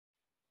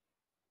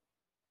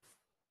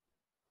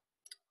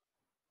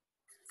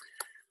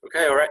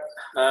Okay, all right.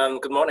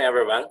 Good morning,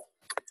 everyone.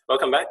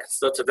 Welcome back.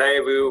 So today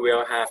we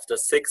will have the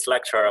 6th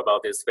lecture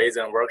about this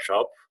Bayesian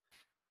workshop.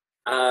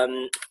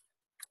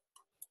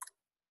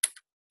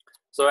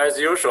 So as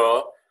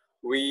usual,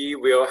 we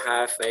will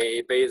have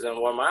a Bayesian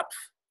warm-up.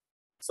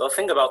 So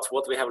think about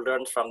what we have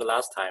learned from the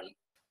last time.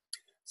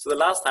 So the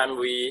last time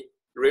we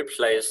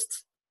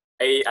replaced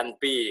A and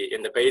B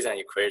in the Bayesian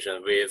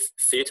equation with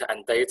theta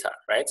and data,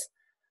 right?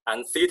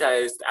 And theta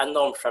is the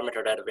unknown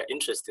parameter that we're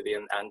interested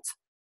in, and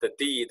the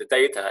D, the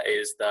data,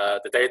 is the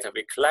data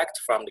we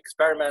collect from the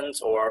experiment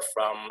or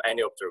from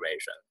any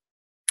observation.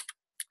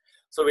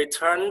 So we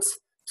turned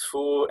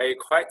to a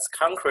quite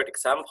concrete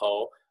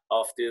example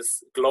of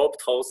this globe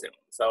tossing.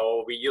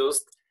 So we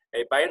used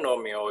a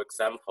binomial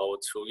example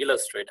to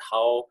illustrate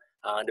how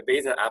the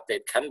Bayesian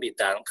update can be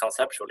done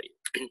conceptually.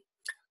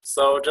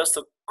 So just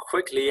to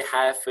quickly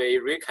have a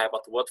recap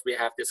of what we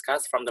have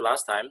discussed from the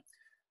last time,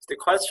 the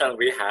question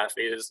we have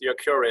is, you're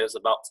curious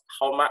about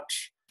how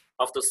much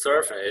of the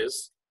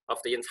surface of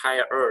the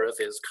entire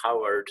Earth is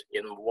covered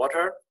in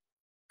water.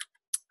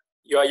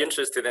 You are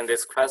interested in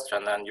this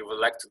question and you would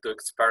like to do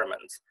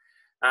experiments.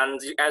 And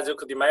as you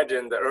could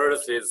imagine, the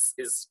Earth is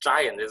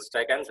giant, is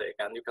gigantic,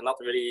 and you cannot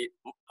really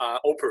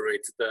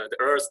operate the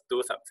Earth to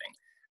do something.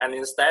 And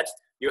instead,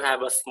 you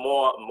have a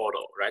small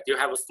model, right? You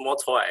have a small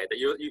toy.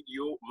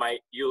 You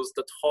might use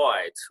the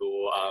toy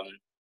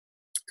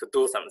to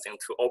do something,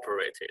 to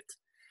operate it,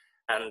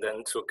 and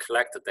then to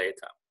collect the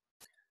data,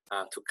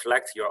 to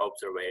collect your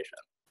observation.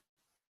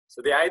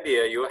 So the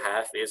idea you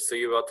have is, so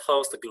you will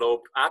toss the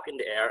globe up in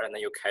the air and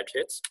then you catch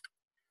it.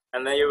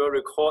 And then you will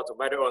record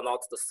whether or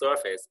not the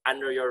surface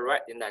under your right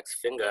index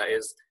finger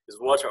is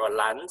water or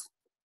land.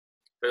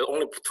 There are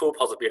only two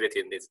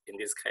possibilities in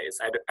this case,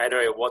 either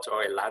a water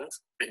or a land.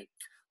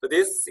 So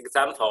this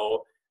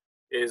example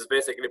is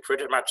basically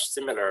pretty much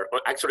similar,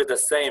 or actually the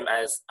same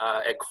as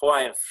a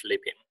coin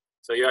flipping.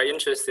 So you are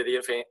interested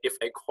if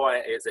a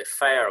coin is a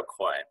fair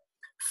coin.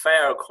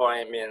 Fair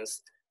coin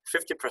means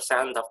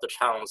 50% of the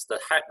chance the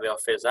head will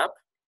face up,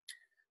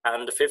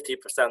 and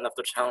 50% of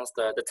the chance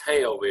the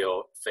tail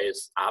will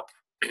face up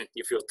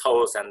if you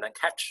toss and then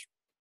catch.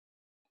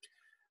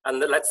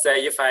 And let's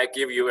say if I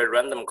give you a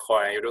random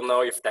coin, you don't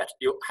know if that,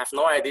 you have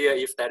no idea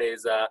if that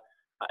is a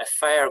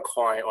fair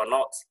coin or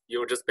not.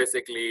 You just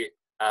basically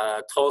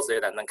toss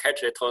it and then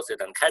catch it, toss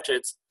it and catch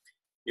it.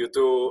 You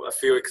do a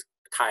few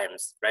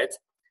times, right?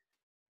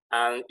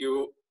 And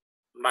you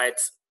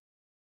might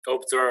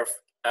observe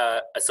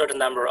a certain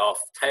number of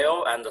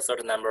tail and a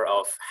certain number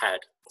of head.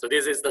 So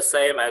this is the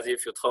same as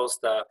if you toss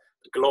the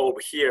globe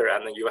here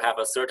and you have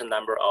a certain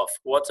number of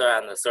water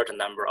and a certain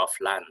number of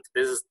land.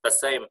 This is the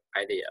same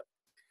idea.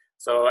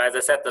 So as I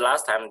said the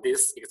last time,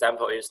 this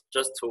example is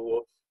just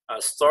to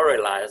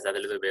storylize that a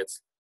little bit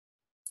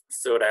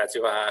so that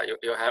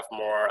you have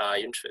more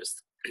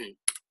interest.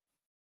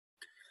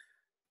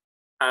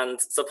 And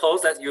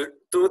suppose that you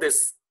do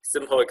this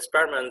simple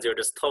experiment, you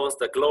just toss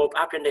the globe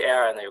up in the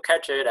air and you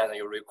catch it and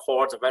you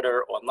record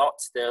whether or not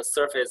the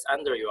surface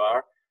under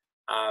your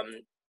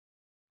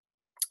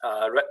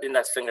right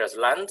index finger is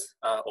land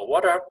or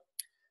water.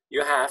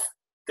 You have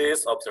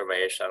this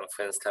observation.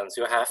 For instance,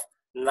 you have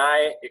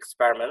 9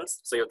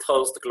 experiments. So you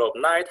toss the globe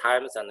 9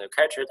 times and you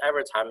catch it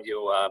every time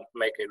you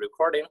make a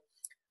recording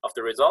of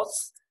the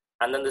results.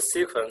 And then the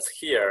sequence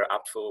here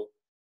up to,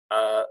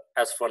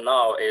 as for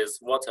now, is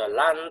water,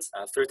 land,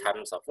 3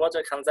 times of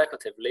water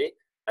consecutively,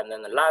 and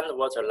then land,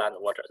 water, land,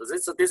 water.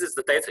 So this is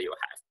the data you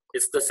have.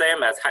 It's the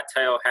same as head,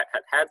 tail, head,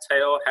 head, head,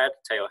 tail, head,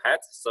 tail, head.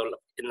 So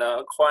in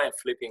a coin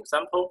flipping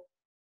example.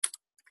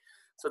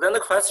 So then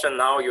the question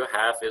now you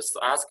have is to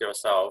ask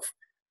yourself,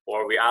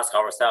 or we ask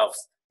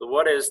ourselves,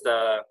 what is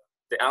the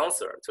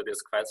answer to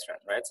this question,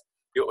 right?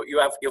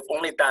 You've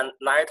only done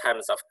 9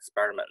 times of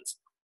experiments,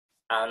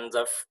 and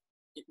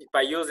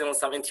by using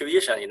some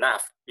intuition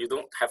enough, you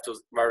don't have to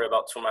worry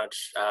about too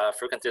much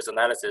frequentist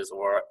analysis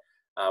or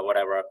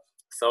whatever.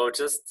 So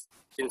just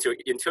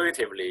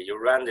intuitively, you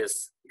run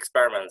this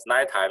experiment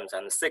 9 times,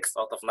 and 6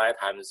 out of 9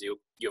 times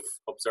you've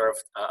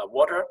observed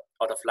water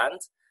out of land.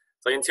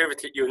 So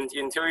intuitively,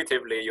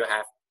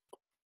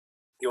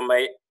 you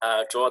may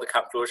draw the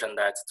conclusion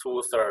that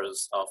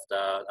 2/3 of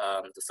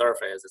the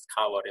surface is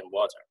covered in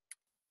water.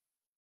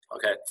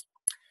 Okay.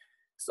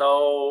 So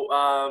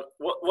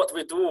what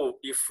we do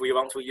if we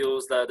want to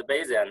use the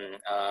Bayesian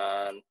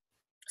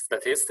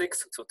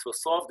statistics to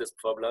solve this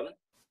problem,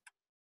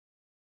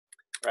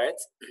 right?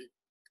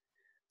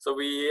 So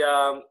we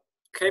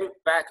came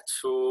back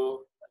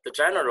to the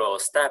general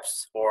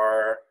steps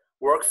or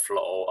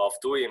workflow of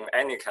doing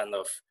any kind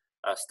of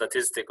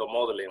statistical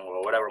modeling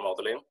or whatever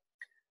modeling.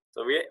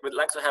 So we would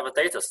like to have a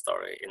data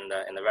story in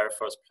the very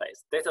first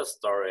place. Data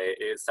story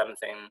is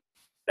something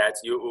that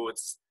you would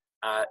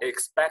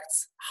expect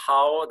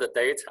how the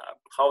data,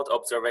 how the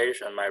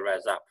observation might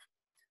rise up.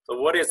 So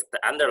what is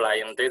the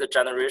underlying data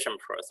generation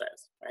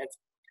process, right?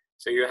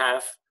 So you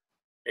have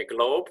a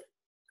globe,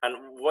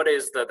 and what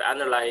is the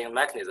underlying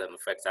mechanism,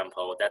 for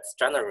example, that's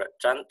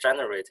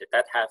generated,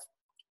 that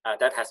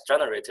has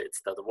generated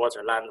the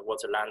water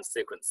land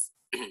sequence.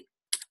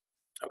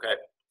 Okay,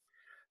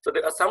 So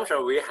the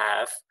assumption we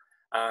have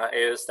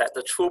is that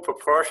the true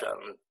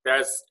proportion,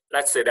 let's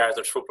say there's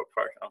a true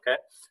proportion, okay?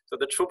 So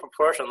the true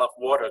proportion of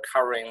water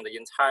covering the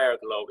entire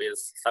globe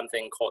is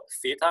something called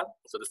theta.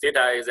 So the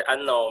theta is an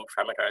unknown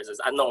parameter, is an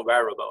unknown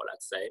variable,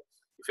 let's say,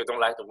 if you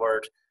don't like the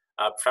word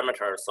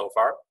parameter so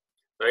far.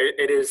 So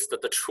it is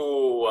the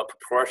true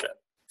proportion,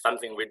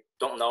 something we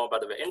don't know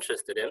but we're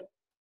interested in.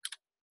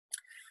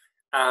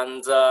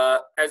 And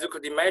as you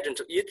could imagine,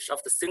 to each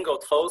of the single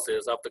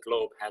tosses of the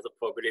globe has a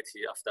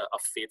probability of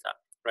theta,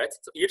 right?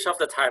 So each of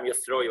the time you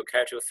throw, you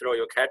catch, you throw,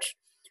 you catch,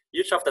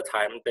 each of the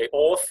time they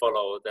all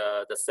follow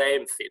the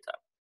same theta.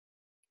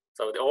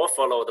 So they all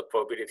follow the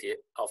probability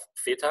of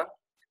theta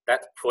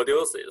that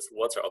produces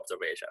water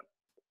observation.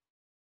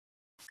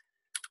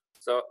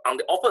 So on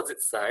the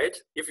opposite side,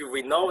 if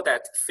we know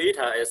that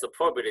theta is the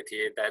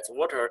probability that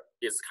water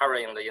is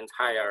covering the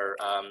entire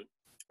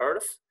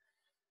Earth,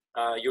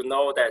 you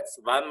know that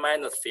 1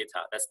 minus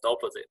theta, that's the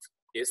opposite,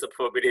 is the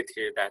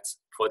probability that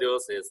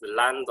produces the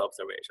land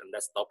observation,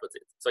 that's the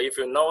opposite. So if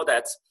you know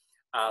that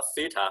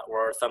theta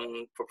or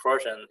some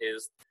proportion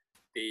is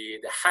the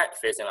head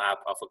facing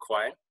up of a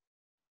coin,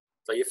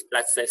 so if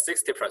let's say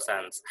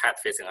 60% head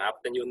facing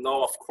up, then you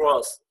know, of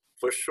course,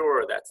 for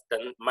sure that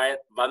then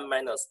 1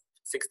 minus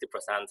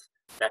 60%,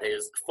 that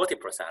is 40%,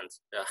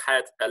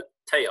 head,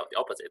 tail, the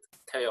opposite.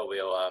 Tail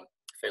will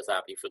face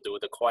up if you do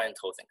the coin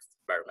tossing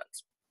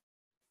experiment.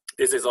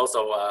 This is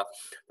also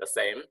the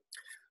same,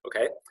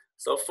 okay?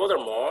 So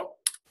furthermore,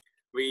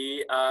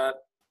 we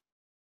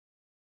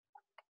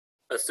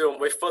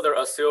further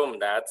assume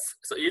that,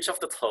 so each of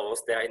the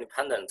toes, they are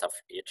independent of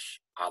each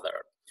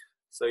other.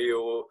 So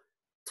you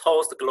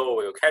toss the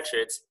globe, you catch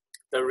it,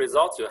 the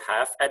result you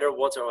have, either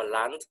water or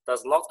land,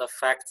 does not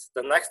affect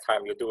the next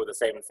time you do the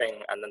same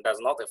thing, and then does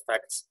not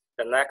affect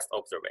the next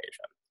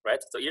observation,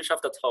 right? So each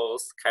of the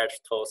toes catch,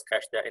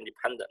 they're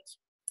independent,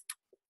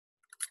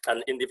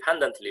 and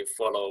independently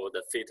follow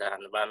the theta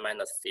and 1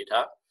 minus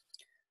theta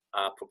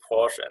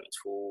proportion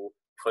to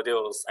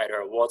produce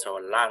either water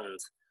or land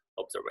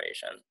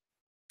observation.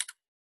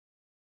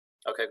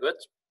 Okay, good.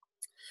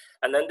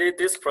 And then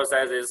this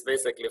process is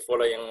basically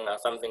following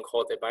something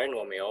called the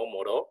binomial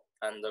model,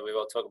 and we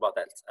will talk about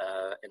that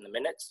in a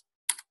minute.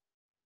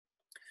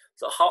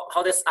 So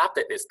how this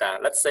update is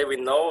done, let's say we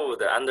know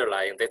the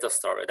underlying data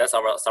story, that's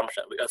our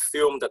assumption. We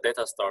assume the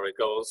data story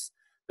goes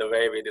the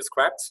way we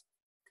described.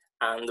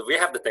 And we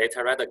have the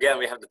data, right? Again,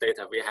 we have the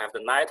data. We have the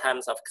 9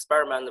 times of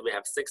experiment. We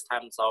have 6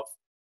 times of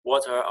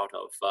water out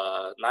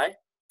of 9.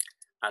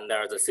 And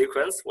there's a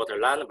sequence, water,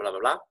 land, blah,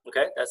 blah, blah.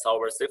 Okay, that's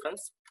our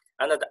sequence.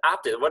 And then the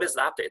update, what is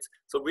the update?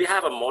 So we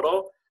have a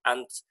model,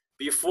 and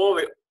before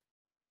we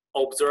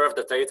observe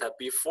the data,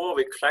 before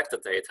we collect the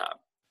data,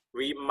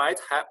 we might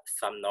have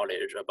some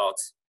knowledge about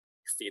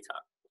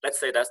theta. Let's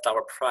say that's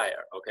our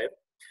prior, okay?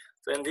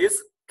 So in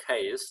this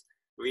case,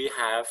 we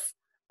have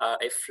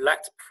a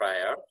flat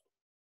prior.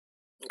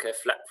 Okay,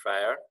 flat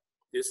prior,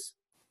 this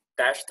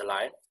dashed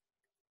line.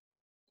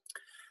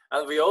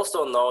 And we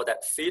also know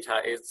that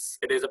theta is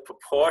a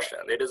proportion.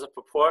 It is a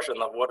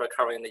proportion of water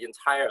covering the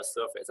entire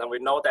surface. And we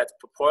know that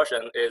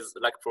proportion is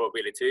like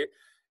probability,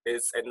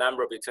 is a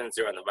number between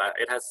 0 and 1.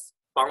 It has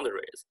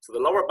boundaries. So the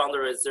lower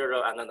boundary is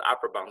 0 and then the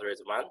upper boundary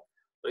is 1.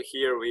 So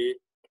here we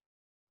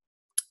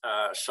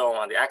show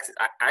on the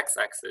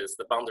x-axis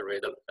the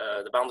boundary,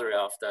 the boundary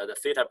of the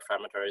theta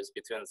parameter is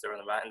between 0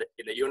 and 1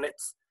 in the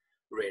units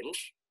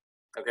range.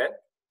 Okay,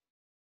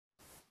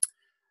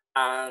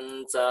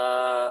 and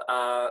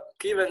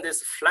given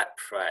this flat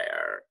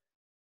prior,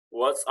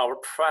 what's our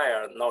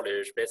prior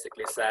knowledge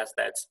basically says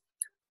that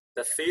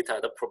the theta,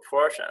 the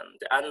proportion,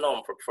 the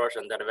unknown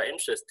proportion that we're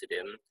interested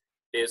in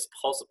is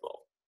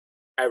possible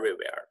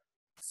everywhere.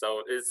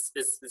 So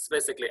it's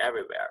basically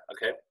everywhere,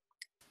 okay?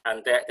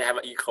 And they have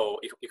an equal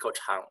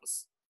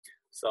chance.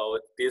 So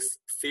this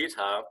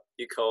theta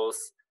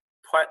equals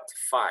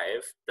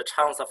 0.5, the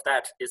chance of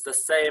that is the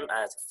same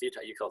as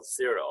theta equals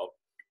 0,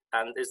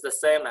 and it's the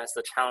same as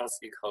the chance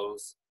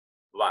equals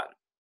 1,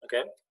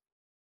 okay?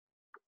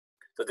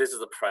 So this is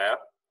the prior.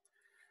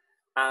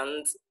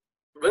 And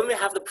when we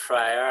have the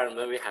prior and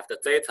when we have the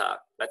data,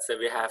 let's say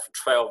we have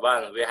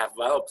 12.1, we have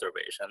 1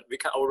 observation, we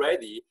can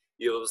already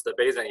use the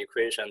Bayesian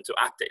equation to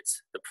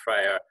update the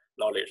prior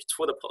knowledge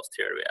to the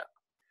posterior.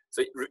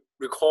 So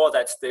recall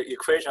that the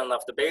equation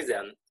of the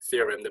Bayesian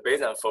theorem, the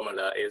Bayesian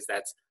formula, is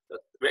that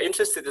we are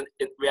interested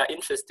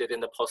in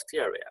the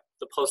posterior.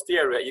 The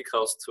posterior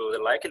equals to the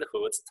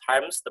likelihood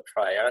times the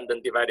prior and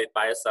then divided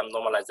by some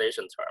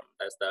normalization term.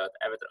 That's the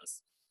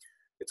evidence.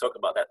 We talk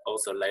about that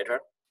also later.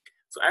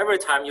 So every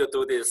time you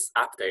do these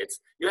updates,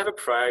 you have a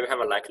prior, you have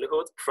a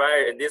likelihood.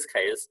 Prior in this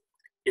case,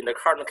 in the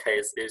current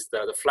case, is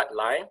the flat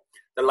line.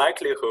 The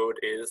likelihood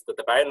is the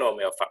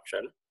binomial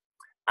function.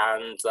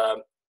 And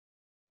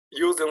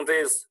using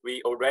this,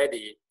 we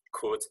already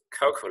could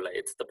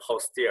calculate the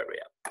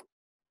posterior.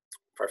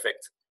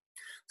 Perfect.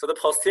 So the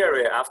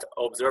posterior, after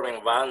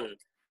observing 1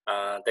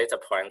 data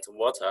point,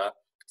 water,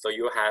 so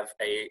you have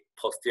a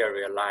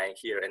posterior line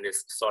here in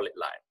this solid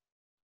line.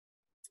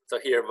 So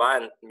here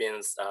 1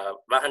 means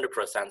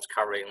 100%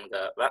 covering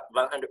the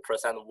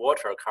 100%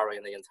 water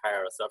covering the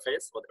entire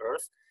surface of the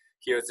Earth.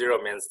 Here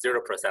 0 means 0%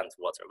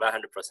 water, 100%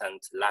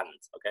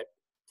 land. Okay.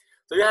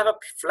 So you have a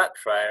flat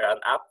prior, and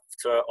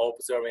after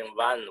observing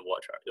 1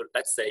 water,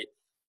 let's say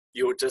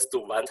you just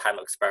do one time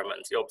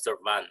experiment, you observe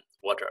 1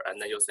 water,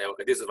 and then you say,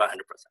 okay, this is 100%,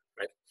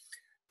 right?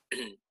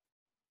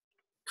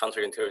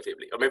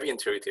 Counterintuitively, or maybe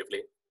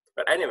intuitively.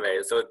 But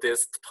anyway, so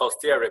this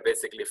posterior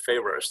basically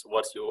favors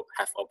what you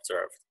have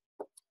observed.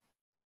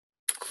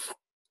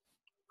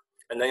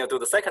 And then you do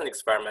the second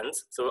experiment.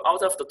 So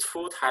out of the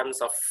 2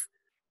 times of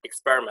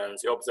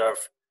experiments, you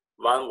observe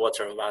 1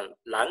 water and 1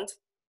 land.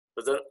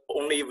 But then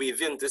only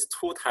within these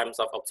 2 times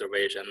of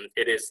observation,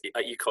 it is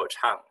an equal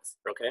chance,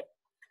 okay?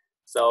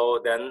 So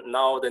then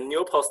now the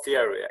new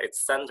posterior,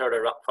 it's centered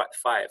around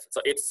 0.5.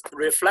 So it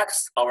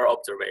reflects our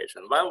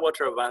observation. 1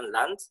 water, 1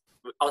 land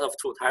out of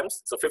 2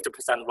 times. So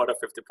 50% water,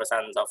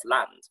 50% of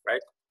land,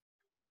 right?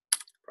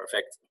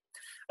 Perfect.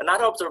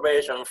 Another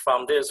observation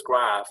from this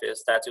graph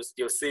is that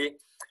you see,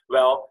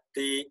 well,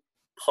 the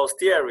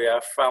posterior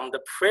from the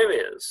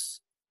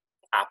previous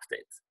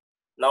update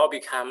now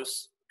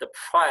becomes the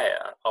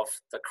prior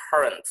of the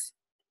current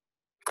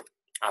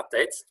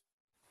update,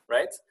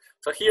 right?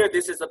 So here,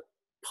 this is the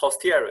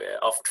posterior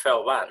of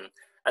 12.1,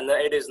 and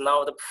then it is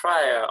now the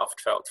prior of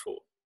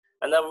 12.2.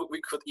 And then we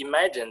could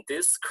imagine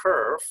this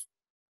curve,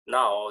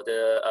 now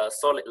the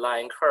solid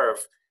line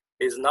curve,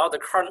 is now the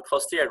current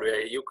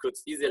posterior. You could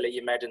easily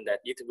imagine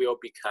that it will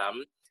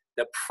become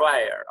the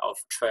prior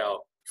of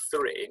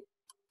 12.3,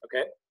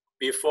 okay?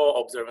 Before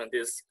observing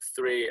this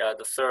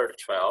the third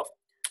 12.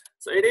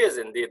 So it is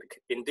indeed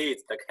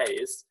the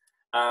case.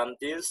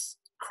 This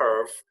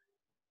curve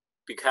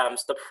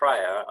becomes the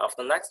prior of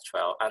the next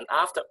 12, and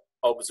after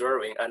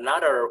observing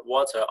another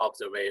water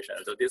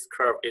observation, so this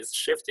curve is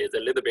shifted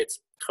a little bit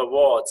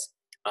towards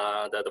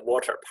the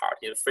water part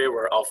in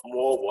favor of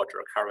more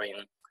water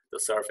covering the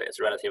surface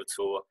relative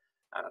to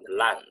the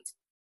land.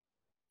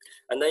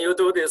 And then you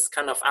do this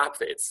kind of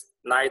updates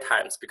 9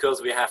 times because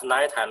we have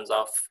 9 times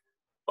of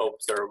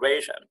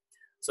observation.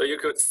 So you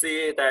could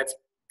see that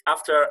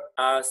after,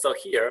 so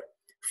here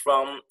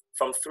from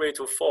 3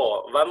 to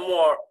 4, 1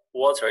 more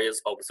water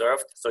is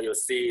observed. So you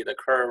see the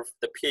curve,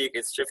 the peak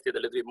is shifted a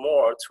little bit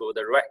more to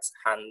the right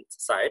hand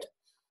side.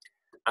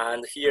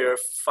 And here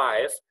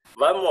 5,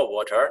 1 more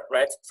water,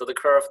 right? So the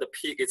curve, the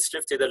peak is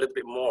shifted a little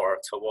bit more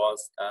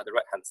towards the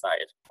right hand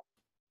side.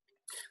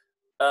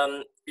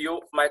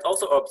 You might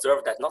also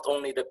observe that not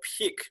only the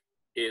peak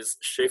is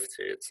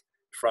shifted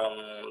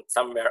from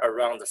somewhere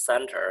around the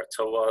center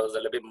towards a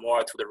little bit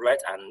more to the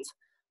right end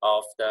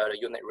of the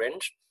unit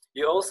range,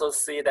 you also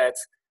see that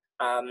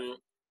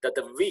that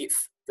the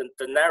width, the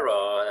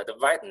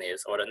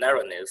wideness or the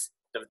narrowness,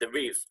 the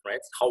width,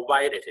 right? How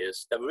wide it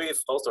is, the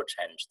width also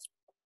changed.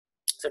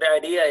 So the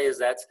idea is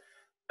that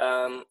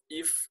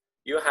if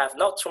you have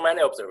not too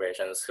many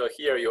observations, so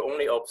here you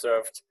only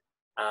observed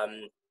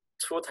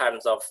 2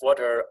 times of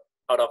water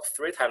out of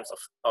 3 times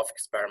of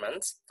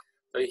experiments.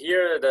 So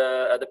here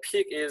the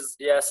peak is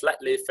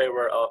slightly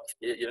favors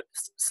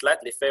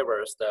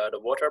the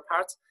water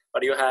part,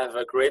 but you have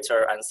a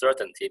greater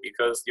uncertainty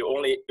because you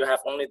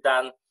have only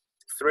done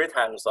 3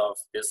 times of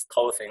this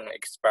whole thing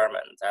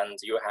experiment, and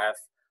you have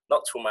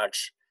not too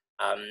much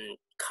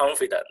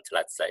confidence.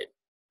 Let's say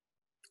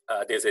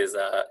this is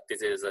a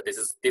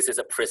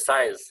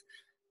precise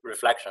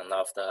reflection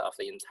of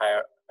the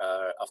entire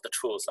of the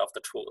truth.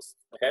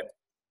 Okay,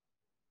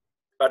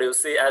 but you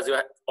see as you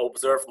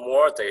observe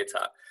more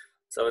data,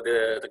 so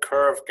the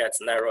curve gets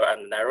narrower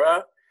and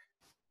narrower.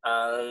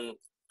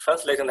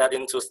 Translating that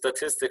into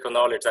statistical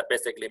knowledge, that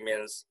basically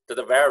means that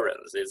the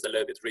variance is a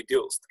little bit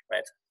reduced,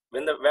 right?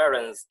 When the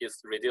variance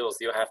is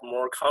reduced, you have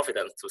more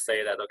confidence to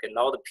say that, okay,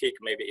 now the peak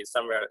maybe is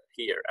somewhere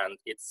here, and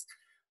it's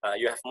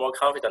you have more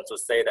confidence to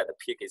say that the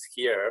peak is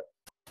here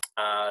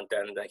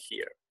than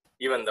here,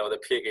 even though the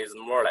peak is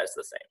more or less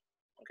the same,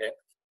 okay?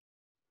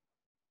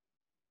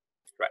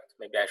 Right,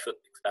 maybe I should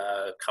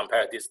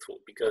compare these two,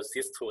 because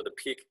these two, the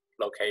peak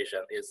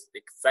location is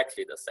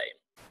exactly the same.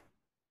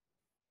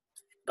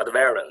 But the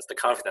variance, the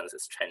confidence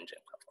is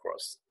changing, of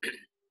course.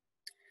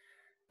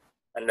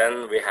 And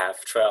then we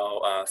have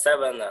 12,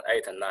 7, and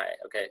 8, and 9.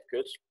 Okay,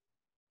 good.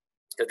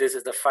 So this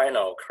is the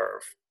final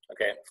curve,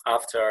 okay,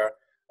 after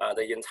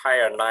the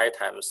entire 9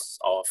 times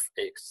of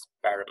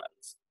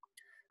experiments.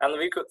 And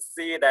we could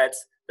see that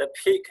the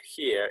peak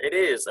here, it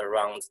is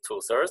around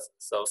 2/3,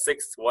 so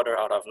 6 water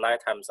out of 9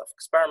 times of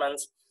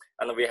experiments.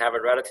 And we have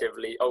a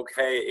relatively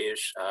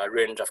okay-ish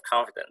range of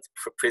confidence,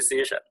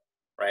 precision,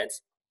 right?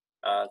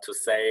 To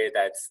say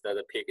that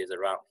the peak is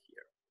around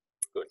here.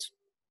 Good.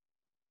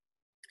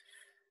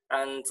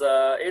 And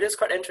it is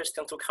quite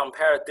interesting to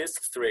compare these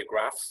 3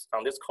 graphs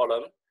on this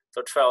column.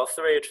 So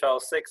 12.3,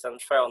 12.6, and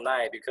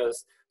 12.9,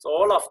 because so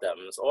all of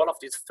them, so all of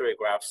these 3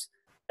 graphs,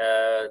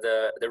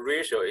 the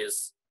ratio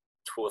is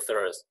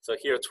 2/3. So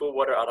here 2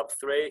 water out of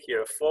 3,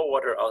 here 4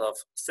 water out of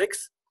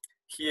 6,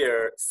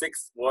 here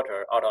 6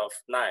 water out of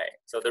 9.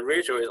 So the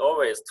ratio is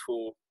always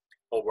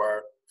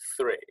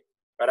 2/3,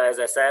 But as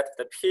I said,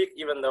 the peak,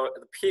 even though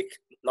the peak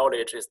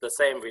knowledge is the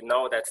same, we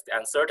know that the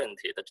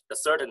uncertainty, the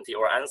certainty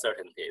or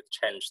uncertainty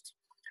changed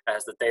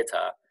as the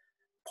data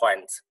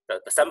point, the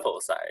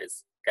sample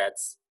size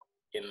gets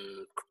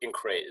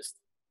increased.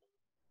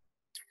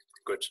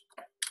 Good.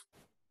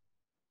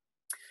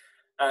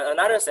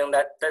 Another thing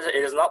that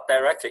it is not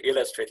directly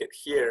illustrated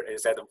here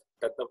is that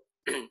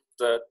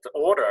the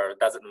order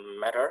doesn't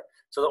matter.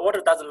 So the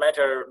order doesn't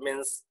matter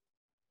means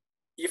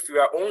if you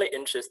are only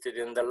interested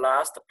in the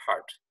last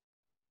part,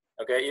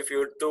 okay, if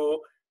you do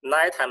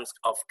 9 times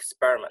of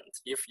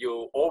experiment, if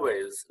you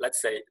always,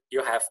 let's say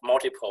you have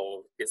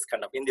multiple this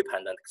kind of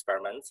independent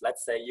experiments,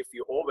 let's say if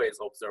you always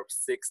observe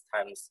 6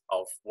 times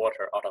of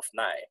water out of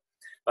 9,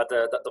 but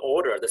the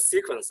order, the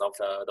sequence of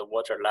the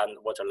water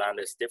land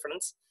is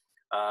different,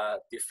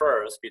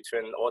 differs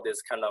between all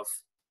these kind of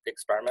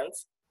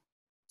experiments.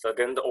 So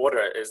then the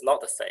order is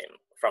not the same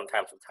from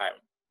time to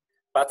time.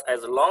 But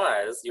as long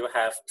as you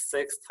have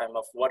 6 times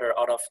of water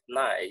out of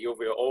 9, you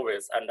will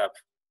always end up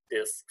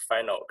this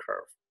final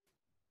curve.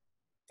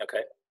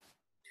 Okay.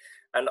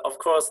 And of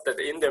course, the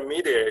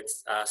intermediate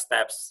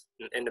steps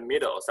in the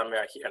middle,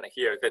 somewhere here and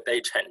here,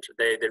 they change.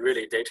 They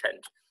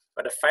change.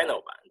 But the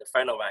final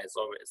one is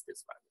always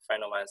this one. The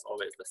final one is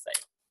always the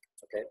same.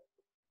 Okay.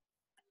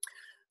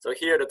 So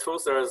here, the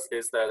 2/3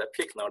 is the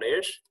peak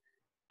knowledge.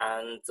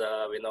 And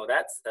we know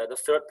that. The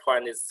third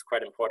point is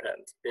quite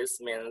important.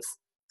 This means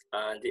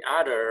the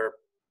other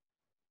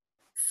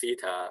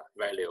theta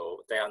value,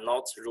 they are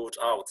not ruled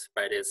out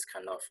by this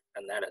kind of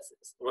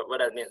analysis. What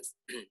that means?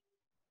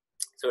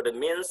 So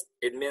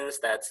it means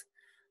that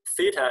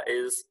theta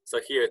is, so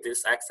here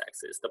this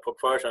x-axis, the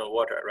proportion of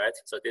water, right?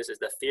 So this is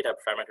the theta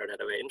parameter that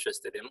we're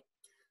interested in.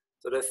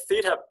 So the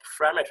theta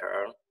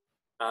parameter,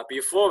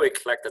 before we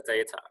collect the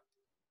data,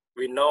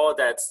 we know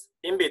that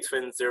in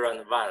between 0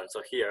 and 1,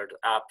 so here the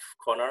up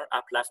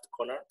left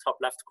corner, top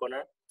left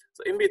corner.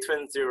 So in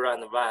between 0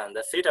 and 1,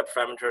 the theta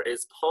parameter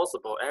is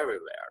possible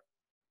everywhere.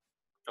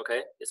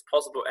 Okay, it's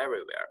possible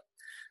everywhere.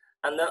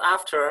 And then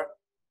after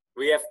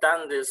we have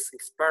done this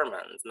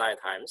experiment 9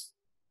 times,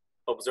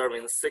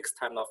 observing 6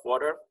 times of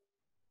water,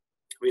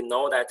 we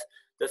know that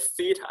the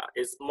theta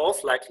is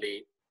most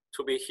likely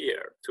to be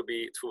here, to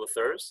be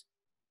 2/3.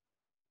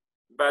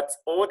 But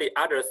all the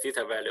other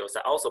theta values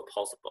are also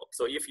possible.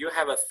 So if you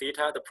have a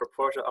theta, the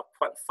proportion of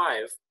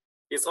 0.5,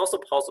 it's also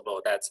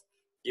possible that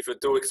if you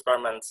do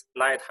experiments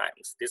 9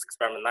 times, this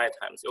experiment 9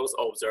 times, you also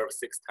observe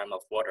 6 times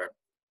of water.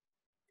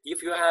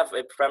 If you have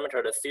a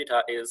parameter, the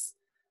theta is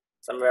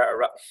somewhere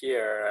around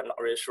here, I'm not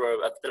really sure,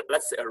 but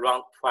let's say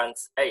around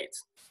 0.8.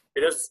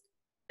 It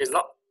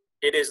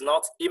is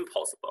not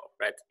impossible,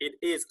 right? It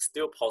is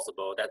still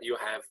possible that you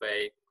have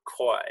a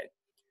coin,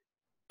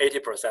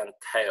 80%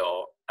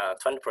 tail,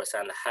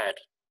 20% head.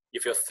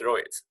 If you throw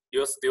it,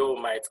 you still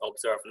might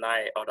observe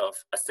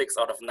 6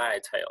 out of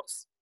 9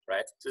 tails,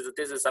 right? So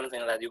this is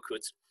something that you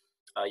could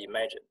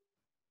imagine.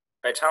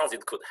 By chance,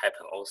 it could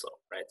happen also,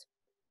 right?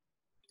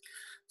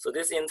 So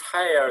this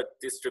entire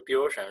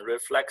distribution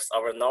reflects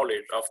our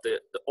knowledge of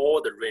all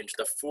the range,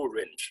 the full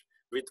range.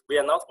 We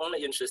are not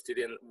only interested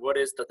in what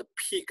is the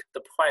peak,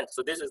 the point.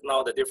 So this is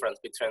now the difference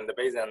between the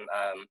Bayesian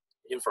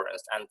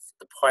inference and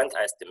the point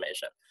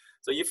estimation.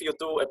 So if you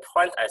do a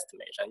point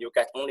estimation, you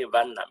get only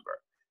one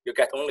number. You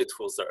get only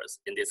 2/3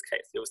 in this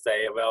case. You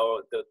say,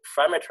 well, the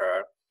parameter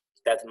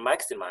that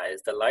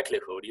maximize the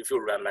likelihood, if you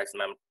run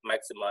maximum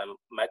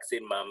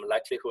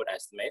likelihood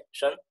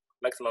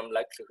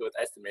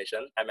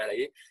estimation,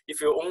 MLE, if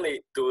you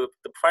only do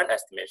the point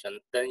estimation,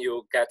 then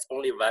you get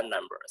only one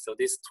number. So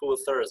this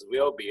 2/3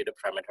 will be the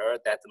parameter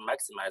that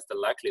maximize the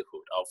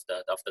likelihood of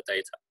the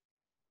data,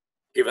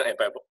 given a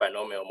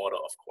binomial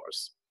model, of course.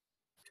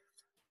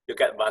 You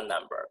get one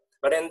number.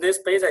 But in this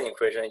Bayesian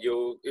equation,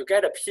 you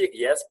get a peak,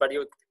 yes, but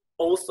you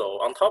also,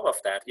 on top of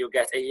that, you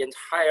get an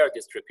entire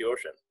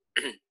distribution.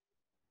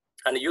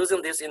 And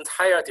using this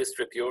entire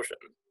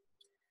distribution,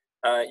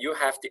 you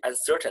have the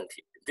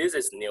uncertainty. This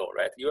is new,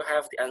 right? You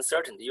have the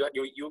uncertainty.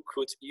 You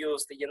could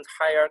use the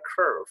entire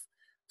curve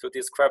to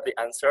describe the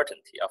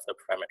uncertainty of the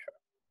parameter.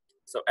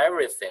 So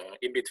everything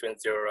in between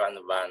 0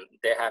 and 1,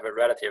 they have a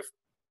relative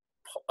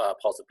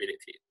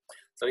possibility.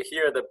 So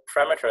here the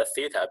parameter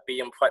theta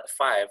being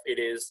 0.5, it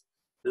is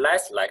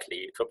less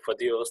likely to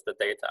produce the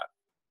data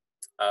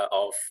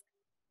of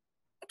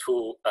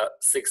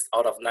 6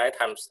 out of 9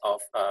 times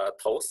of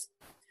toes,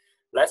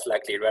 less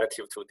likely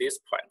relative to this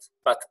point,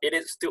 but it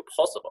is still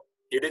possible.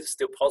 It is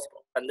still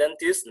possible. And then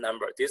this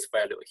number, this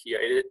value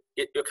here,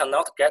 you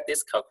cannot get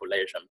this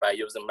calculation by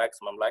using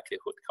maximum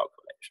likelihood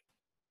calculation.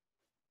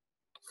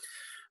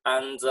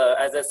 And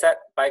as I said,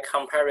 by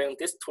comparing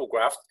these two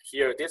graphs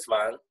here, this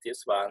one,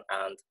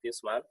 and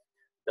this one,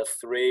 the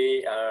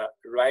 3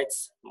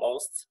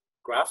 rightmost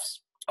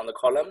graphs on the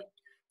column.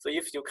 So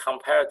if you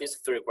compare these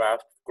 3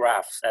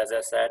 graphs, as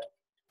I said,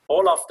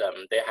 all of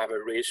them, they have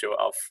a ratio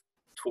of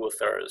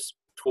 2/3,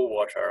 2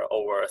 water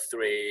over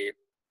 3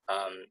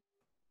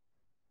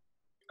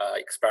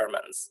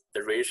 experiments.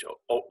 The ratio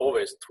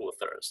always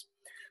 2/3.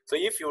 So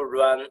if you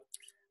run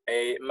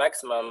a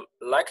maximum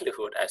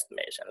likelihood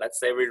estimation. Let's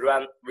say we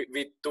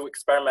do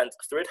experiment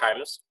 3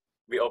 times,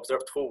 we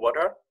observe 2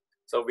 water,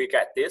 so we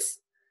get this.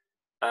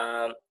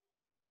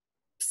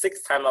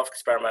 6 times of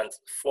experiment,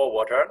 4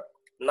 water,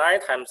 9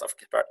 times of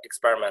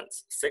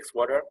experiments, 6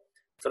 water.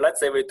 So let's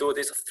say we do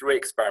these 3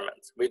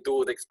 experiments. We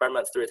do the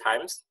experiment 3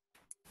 times.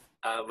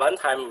 One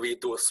time we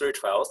do 3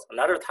 trials,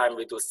 another time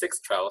we do 6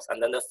 trials,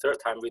 and then the third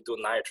time we do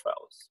 9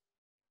 trials.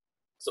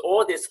 So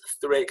all these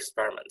 3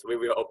 experiments we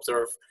will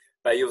observe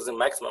by using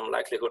maximum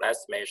likelihood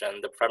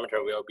estimation. The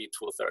parameter will be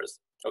 2/3.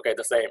 Okay,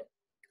 the same.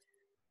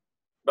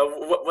 But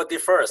what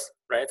differs,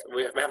 right?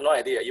 We have no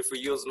idea. If we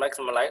use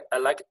maximum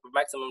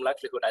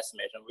likelihood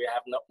estimation, we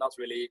have not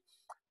really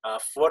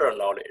further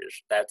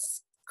knowledge that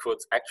could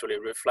actually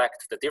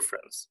reflect the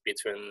difference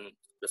between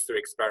the 3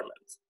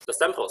 experiments. The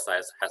sample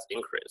size has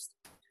increased.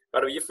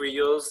 But if we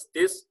use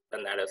this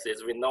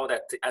analysis, we know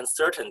that the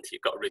uncertainty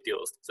got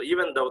reduced. So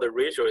even though the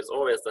ratio is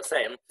always the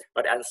same,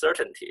 but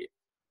uncertainty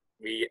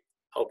we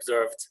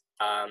observed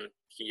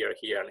here,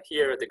 here, and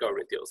here, they got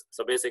reduced.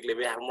 So basically,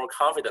 we have more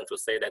confidence to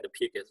say that the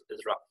peak is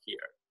around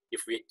here.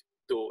 If we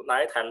do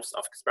 9 times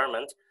of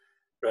experiment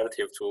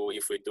relative to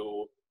if we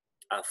do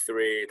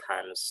 3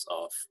 times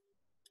of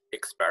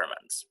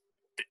experiments.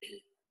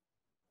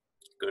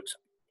 Good.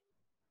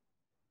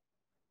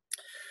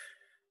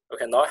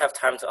 Okay, now I have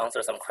time to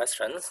answer some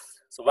questions.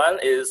 So one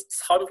is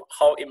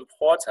how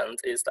important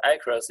is the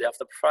accuracy of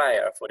the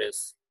prior for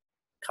this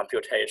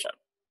computation?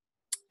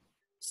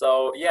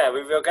 So yeah,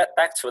 we will get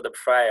back to the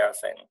prior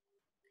thing.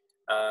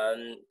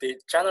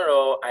 The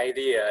general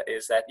idea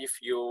is that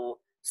if you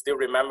still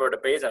remember the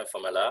Bayesian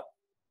formula,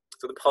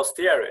 so the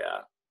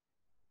posterior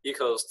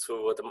equals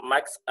to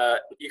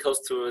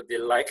the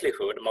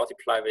likelihood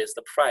multiplied with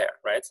the prior,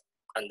 right?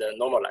 And then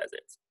normalize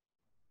it.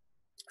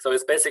 So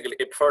it's basically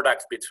a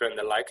product between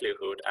the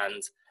likelihood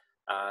and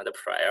the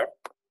prior.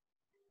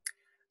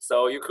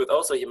 So you could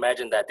also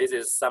imagine that this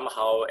is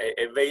somehow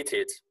a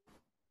weighted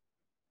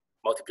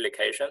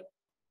multiplication.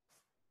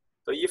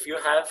 So if you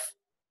have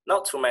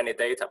not too many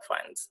data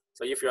points,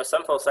 so if your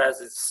sample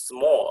size is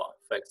small,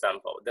 for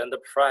example, then the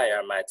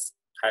prior might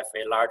have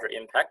a larger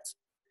impact.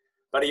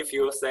 But if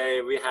you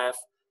say we have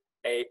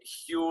a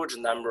huge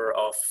number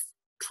of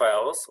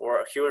trials or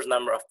a huge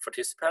number of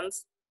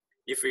participants,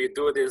 if we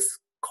do this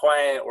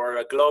coin or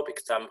a globe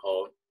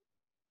example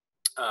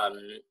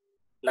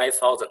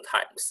 9,000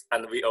 times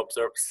and we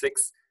observe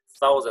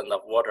 6,000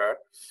 of water,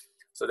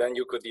 so then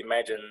you could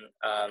imagine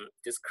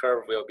this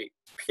curve will be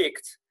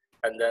peaked,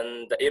 and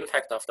then the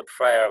impact of the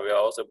prior will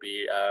also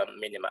be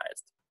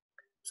minimized.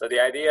 So the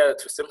idea,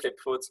 to simply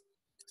put,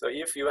 so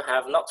if you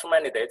have not too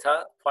many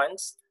data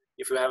points,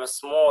 if you have a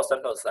small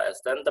sample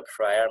size, then the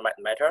prior might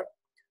matter.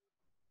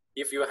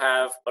 If you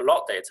have a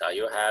lot of data,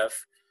 you have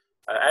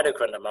an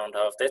adequate amount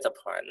of data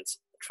points,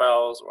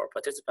 trials or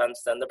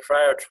participants, then the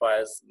prior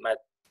trials might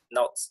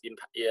not in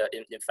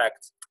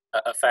fact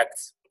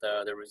affect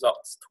the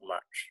results too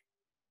much.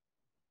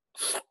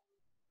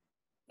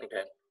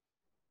 Okay.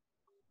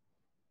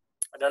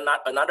 And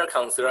another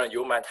concern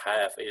you might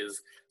have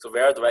is, so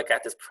where do I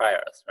get these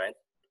priors, right?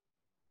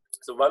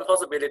 So one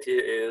possibility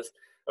is,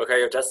 okay,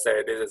 you just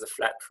say this is a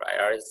flat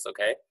prior, it's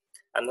okay.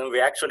 And then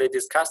we actually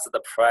discussed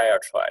the prior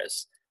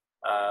twice,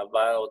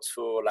 1 or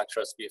 2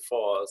 lectures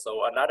before.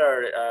 So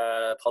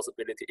another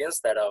possibility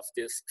instead of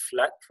this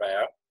flat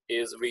prior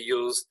is we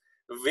use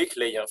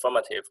weakly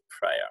informative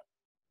prior,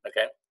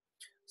 okay?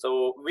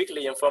 So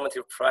weakly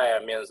informative prior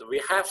means we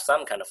have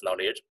some kind of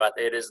knowledge, but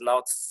it is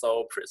not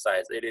so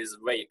precise. It is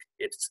vague.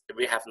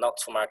 We have not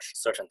too much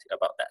certainty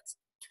about that.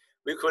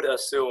 We could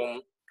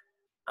assume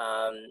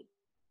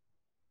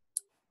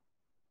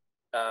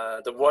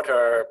the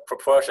water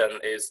proportion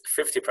is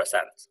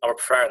 50%, our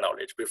prior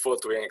knowledge before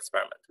doing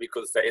experiment. We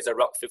could say it's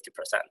around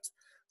 50%.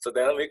 So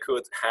then we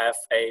could have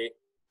a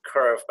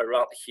curve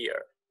around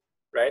here,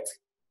 right?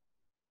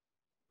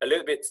 A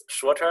little bit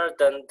shorter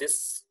than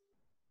this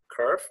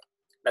curve.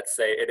 Let's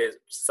say it is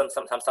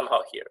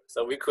somehow here.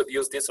 So we could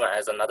use this one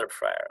as another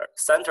prior,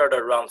 centered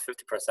around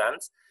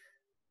 50%,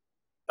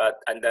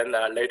 and then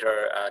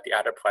later the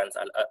other points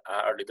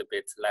are a little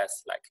bit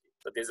less likely.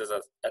 So this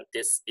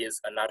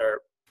is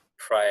another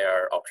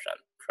prior option,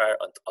 prior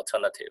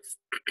alternative.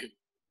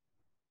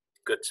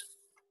 Good.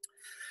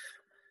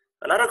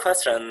 Another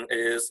question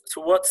is, to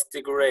what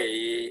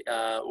degree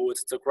would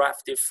the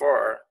graph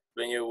differ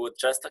when you would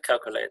just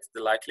calculate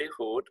the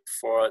likelihood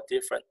for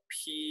different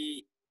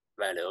p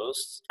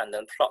values and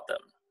then plot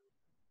them?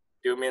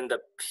 Do you mean the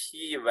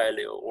p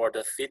value or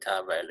the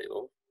theta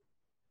value?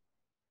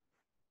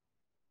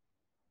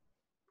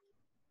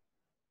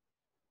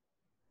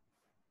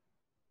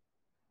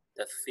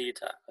 The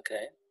theta,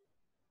 okay.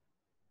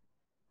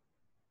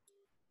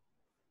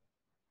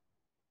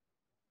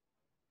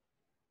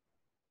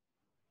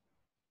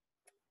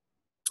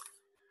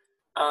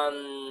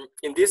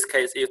 In this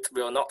case, it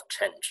will not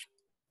change.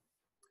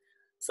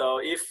 So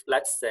if,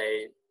 let's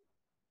say,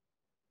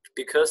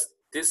 because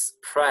this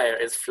prior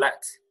is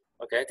flat,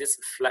 okay, this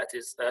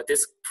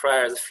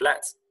prior is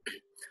flat,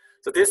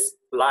 So this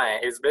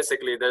line is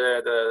basically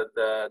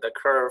the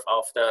curve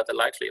of the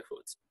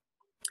likelihood.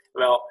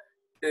 Well,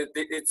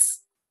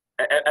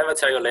 I will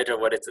tell you later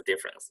what is the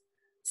difference.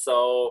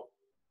 So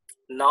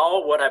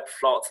now what I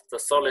plot the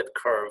solid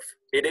curve,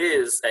 it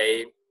is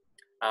a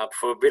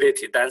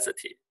probability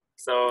density.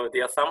 So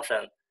the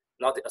assumption,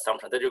 not the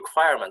assumption, the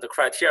requirement, the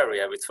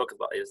criteria we talked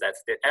about is that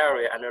the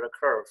area under the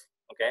curve,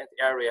 okay,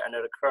 the area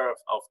under the curve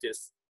of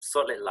this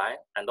solid line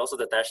and also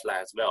the dashed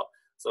line as well.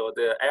 So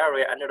the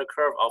area under the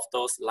curve of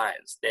those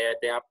lines, they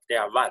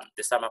are 1,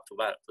 they sum up to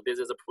 1. So this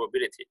is a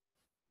probability.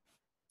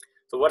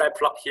 So what I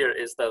plot here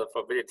is the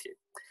probability.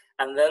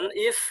 And then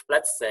if,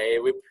 let's say,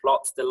 we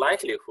plot the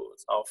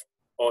likelihoods of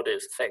all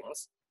these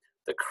things,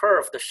 the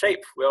curve, the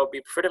shape will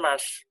be pretty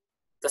much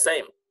the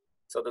same.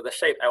 So the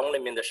shape, I only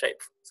mean the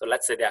shape. So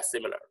let's say they are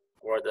similar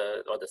or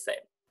the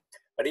same.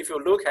 But if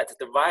you look at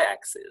the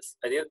y-axis,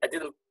 I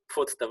didn't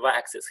put the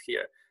y-axis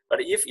here, but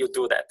if you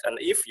do that, and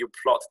if you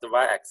plot the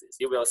y-axis,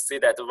 you will see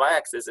that the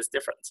y-axis is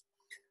different.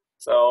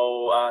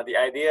 So the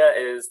idea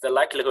is the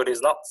likelihood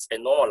is not a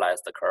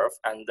normalized curve,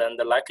 and then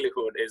the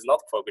likelihood is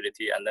not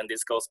probability, and then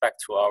this goes back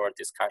to our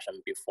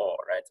discussion before,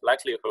 right?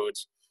 Likelihood,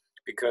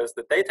 because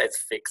the data is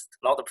fixed,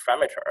 not a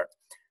parameter,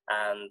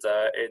 and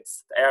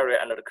its area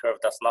under the curve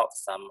does not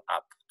sum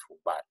up to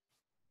 1,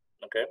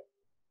 okay?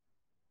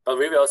 But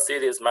we will see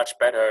this much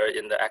better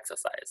in the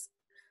exercise.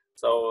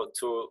 So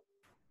to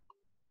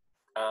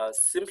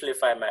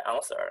simplify my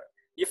answer,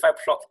 if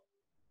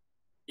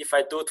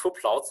I do 2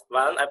 plots,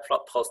 one I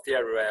plot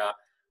posterior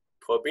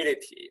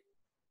probability,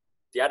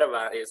 the other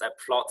one is I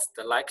plot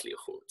the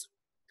likelihood.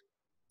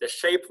 The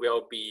shape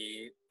will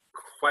be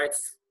quite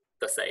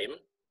the same,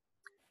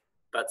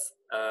 but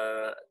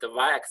the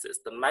y-axis,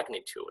 the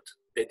magnitude,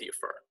 they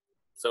differ.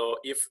 So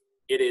if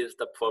it is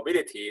the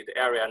probability, the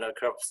area under the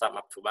curve sum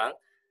up to 1.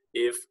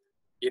 If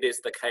it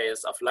is the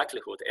case of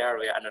likelihood, the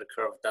area under the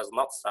curve does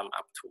not sum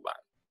up to 1.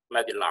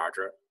 Might be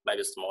larger, might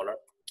be smaller.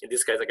 In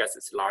this case, I guess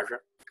it's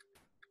larger.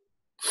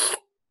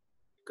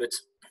 Good.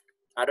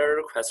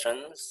 Other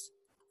questions?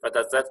 But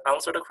does that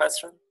answer the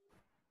question?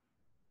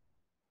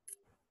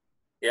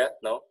 Yeah,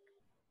 no?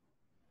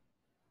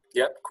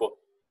 Yeah, cool.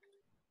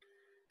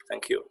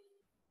 Thank you.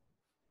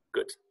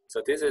 Good.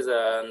 So this is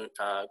a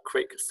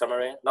quick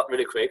summary, not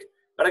really quick,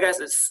 but I guess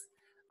it's,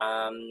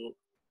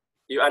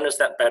 you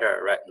understand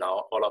better right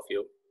now, all of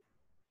you.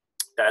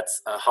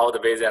 That's how the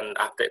Bayesian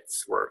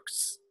updates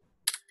works.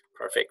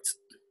 Perfect.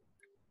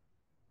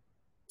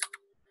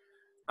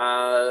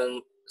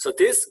 So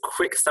this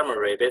quick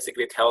summary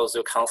basically tells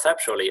you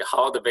conceptually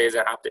how the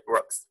Bayesian update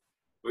works.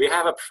 We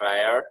have a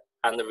prior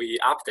and we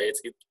update,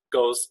 it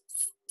goes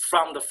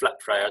from the flat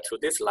prior to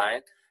this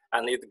line,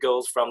 and it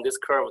goes from this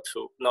curve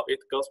to, no, it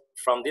goes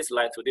from this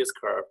line to this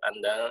curve,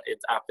 and then it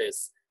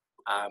updates,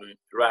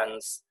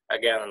 runs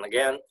again and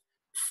again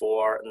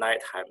for 9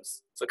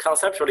 times. So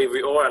conceptually,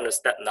 we all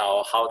understand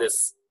now how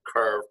this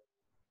curve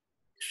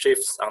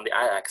shifts on the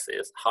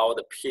y-axis, how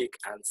the peak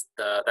and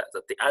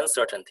the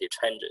uncertainty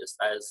changes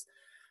as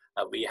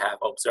we have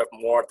observed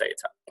more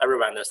data.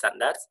 Everyone understand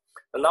that?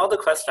 And now the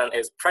question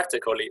is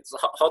practically, so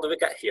how do we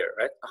get here,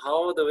 right?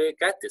 How do we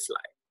get this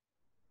line?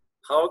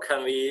 How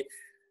can we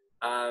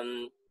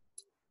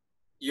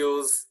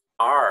use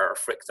R,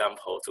 for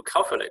example, to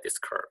calculate this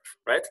curve,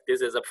 right?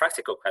 This is a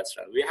practical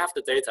question. We have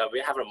the data, we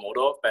have a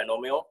model,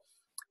 binomial,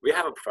 we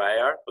have a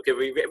prior, okay,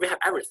 we have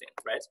everything,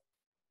 right?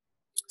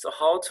 So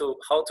how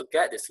to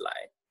get this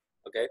line,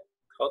 okay?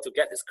 How to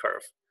get this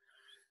curve?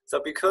 So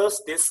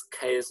because this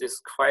case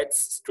is quite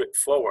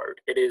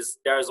straightforward,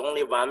 there is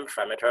only one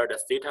parameter, the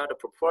theta, the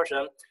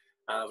proportion.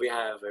 We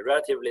have a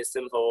relatively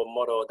simple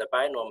model, the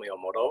binomial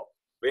model.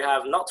 We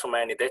have not too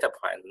many data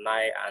points,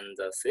 9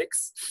 and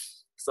 6.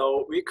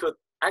 So we could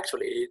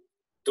actually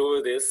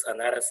do this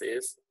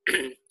analysis.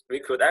 We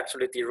could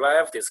actually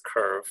derive this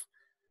curve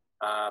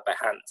by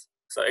hand.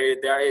 So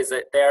there is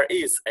an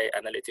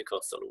analytical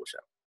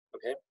solution.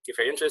 Okay, if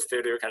you're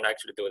interested, you can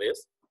actually do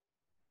this.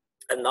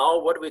 And now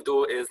what we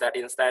do is that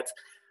instead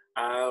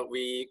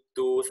we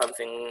do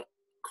something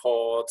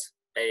called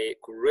a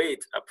grid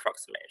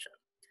approximation.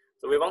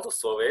 So we want to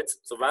solve it.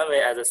 So one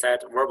way, as I said,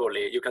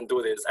 verbally, you can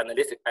do this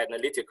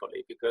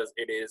analytically because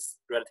it is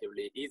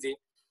relatively easy.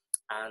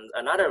 And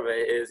another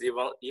way is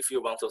if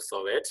you want to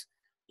solve it,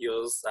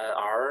 use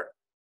R.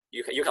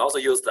 You can also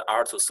use the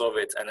R to solve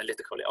it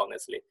analytically,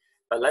 honestly.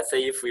 But let's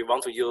say if we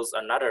want to use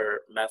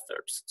another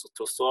method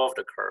to solve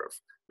the curve,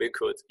 we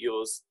could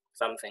use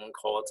something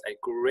called a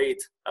grid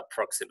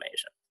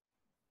approximation.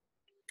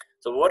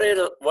 So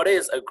what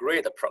is a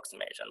grid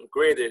approximation?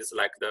 Grid is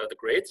like the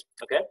grid,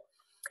 okay?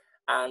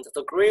 And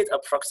the grid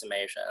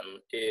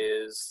approximation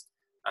is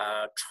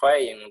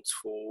trying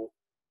to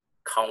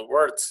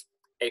convert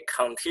a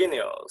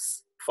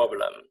continuous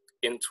problem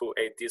into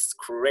a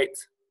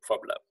discrete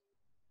problem,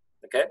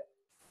 okay?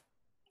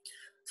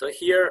 So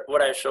here,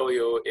 what I show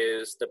you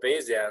is the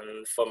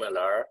Bayesian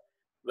formula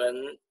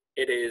when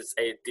it is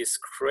a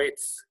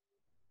discrete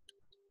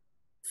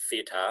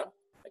theta,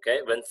 okay,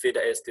 when theta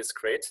is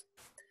discrete.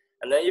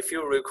 And then if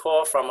you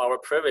recall from our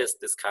previous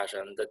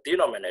discussion, the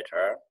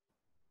denominator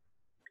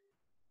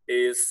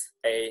is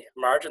a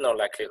marginal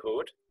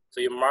likelihood. So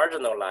you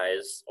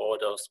marginalize all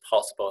those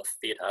possible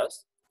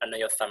thetas, and then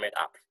you sum it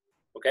up,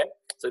 okay?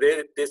 So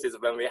this is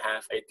when we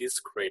have a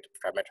discrete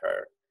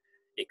parameter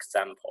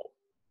example.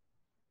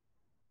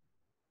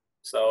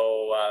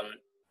 So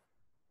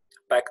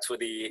back to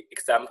the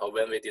example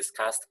when we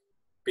discussed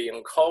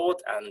being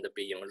cold and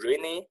being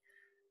rainy,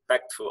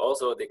 back to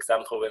also the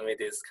example when we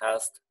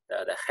discussed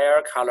the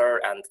hair color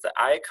and the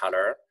eye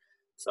color.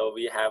 So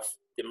we have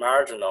the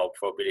marginal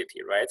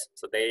probability, right?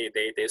 So they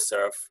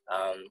serve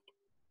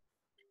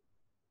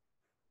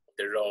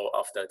the role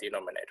of the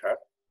denominator.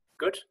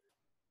 Good.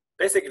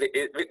 Basically,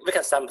 we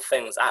can sum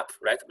things up,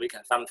 right? We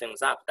can sum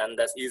things up, and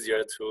that's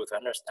easier to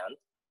understand.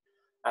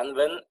 And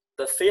when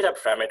the theta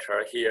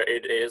parameter here,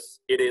 it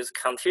is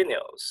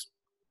continuous.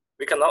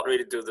 We cannot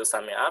really do the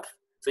summing up.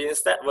 So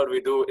instead, what we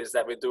do is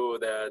that we do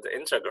the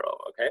integral,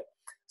 okay?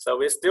 So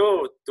we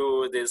still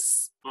do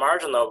this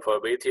marginal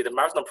probability. The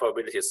marginal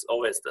probability is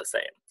always the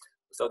same.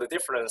 So the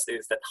difference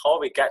is that how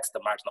we get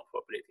the marginal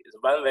probabilities.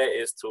 One way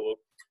is to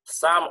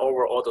sum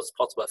over all those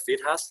possible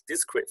thetas,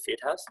 discrete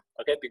thetas,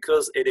 okay?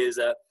 Because it is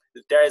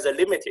there is a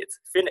limited,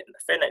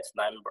 finite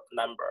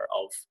number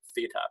of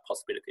theta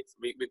possibilities.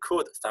 We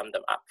could sum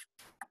them up.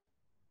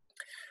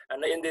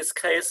 And in this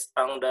case,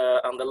 on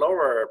the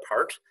lower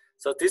part,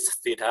 so this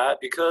theta,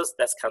 because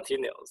that's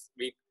continuous,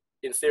 we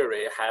in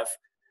theory have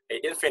an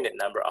infinite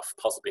number of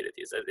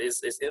possibilities.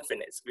 It's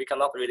infinite. We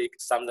cannot really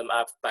sum them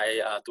up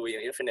by doing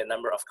an infinite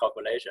number of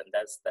calculations.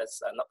 That's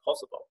not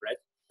possible, right?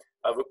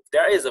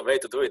 There is a way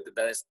to do it.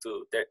 That is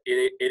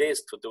it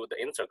is to do the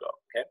integral.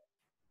 Okay.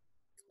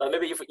 But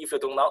maybe if you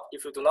do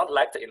not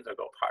like the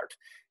integral part,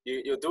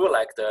 you do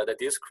like the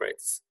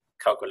discrete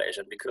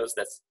calculation because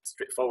that's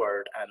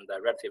straightforward and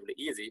relatively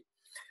easy.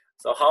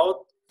 So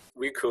how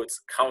we could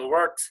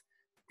convert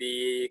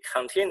the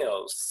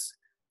continuous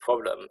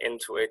problem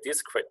into a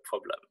discrete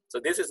problem. So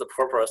this is the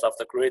purpose of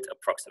the grid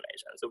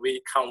approximation. So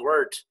we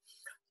convert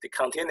the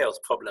continuous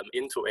problem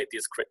into a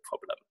discrete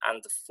problem.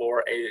 And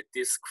for a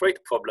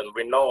discrete problem,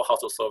 we know how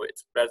to solve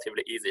it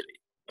relatively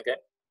easily, okay?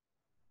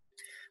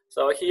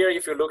 So here,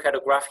 if you look at the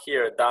graph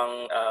here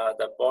down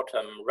the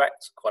bottom right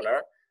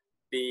corner,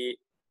 the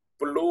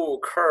blue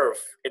curve,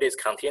 it is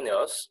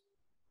continuous.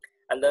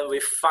 And then we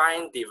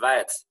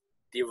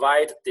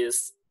divide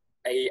this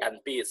A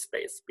and B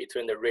space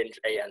between the range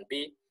A and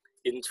B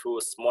into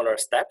smaller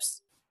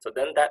steps. So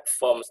then that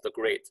forms the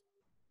grid.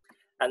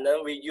 And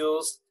then we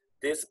use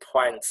these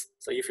points.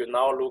 So if you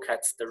now look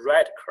at the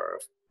red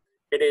curve,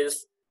 it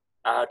is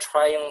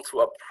trying to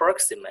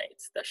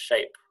approximate the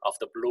shape of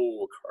the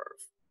blue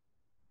curve.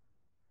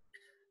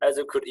 As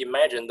you could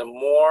imagine, the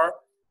more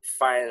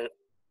fine-grained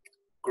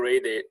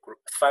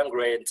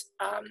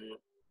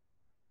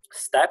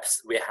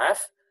steps we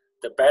have,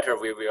 the better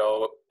we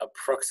will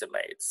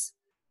approximate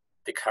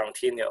the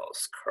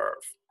continuous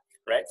curve,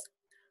 right?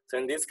 So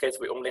in this case,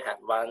 we only have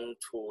 1,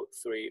 2,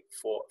 3,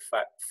 4,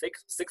 5,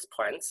 6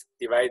 points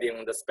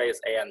dividing the space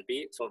A and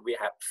B. So we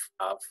have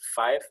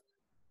 5,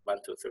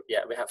 1, 2, 3.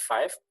 Yeah, we have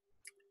 5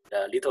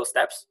 little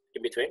steps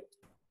in between.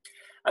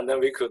 And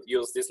then we could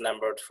use this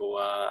number to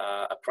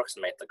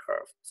approximate the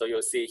curve. So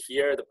you'll see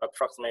here, the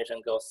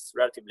approximation goes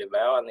relatively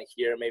well, and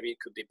here maybe it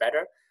could be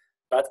better.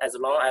 But as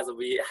long as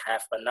we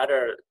have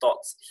another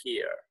dot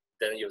here,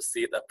 then you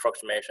see the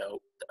approximation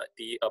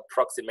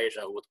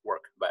would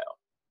work well,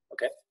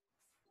 okay?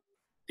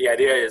 The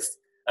idea is,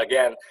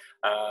 again,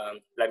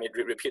 let me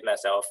repeat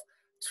myself,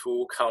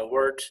 to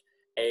convert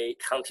a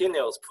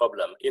continuous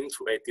problem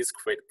into a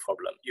discrete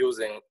problem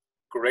using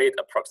grid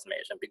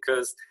approximation,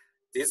 because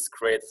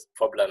discrete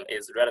problem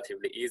is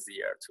relatively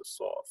easier to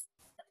solve.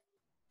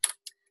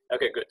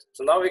 Okay, good.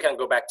 So now we can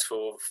go back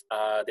to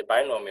the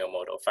binomial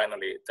model,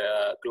 finally,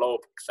 the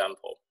globe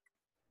example.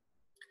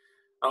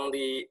 On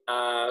the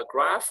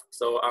graph,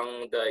 so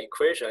on the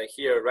equation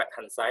here,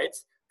 right-hand side,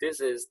 this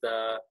is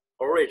the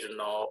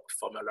original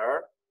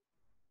formula.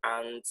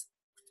 And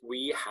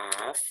we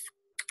have,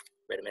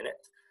 wait a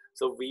minute.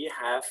 So we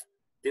have,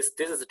 this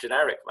is a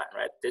generic one,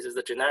 right? This is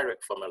the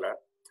generic formula.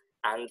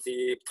 And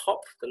the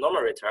top, the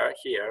numerator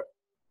here,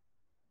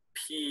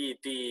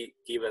 PD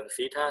given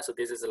theta, so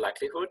this is the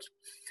likelihood.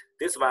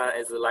 This one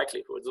is the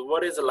likelihood. So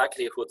what is the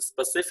likelihood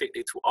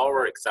specifically to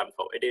our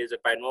example? It is a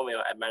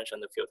binomial I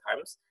mentioned a few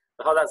times.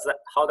 So how does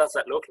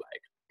that look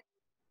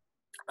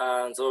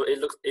like? So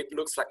it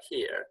looks like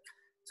here.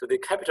 So the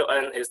capital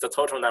N is the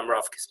total number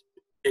of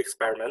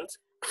experiments.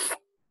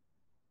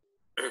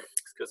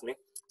 Excuse me.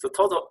 So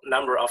total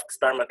number of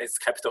experiments is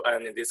capital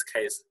N, in this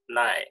case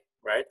 9,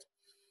 right?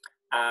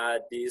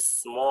 The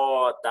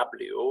small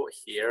w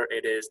here,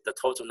 it is the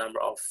total number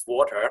of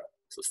water,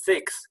 so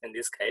 6 in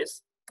this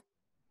case.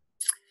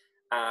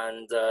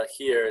 And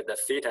here the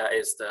theta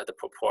is the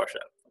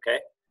proportion,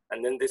 okay?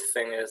 And then this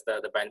thing is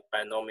the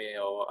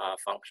binomial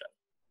function.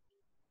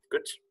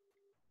 Good.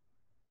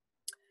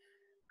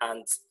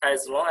 And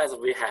as long as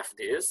we have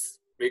this,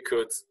 we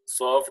could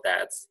solve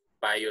that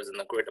by using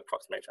the grid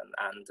approximation.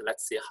 And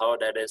let's see how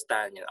that is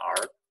done in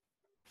R.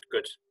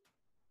 Good.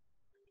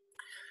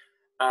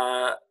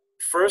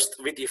 first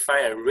we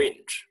define a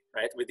range,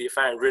 right? We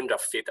define a range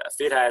of theta.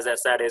 Theta, as I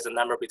said, is a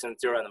number between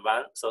 0 and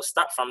 1. So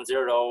start from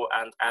 0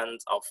 and end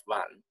of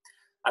 1.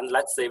 And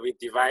let's say we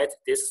divide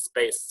this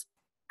space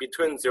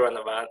between 0 and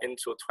 1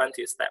 into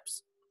 20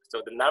 steps.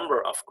 So the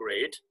number of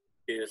grade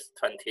is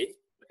 20.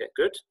 Okay,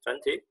 good,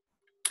 20.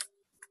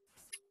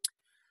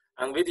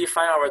 And we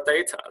define our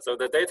data. So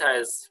the data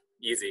is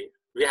easy.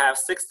 We have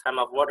 6 times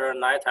of water,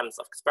 9 times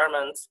of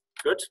experiments,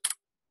 good.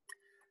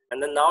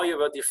 And then now you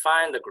will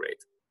define the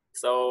grade.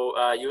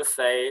 So you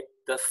say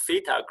the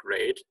theta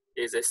grade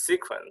is a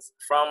sequence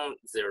from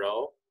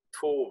 0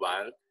 to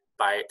 1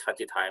 by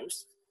 20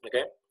 times,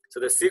 okay? So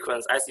the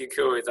sequence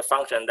SEQ is a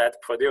function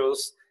that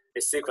produces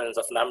a sequence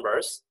of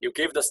numbers. You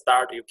give the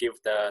start, you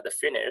give the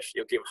finish,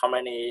 you give how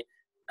many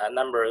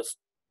numbers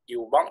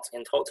you want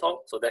in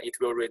total, so that it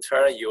will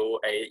return you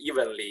a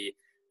evenly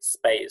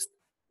spaced,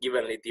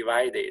 evenly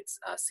divided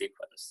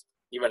sequence,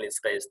 evenly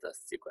spaced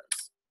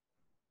sequence.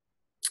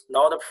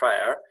 Now the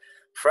prior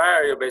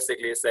you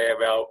basically say,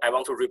 well, I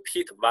want to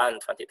repeat 1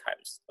 20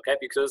 times, okay?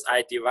 Because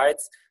I divide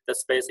the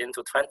space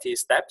into 20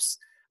 steps,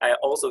 I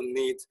also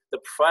need the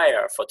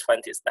prior for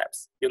 20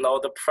 steps. You know,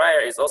 the prior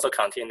is also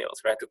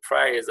continuous, right? The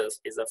prior is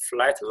a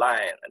flat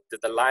line,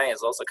 and the line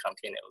is also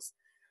continuous.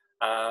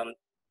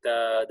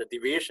 The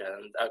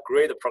division,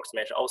 grade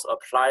approximation also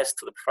applies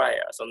to the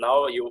prior. So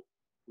now you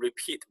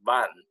repeat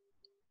 1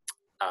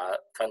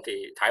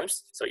 20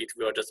 times. So it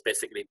will just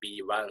basically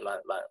be 1 1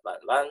 1 1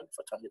 1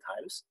 for 20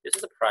 times. This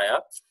is the prior.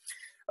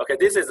 Okay,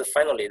 this is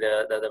finally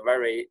the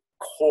very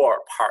core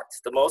part.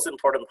 The most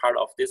important part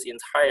of this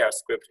entire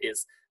script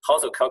is how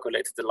to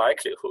calculate the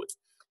likelihood.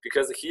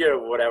 Because here,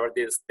 whatever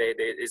this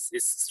is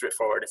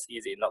straightforward, it's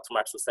easy, not too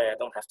much to say. I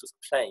don't have to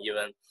explain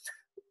even.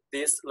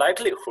 This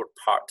likelihood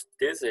part,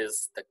 this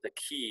is the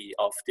key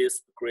of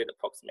this grade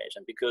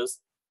approximation, because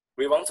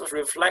we want to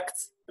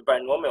reflect the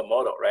binomial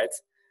model, right?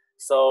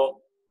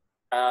 So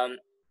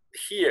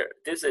here,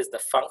 this is the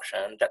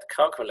function that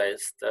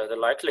calculates the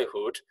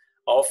likelihood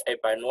of a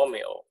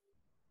binomial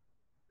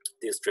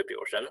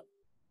distribution.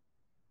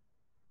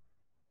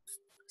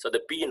 So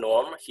the B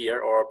norm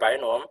here, or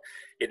binorm,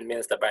 it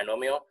means the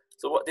binomial.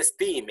 So what this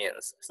D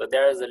means, so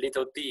there is a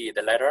little d,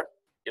 the letter,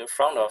 in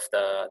front of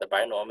the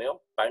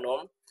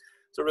binorm.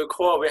 So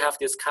recall we have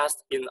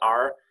discussed in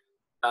our,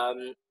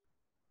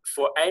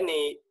 for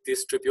any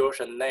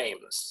distribution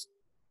names,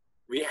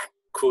 we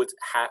could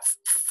have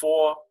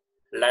 4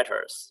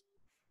 letters.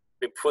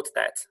 We put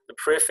that, the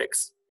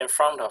prefix, in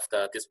front of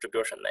the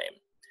distribution name.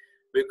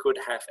 We could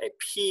have a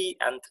P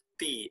and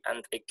D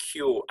and a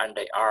Q and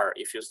a R,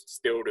 if you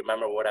still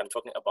remember what I'm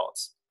talking about.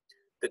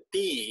 The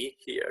D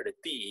here, the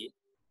D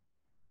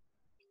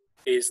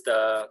is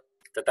the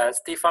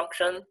density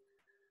function,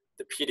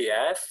 the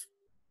PDF,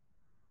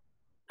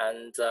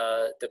 and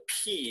the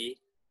P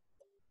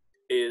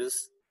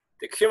is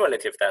the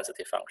cumulative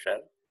density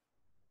function.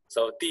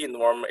 So D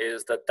norm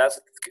is the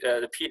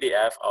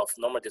PDF of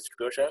normal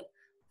distribution.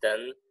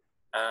 Then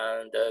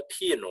the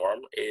P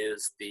norm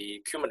is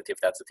the cumulative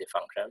density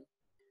function.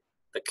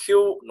 The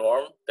Q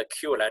norm, the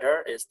Q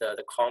letter, is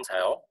the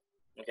quantile,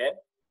 okay?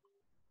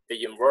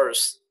 The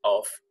inverse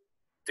of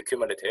the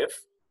cumulative.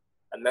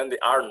 And then the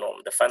R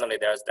norm, finally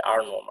there's the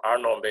R norm. R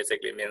norm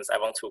basically means I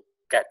want to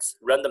get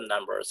random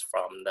numbers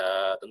from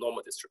the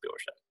normal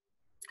distribution.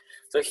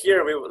 So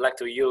here we would like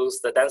to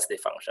use the density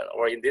function,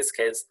 or in this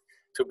case,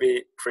 to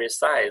be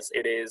precise,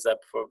 it is a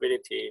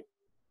probability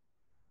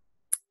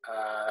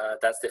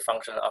density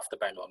function of the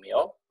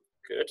binomial.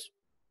 Good.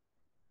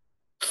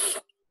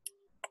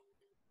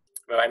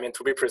 Well, I mean,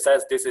 to be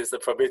precise, this is the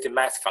probability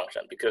mass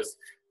function because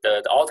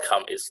the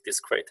outcome is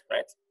discrete,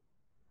 right?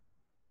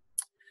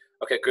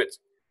 Okay, good.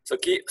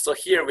 So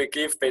here we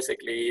give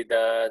basically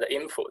the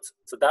input.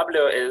 So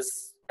W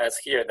is as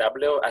here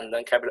W, and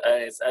then capital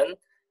N is N,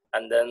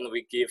 and then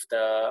we give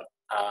the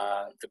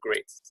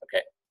grades.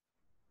 Okay.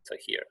 So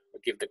here we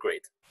give the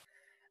grade,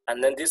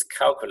 and then this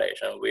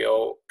calculation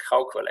will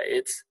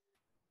calculate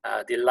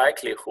the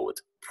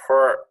likelihood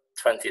per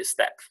 20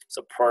 step,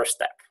 so per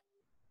step.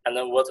 And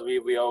then what we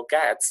will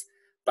get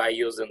by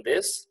using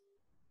this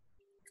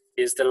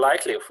is the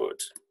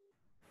likelihood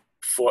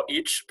for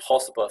each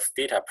possible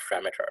theta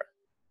parameter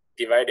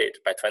divided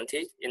by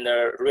 20 in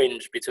the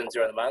range between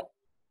 0 and 1,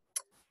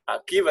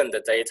 given the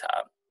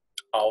data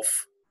of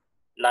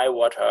 6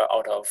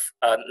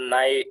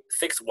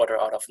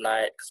 water out of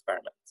 9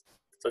 experiments.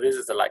 So this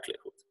is the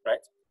likelihood, right?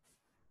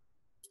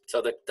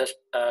 So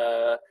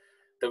the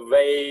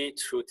way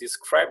to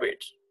describe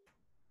it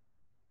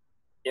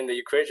in the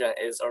equation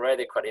is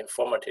already quite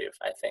informative,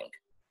 I think.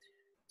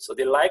 So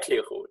the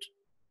likelihood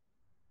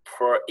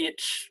per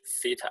each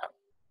theta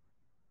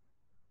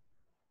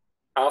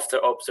after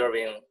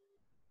observing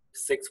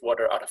 6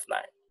 water out of 9,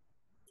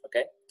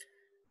 okay?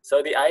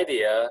 So the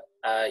idea,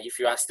 if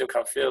you are still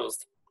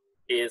confused,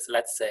 is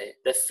let's say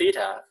the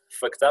theta,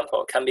 for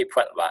example, can be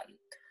 0.1.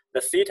 The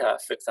theta,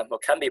 for example,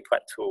 can be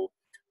 0.2.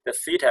 The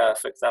theta,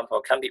 for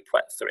example, can be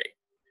 0.3.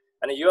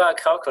 And you are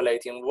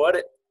calculating what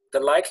the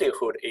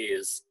likelihood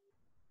is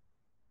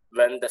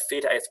when the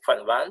theta is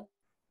 0.1,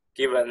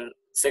 given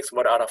 6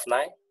 water out of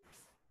 9.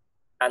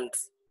 And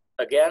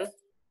again,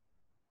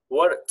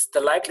 what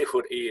the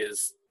likelihood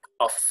is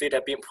of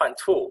theta being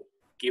 0.2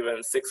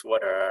 given 6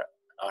 water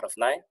out of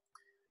 9,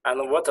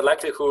 and what the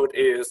likelihood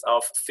is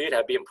of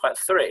theta being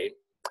 0.3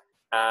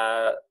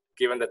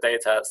 given the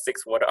data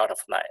 6 water out of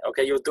 9.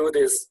 Okay, you do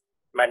this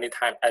many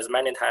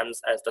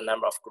times as the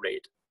number of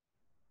grid.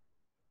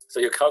 So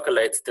you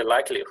calculate the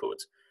likelihood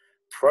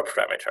per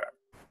parameter,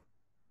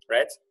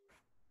 right?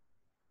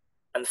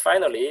 And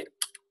finally,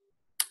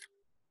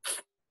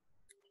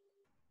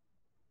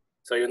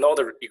 so you know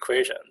the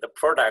equation. The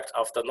product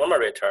of the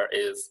numerator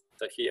is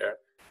here,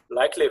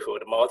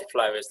 likelihood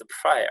multiplied with the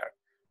prior.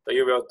 So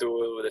you will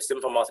do the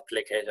simple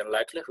multiplication,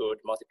 likelihood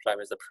multiplied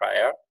with the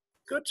prior.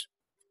 Good.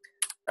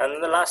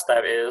 And the last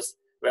step is,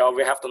 well,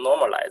 we have to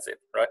normalize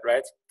it,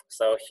 right?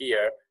 So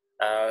here,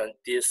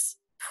 this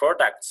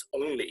product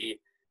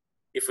only,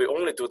 if we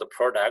only do the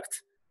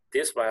product,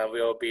 this one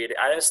will be the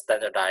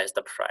unstandardized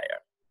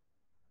prior.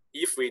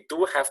 If we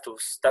do have to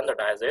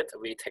standardize it,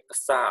 we take the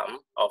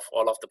sum of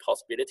all of the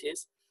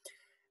possibilities,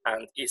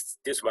 and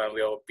this one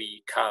will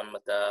become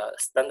the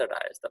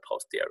standardized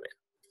posterior.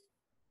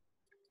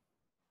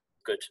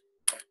 Good.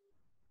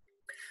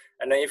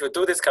 And then if you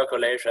do this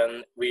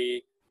calculation,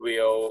 we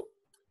will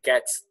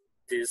get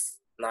this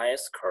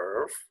nice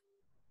curve,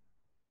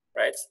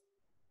 right?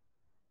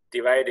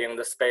 Dividing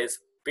the space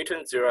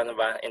between 0 and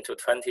 1 into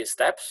 20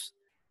 steps,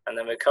 and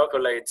then we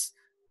calculate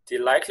the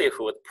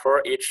likelihood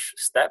per each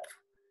step,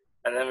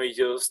 and then we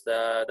use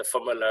the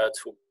formula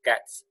to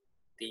get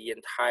the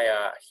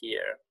entire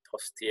here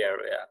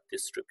posterior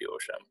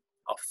distribution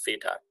of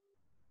theta.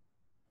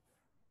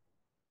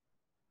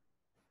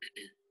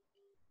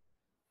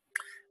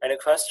 Any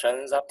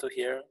questions up to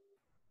here?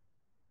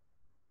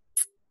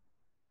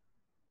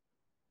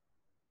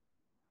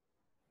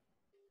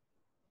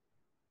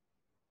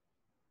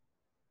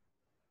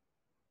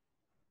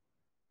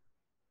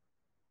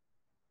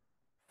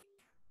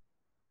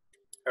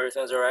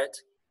 Everything's all right?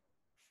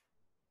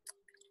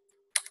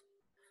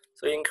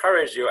 So I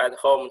encourage you at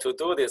home to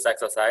do this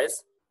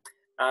exercise.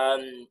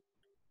 You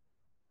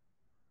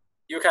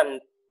can,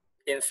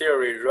 in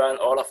theory, run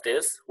all of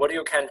this. What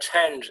you can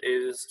change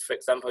is, for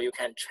example, you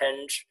can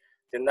change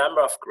the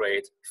number of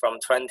grade from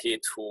 20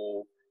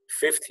 to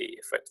 50,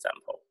 for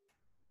example.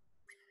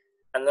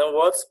 And then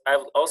what I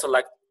would also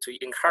like to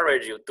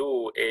encourage you to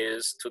do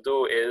is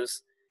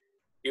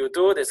you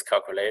do this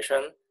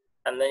calculation,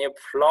 and then you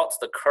plot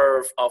the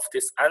curve of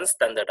this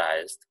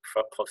unstandardized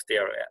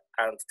posterior,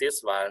 and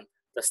this one,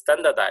 the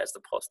standardized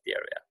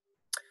posterior.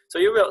 So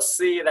you will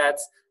see that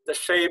the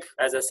shape,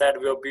 as I said,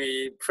 will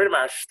be pretty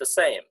much the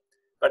same.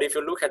 But if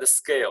you look at the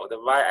scale, the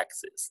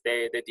y-axis,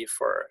 they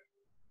differ.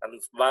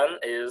 And one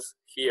is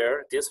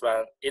here, this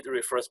one, it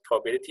refers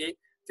probability.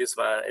 This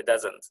one, it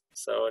doesn't.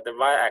 So the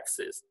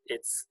y-axis,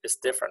 it's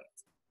different.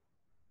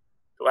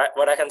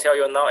 What I can tell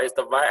you now is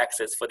the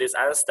y-axis for this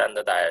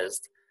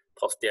unstandardized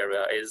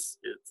posterior is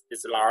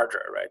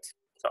larger, right?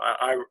 So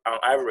on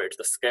average,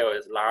 the scale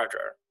is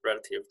larger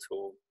relative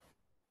to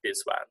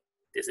this one.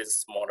 This is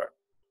smaller.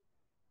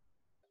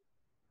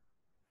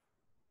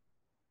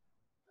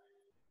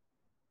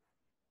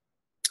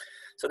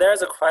 So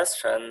there's a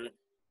question.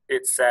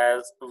 It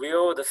says,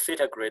 will the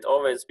theta grid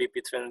always be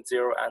between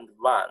 0 and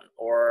 1,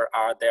 or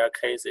are there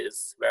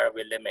cases where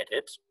we limit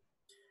it?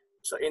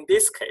 So in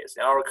this case,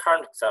 in our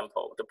current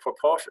example, the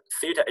proportion,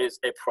 theta is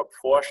a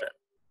proportion.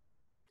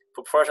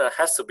 Proportion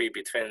has to be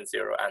between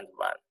 0 and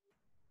 1.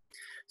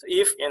 So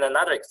if in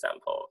another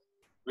example,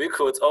 we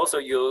could also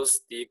use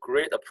the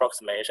grid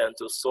approximation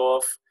to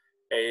solve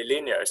a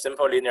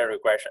simple linear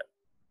regression.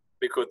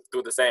 We could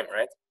do the same,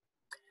 right?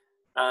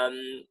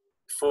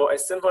 For a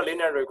simple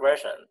linear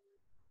regression,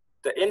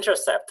 the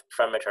intercept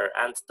parameter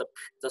and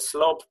the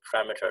slope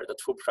parameter, the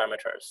two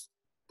parameters,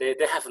 they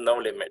have no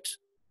limit.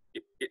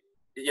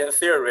 In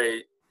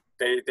theory,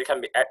 they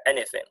can be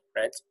anything,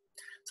 right?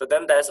 So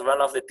then that's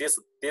one of the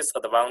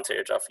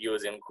disadvantage of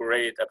using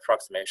grid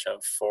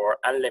approximation for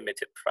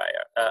unlimited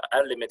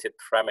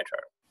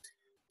parameter,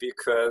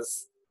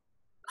 because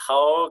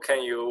how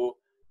can you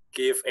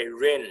give a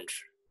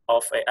range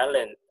of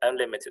an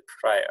unlimited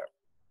prior?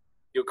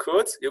 You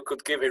could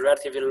give a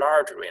relatively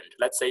large range.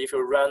 Let's say if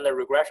you run a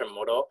regression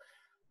model,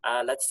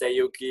 let's say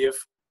you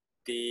give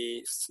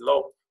the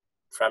slope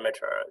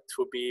parameter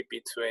to be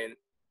between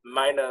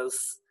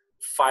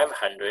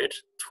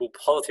 -500 to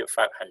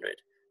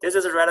 +500. This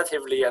is a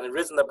relatively and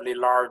reasonably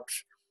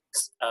large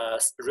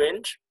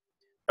range,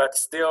 but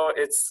still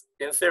it's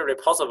in theory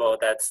possible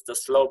that the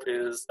slope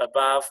is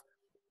above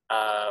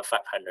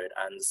 500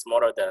 and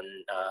smaller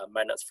than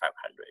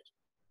 -500.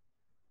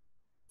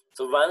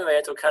 So one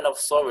way to kind of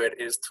solve it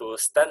is to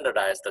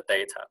standardize the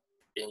data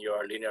in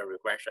your linear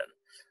regression.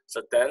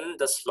 So then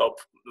the slope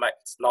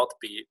might not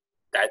be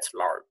that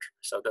large.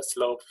 So the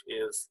slope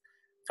is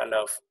kind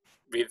of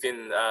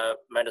within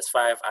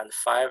 -5 and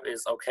 5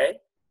 is okay,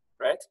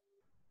 right?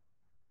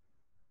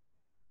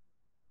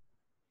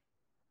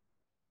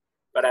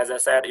 But as I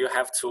said, you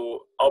have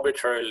to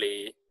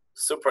arbitrarily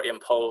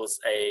superimpose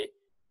a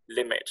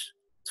limit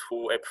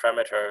to a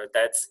parameter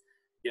that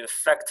in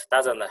fact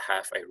doesn't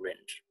have a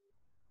range.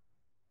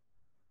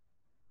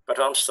 But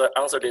to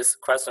answer this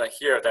question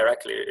here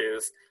directly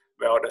is,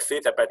 well, the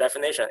theta by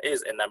definition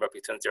is a number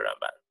between 0 and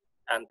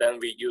 1. And then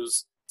we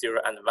use 0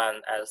 and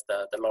 1 as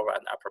the lower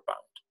and upper bound.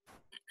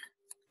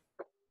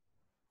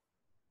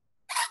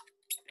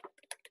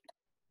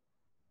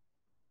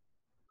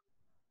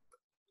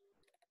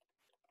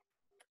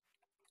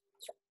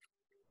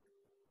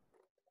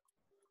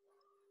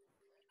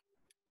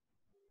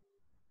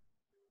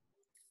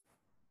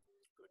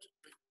 Good.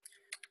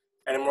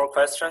 Any more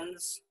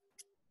questions?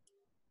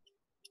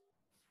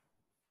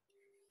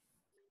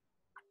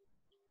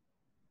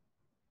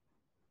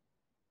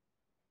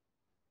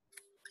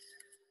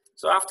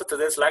 So after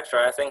today's lecture,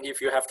 I think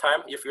if you have time,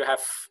 if you have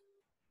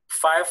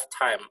 5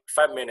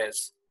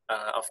 minutes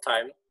of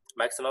time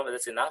maximum,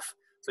 that's enough.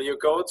 So you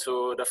go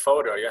to the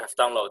folder you have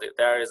downloaded.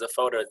 There is a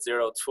folder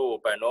 02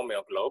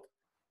 binomial globe.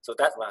 So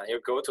that one,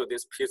 you go to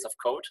this piece of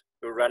code,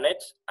 you run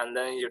it, and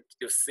then you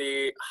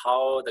see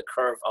how the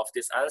curve of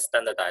this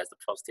unstandardized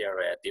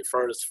posterior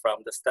differs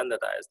from the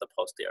standardized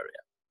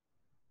posterior.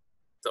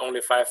 It's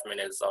only 5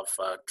 minutes of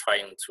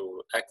trying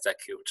to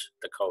execute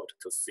the code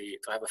to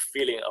have a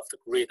feeling of the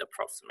grid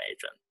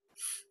approximation.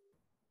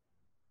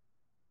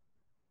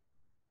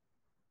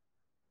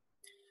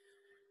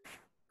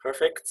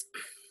 Perfect.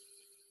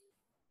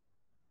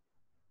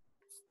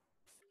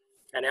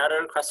 Any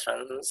other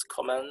questions,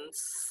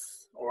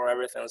 comments, or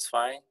everything's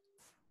fine?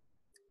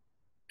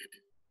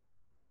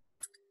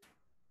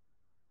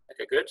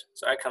 Okay, good.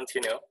 So I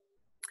continue.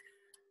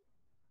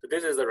 So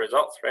this is the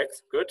result, right?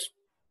 Good.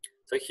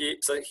 So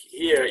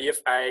here,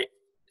 if I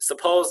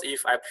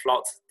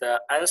plot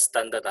the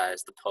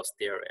unstandardized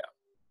posterior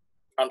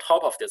on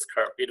top of this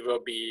curve, it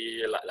will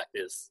be like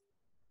this.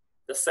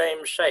 The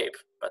same shape,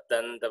 but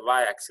then the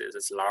y-axis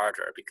is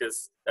larger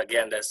because,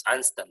 again, that's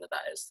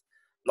unstandardized,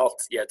 not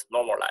yet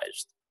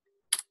normalized.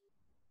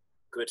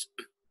 Good.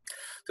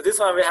 So this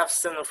one we have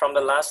seen from the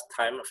last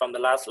time, from the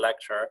last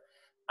lecture,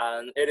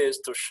 and it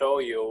is to show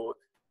you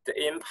the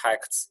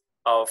impacts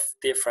of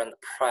different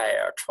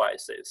prior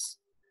choices.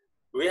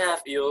 We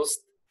have used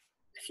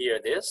here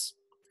this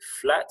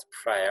flat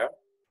prior.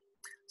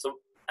 So,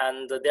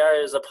 and there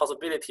is a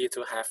possibility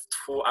to have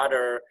 2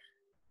 other,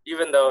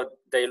 even though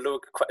they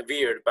look quite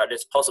weird, but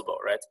it's possible,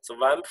 right? So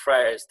one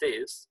prior is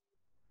this,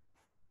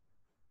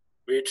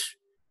 which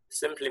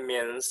simply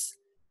means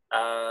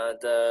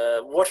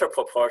the water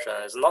proportion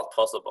is not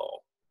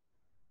possible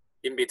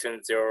in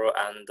between 0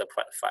 and the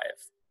 0.5.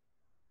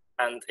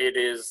 And it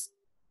is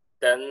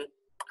then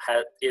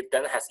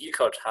has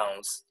equal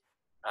chance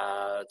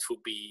to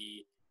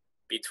be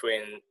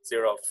between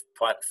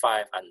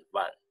 0.5 and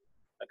 1,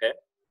 okay?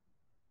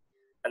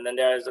 And then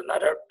there is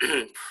another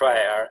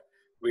prior,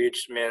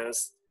 which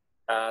means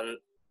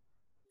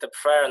the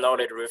prior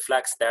knowledge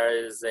reflects there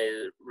is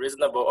a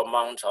reasonable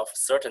amount of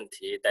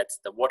certainty that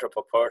the water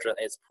proportion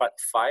is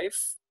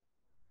 0.5,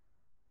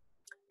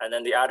 and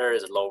then the other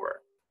is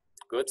lower.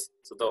 Good,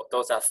 so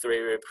those are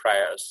 3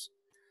 priors.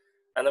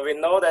 And we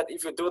know that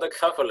if you do the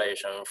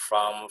calculation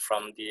from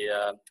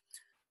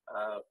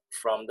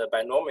the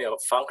binomial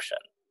function,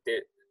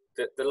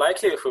 the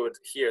likelihood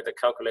here, the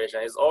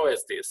calculation is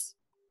always this.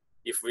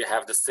 If we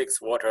have the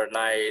 6 water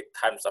 9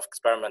 times of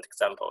experiment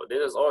example,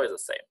 this is always the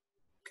same.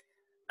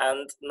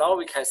 And now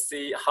we can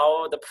see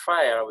how the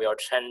prior will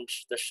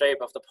change the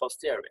shape of the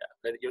posterior.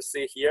 You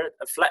see here,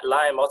 a flat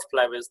line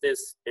multiplied with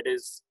this, it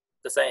is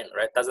the same,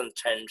 right? Doesn't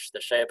change the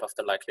shape of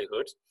the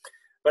likelihood.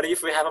 But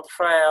if we have a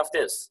prior of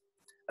this,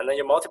 and then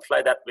you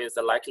multiply that with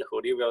the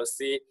likelihood, you will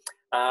see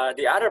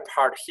the other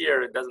part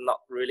here does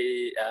not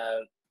really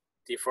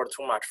differ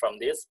too much from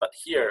this, but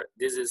here,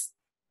 this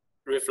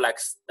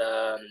reflects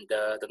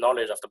the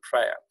knowledge of the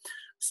prior.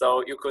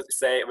 So you could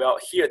say, well,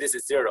 here this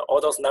is 0.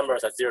 All those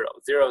numbers are 0,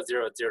 0,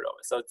 0, 0.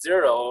 So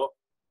 0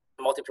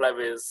 multiplied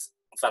with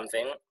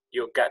something,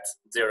 you get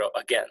 0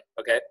 again,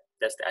 okay?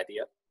 That's the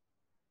idea.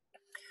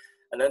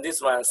 And then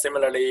this one,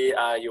 similarly,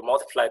 you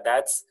multiply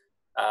that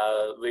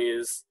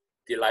with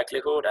the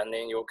likelihood, and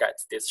then you get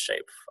this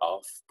shape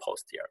of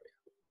posterior.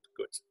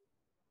 Good.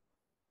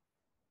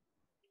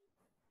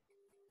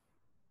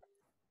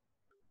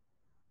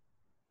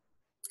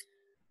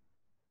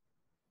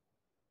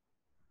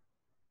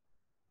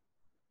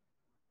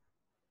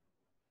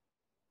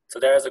 So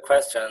there is a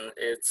question,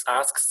 it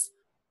asks,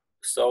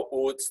 so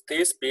would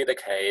this be the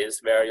case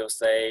where you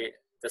say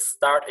the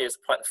start is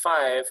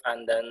 0.5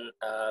 and then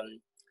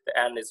the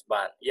end is 1?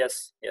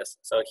 Yes, yes.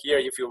 So here,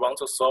 if you want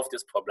to solve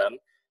this problem,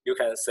 you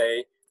can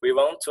say, we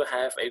want to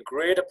have a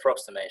grid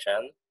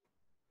approximation.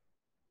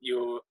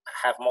 You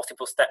have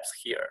multiple steps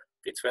here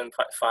between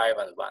 0.5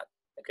 and 1,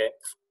 okay?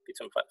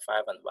 Between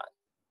 0.5 and 1.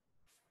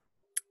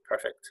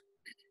 Perfect.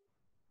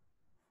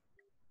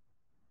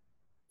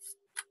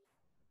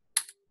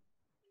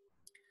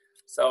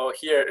 So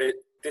here,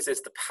 this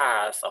is the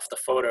path of the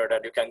folder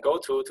that you can go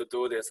to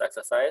do this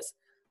exercise.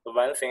 The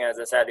one thing, as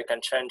I said, you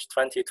can change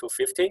 20 to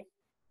 50.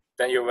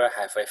 Then you will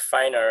have a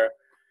finer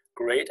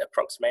grid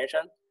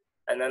approximation.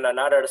 And then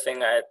another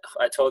thing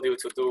I told you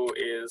to do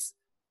is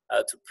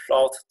to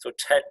plot, to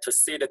check, to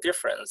see the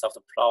difference of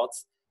the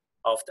plots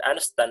of the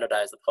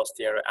unstandardized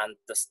posterior and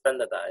the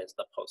standardized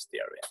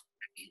posterior.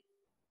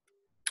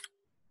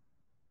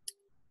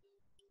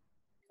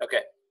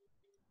 Okay.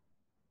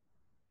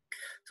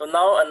 So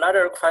now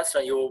another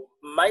question you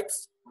might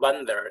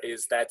wonder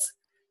is that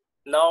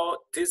now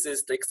this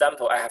is the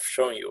example I have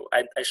shown you.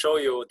 I show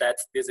you that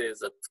this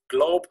is a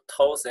globe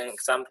tossing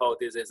example.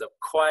 This is a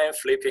coin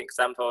flipping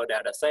example. They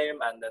are the same,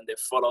 and then they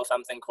follow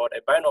something called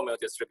a binomial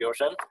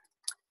distribution.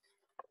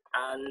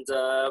 And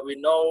we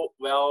know,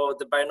 well,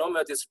 the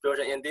binomial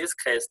distribution in this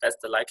case, that's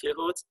the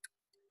likelihood.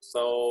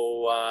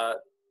 So,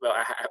 well,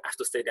 I have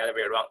to say the other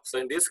way around. So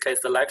in this case,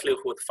 the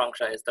likelihood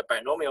function is the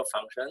binomial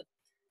function.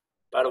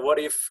 But what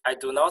if I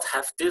do not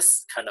have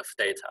this kind of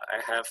data? I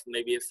have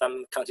maybe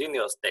some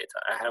continuous data.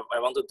 I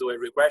want to do a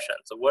regression.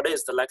 So what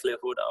is the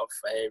likelihood of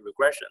a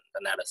regression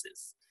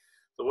analysis?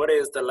 So what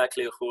is the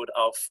likelihood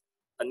of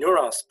a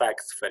neuron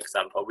specs, for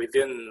example,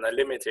 within a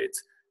limited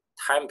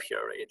time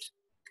period?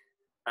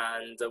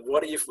 And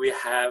what if we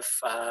have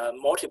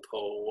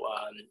multiple,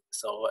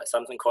 so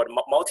something called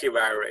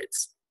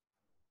multivariate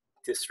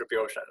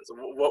distributions?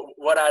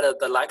 What are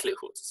the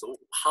likelihoods? So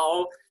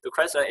how, the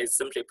question is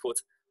simply put,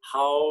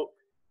 how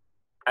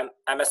am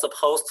I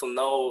supposed to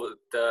know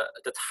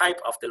the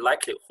type of the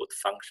likelihood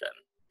function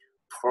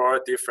for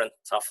different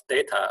of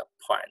data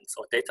points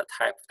or data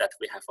type that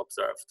we have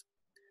observed?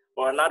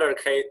 Or another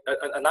case,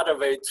 another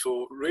way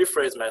to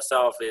rephrase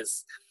myself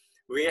is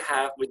we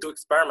do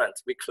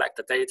experiments, we collect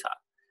the data,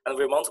 and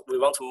we want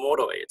to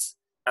model it.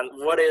 And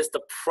what is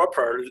the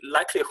proper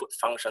likelihood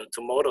function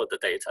to model the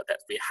data that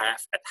we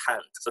have at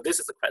hand? So this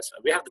is the question.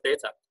 We have the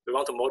data, we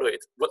want to model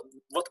it.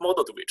 What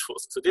model do we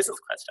choose? So this is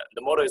the question.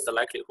 The model is the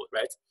likelihood,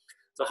 right?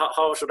 So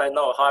how should I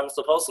know, how I'm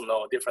supposed to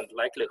know different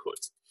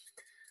likelihoods?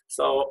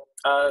 So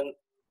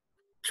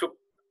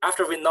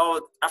after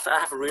I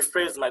have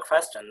rephrased my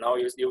question, now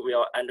you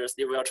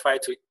will try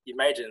to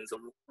imagine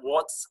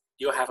what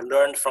you have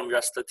learned from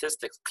your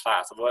statistics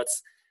class, what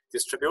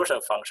distribution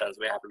functions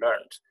we have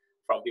learned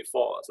from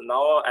before. So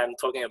now I'm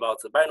talking about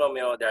the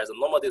binomial. There's a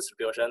normal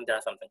distribution.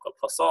 There's something called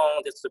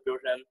Poisson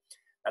distribution,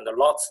 and a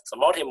lot. So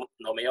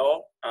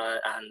multinomial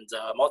and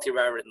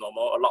multivariate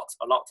normal, a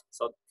lot.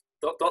 So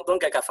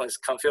don't get confused.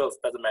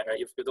 Doesn't matter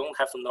if you don't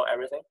have to know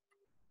everything.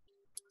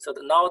 So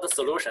now the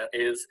solution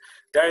is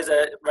there is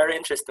a very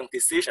interesting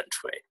decision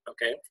tree.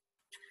 Okay.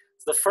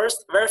 So the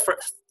very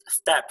first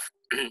step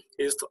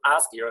is to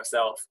ask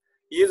yourself: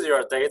 is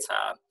your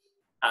data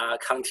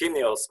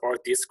continuous or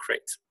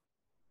discrete?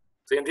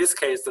 So in this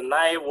case, the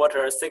 9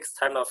 water 6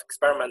 time of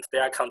experiment, they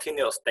are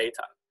continuous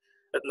data.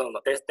 No,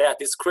 they are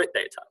discrete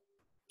data.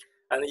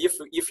 And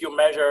if you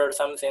measure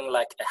something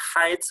like a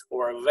height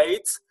or a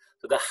weight,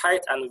 so the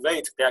height and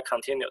weight, they are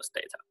continuous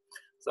data.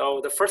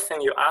 So the first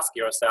thing you ask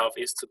yourself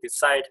is to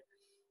decide,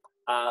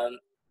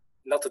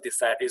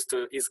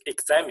 is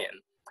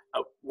examine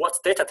what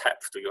data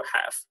type do you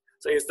have?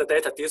 So is the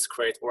data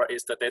discrete or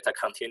is the data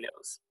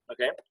continuous,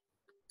 okay?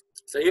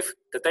 So if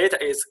the data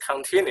is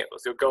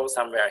continuous, you go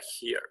somewhere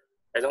here.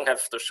 I don't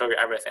have to show you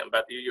everything,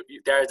 but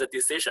there is a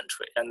decision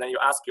tree, and then you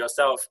ask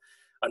yourself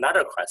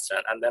another question,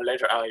 and then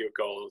later on you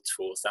go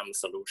to some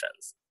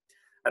solutions.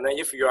 And then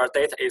if your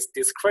data is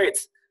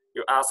discrete,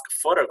 you ask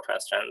further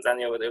questions,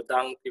 and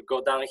you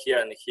go down here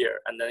and here,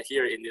 and then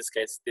here in this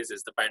case, this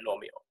is the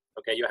binomial.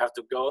 Okay, you have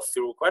to go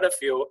through quite a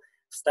few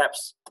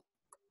steps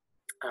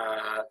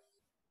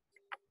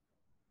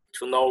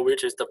to know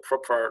which is the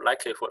proper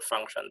likelihood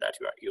function that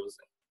you are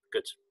using.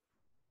 Good.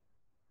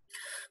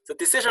 The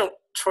decision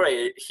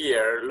tree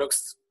here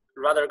looks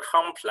rather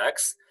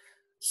complex.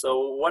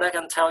 So what I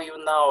can tell you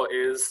now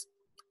is,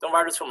 don't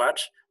worry too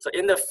much. So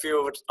in the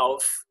field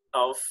of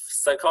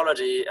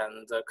psychology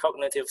and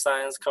cognitive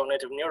science,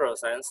 cognitive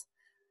neuroscience,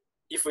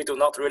 if we do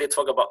not really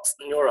talk about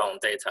neuron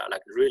data,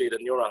 like really the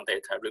neuron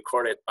data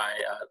recorded by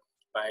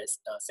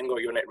single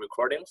unit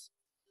recordings,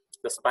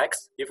 the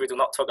spikes, if we do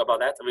not talk about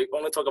that, we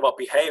only talk about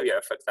behavior,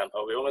 for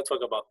example. We only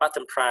talk about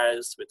button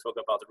price, we talk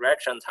about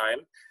reaction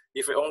time.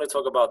 If we only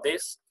talk about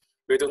this,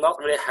 we do not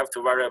really have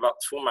to worry about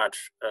too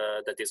much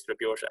the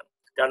distribution.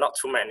 There are not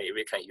too many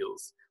we can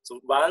use. So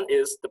one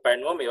is the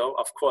binomial,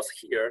 of course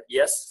here,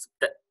 yes,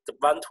 the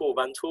 1, 2,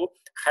 1, 2,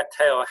 head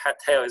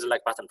tail is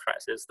like button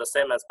price. It's the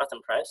same as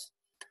button price.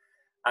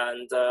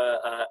 And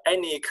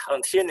any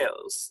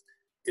continuous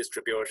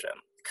distribution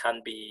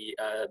can be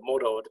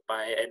modeled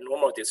by a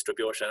normal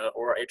distribution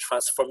or a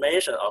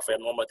transformation of a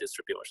normal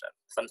distribution,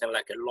 something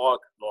like a log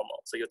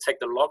normal. So you take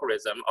the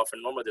logarithm of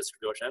a normal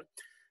distribution.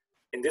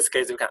 In this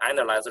case, you can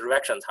analyze the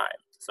reaction time.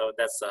 So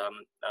that's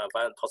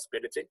one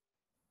possibility.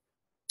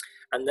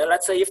 And then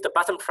let's say if the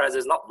button price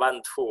is not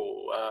 1,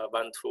 2,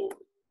 1, 2,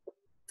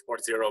 or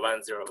 0,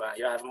 1, 0, 1,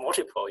 you have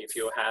multiple. If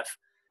you have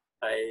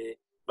a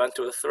 1,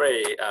 2,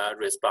 3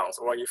 response,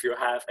 or if you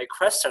have a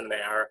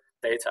questionnaire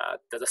data,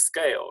 the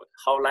scale,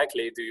 how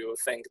likely do you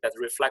think that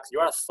reflects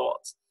your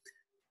thoughts?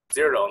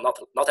 0,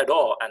 not at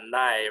all, and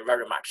 9,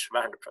 very much,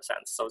 100%.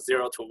 So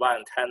 0 to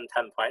 1, 10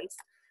 points.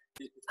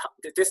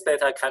 this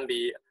data can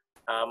be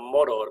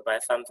modeled by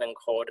something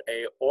called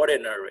a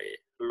ordinary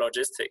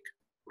logistic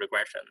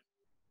regression.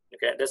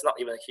 Okay, that's not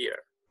even here,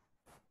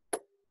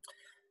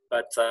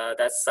 but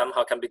that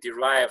somehow can be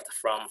derived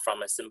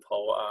from a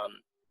simple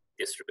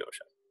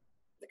distribution.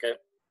 Okay,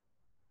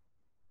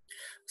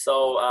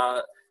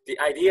 so the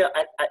idea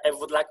I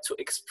would like to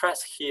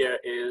express here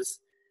is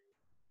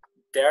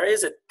there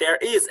is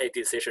a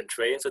decision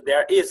tree, so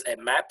there is a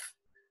map.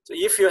 So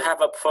if you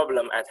have a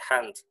problem at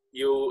hand,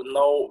 you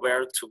know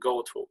where to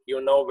go to, you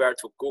know where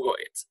to Google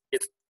it.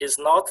 It is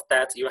not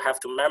that you have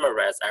to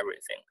memorize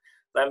everything.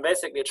 So I'm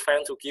basically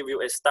trying to give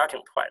you a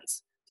starting point.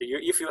 So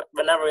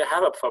whenever you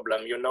have a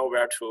problem, you know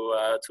where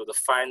to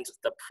find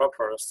the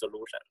proper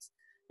solutions.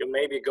 You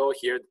maybe go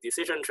here,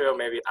 decision tree, or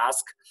maybe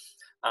ask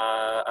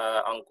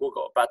on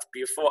Google. But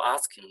before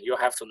asking, you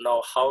have to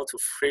know how to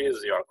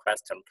phrase your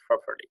question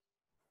properly.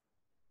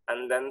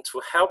 And then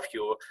to help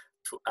you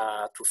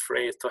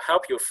phrase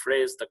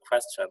the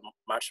question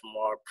much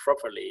more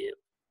properly,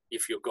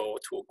 if you go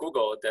to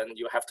Google, then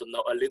you have to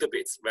know a little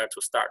bit where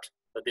to start.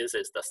 So this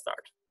is the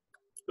start.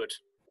 Good.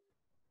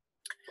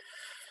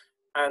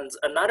 And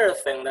another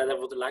thing that I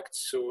would like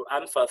to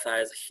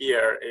emphasize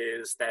here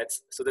is that,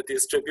 so the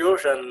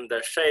distribution,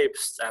 the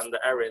shapes, and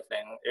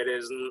everything, it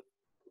is,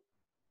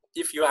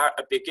 if you are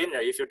a beginner,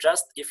 if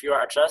you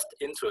are just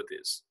into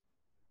this,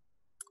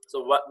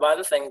 so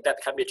one thing that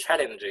can be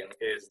challenging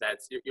is that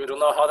you don't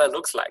know how that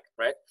looks like,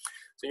 right?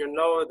 So you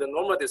know the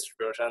normal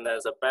distribution,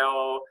 there's a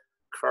bell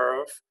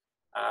curve,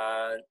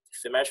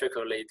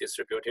 symmetrically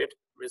distributed.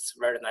 It's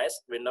very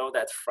nice. We know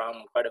that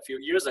from quite a few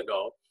years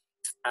ago.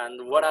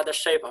 And what are the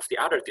shape of the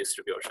other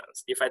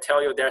distributions? If I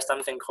tell you there's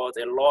something called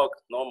a log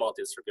normal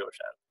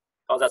distribution,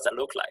 how does that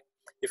look like?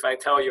 If I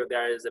tell you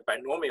there is a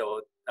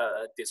binomial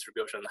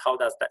distribution, how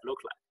does that look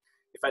like?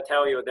 If I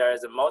tell you there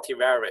is a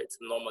multivariate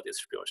normal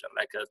distribution,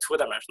 like a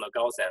two-dimensional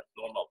Gaussian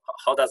normal,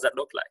 how does that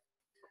look like?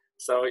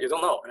 So you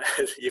don't know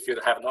if you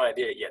have no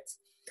idea yet.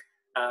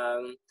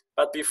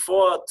 But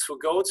before to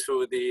go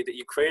to the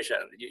equation,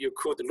 you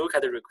could look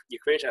at the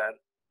equation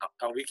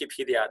on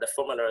Wikipedia, the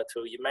formula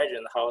to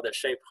imagine how the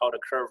shape, how the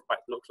curve might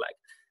look like.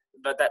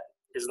 But that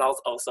is not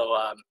also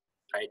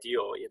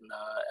ideal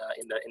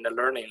in the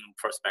learning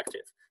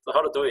perspective. So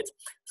how to do it?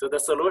 So the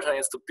solution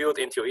is to build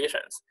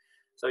intuitions.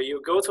 So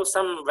you go to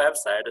some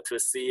website to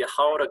see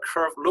how the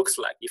curve looks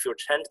like if you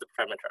change the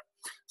parameter.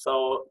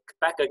 So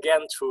back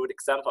again to the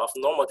example of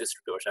normal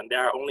distribution,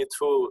 there are only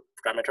two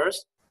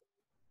parameters.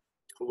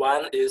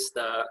 One is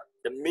the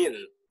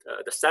mean,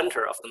 the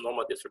center of the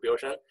normal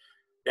distribution.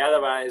 The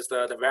other one is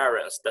the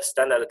variance, the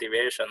standard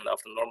deviation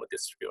of the normal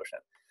distribution.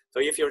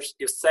 So if you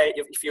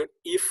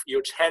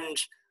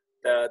change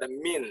the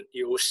mean,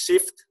 you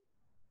shift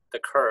the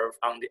curve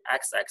on the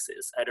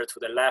x-axis, either to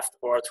the left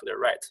or to the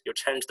right. You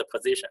change the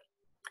position.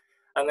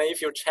 And then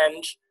if you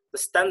change the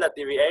standard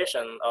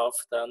deviation of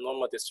the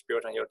normal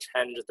distribution, you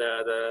change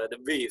the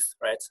width,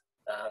 right?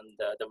 And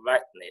the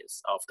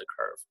wideness of the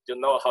curve. You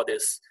know how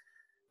this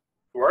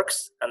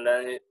works. And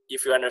then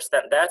if you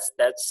understand that,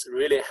 that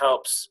really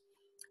helps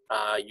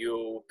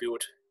you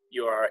build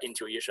your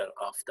intuition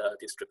of the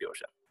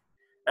distribution.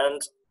 And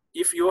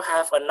if you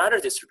have another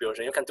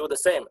distribution, you can do the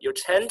same. You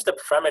change the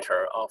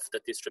parameter of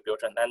the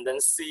distribution and then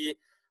see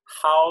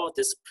how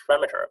this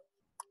parameter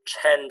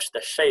change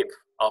the shape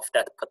of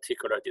that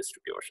particular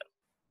distribution.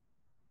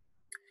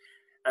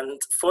 And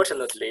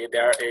fortunately,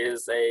 there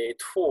is a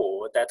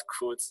tool that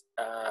could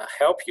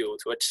help you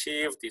to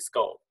achieve this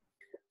goal.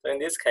 So in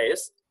this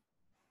case,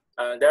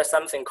 there's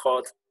something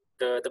called,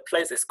 the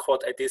place is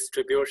called a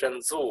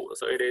distribution zoo.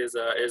 So it is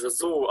a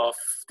zoo of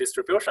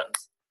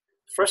distributions.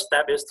 First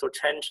step is to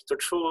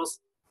choose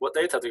what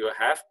data do you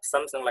have,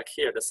 something like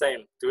here, the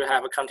same. Do you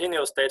have a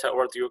continuous data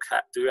or do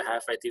you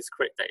have a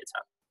discrete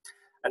data?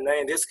 And then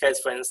in this case,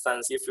 for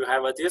instance, if you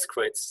have a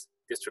discrete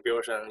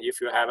distribution, if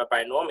you have a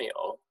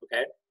binomial,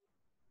 okay?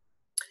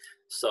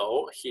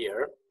 So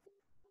here,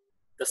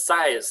 the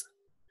size,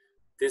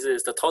 this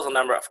is the total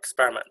number of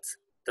experiments,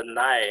 the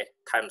 9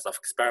 times of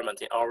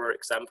experiment in our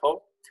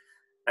example.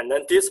 And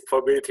then this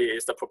probability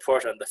is the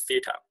proportion, the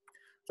theta.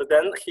 So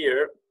then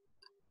here,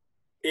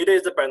 it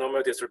is the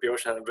binomial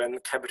distribution when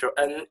capital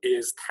N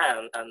is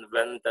 10 and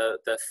when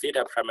the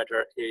theta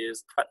parameter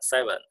is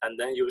 0.7. And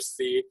then you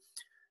see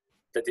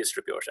the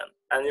distribution.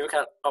 And you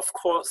can, of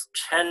course,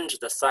 change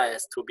the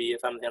size to be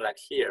something like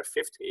here,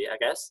 50, I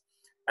guess.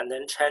 And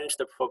then change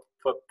the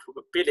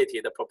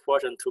probability, the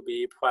proportion to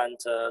be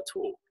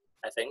 0.2,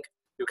 I think.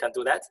 You can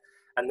do that.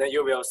 And then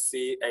you will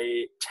see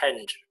a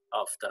change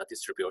of the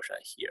distribution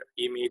here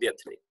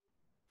immediately.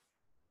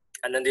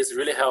 And then this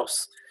really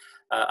helps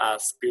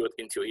us build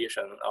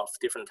intuition of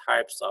different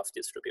types of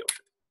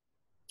distribution.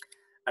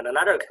 And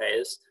another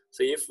case,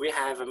 so if we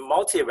have a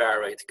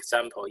multivariate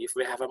example, if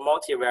we have a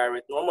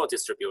multivariate normal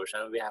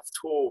distribution, we have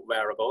 2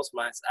 variables,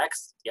 one is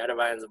x, the other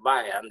one is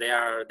y, and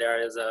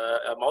there is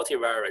a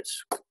multivariate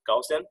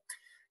Gaussian.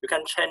 You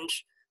can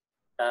change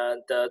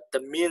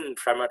the mean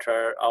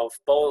parameter of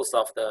both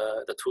of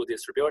the 2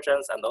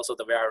 distributions and also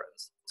the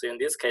variance. So in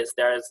this case,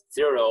 there is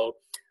 0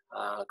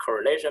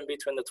 correlation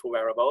between the two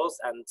variables,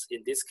 and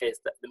in this case,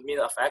 the mean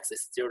of x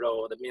is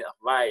 0, the mean of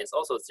y is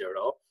also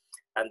 0,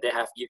 and they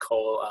have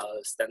equal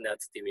standard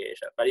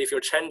deviation. But if you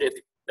change it,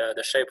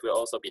 the shape will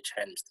also be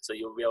changed. So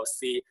you will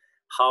see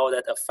how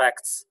that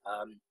affects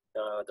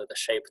the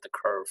shape, the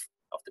curve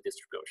of the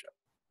distribution.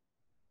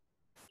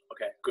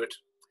 Okay, good.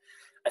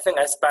 I think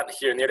I spent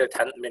here nearly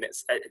 10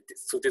 minutes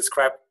to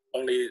describe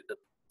only the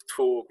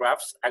two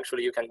graphs.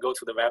 Actually, you can go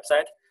to the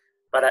website.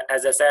 But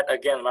as I said,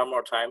 again, one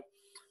more time,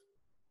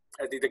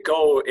 the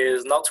goal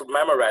is not to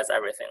memorize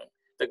everything.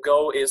 The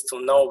goal is to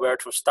know where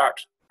to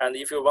start. And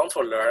if you want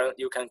to learn,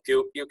 you can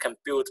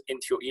build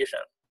intuition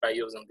by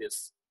using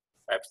this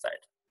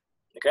website.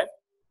 Okay?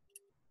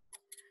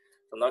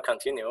 So now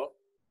continue.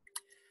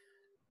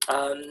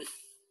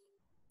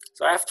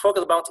 So I have talked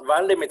about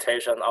one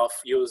limitation of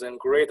using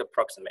grid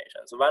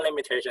approximation. So one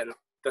limitation,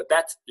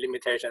 that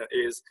limitation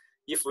is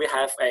if we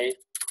have a,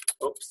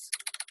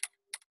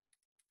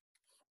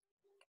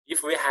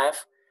 if we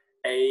have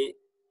a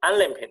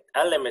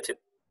unlimited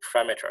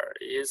parameter,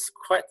 is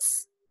quite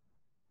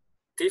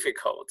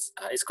difficult.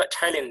 It's quite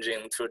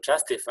challenging to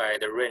justify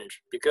the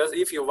range, because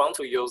if you want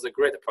to use the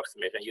grid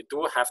approximation, you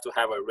do have to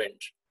have a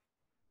range.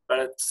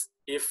 But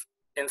if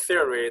in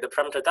theory the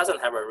parameter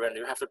doesn't have a range,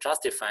 you have to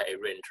justify a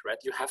range, right?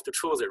 You have to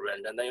choose a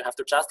range and then you have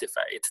to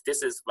justify it.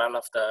 This is one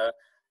of the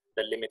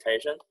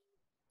limitation.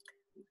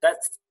 That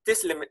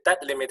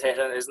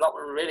limitation is not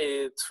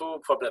really too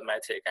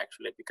problematic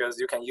actually, because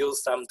you can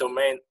use some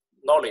domain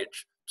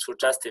knowledge to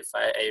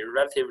justify a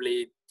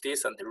relatively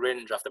decent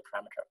range of the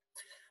parameter.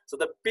 So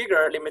the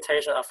bigger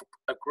limitation of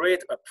a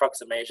grid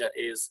approximation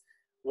is,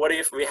 what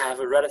if we have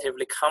a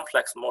relatively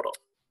complex model?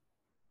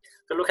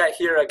 So look at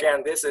here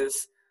again, this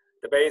is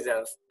the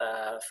Bayesian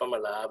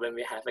formula when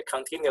we have a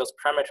continuous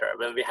parameter,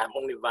 when we have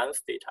only one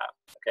theta,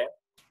 okay?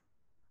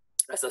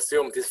 Let's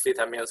assume this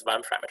theta means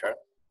one parameter.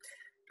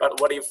 But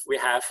what if we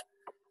have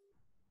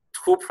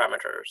two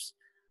parameters?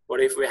 What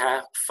if we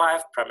have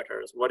 5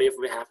 parameters? What if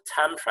we have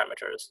 10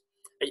 parameters?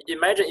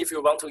 Imagine if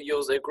you want to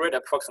use a grid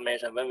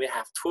approximation when we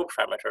have 2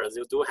 parameters,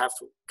 you do have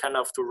to kind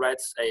of to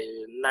write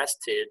a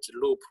nested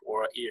loop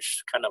or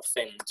ish kind of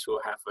thing to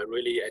have a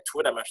really a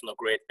 2-dimensional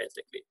grid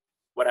basically.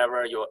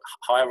 However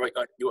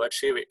you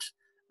achieve it.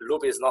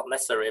 Loop is not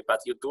necessary, but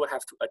you do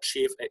have to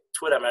achieve a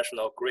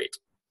 2-dimensional grid.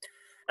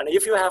 And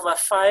if you have a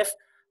 5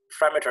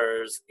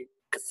 parameters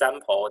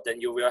example, then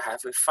you will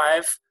have a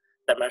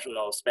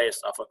 5-dimensional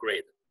space of a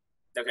grid.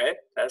 Okay,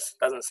 that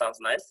doesn't sound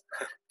nice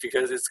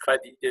because it's quite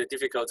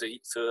difficult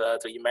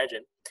to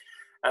imagine.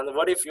 And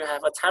what if you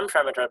have a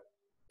 10-parameter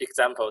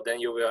example? Then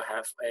you will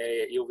have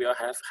a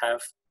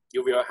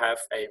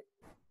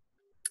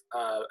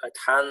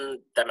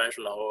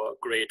 10-dimensional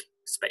grid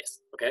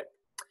space. Okay,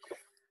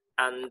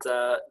 and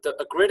a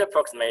grid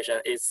approximation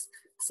is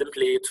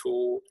simply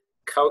to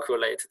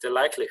calculate the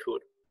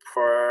likelihood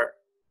per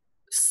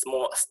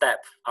small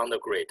step on the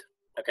grid.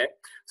 Okay,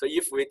 so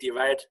if we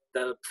divide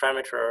the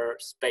parameter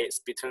space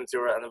between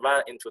 0 and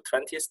 1 into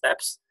 20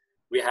 steps,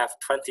 we have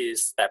 20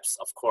 steps,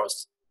 of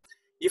course.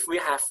 If we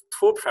have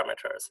 2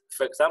 parameters,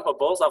 for example,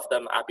 both of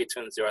them are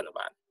between 0 and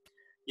 1.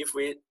 If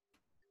we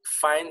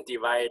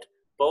divide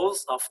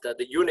both of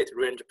the unit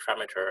range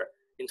parameter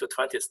into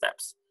 20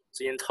 steps,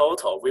 so in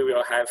total, we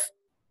will have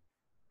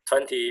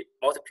 20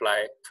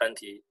 multiply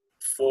 20,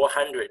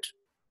 400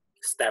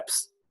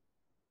 steps,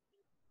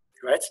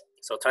 right?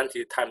 So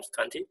 20 times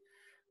 20.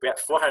 We have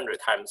 400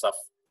 times of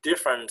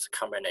different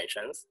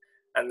combinations,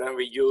 and then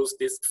we use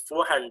these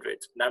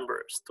 400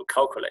 numbers to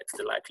calculate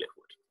the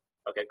likelihood.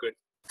 Okay, good.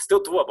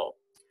 Still doable.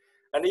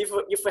 And if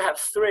we have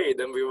 3,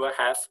 then we will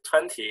have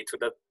 20 to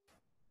the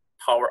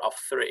power of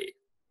 3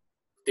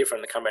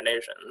 different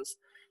combinations.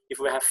 If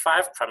we have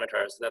 5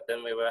 parameters,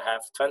 then we will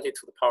have 20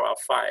 to the power of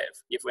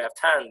 5. If we have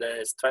 10, then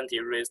it's 20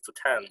 raised to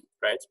 10,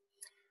 right?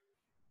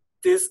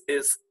 This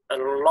is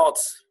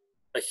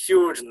a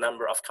huge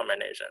number of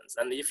combinations.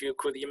 And if you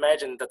could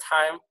imagine the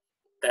time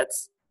that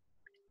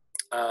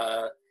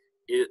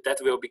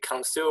will be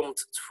consumed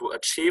to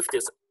achieve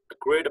this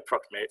grid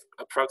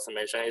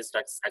approximation is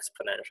like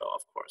exponential,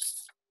 of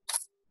course.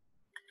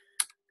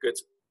 Good.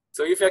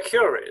 So if you're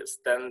curious,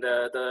 then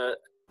the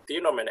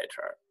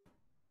denominator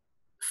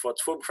for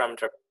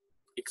 2-parameter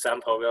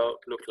example will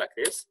look like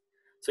this.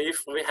 So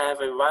if we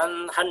have a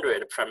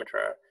 100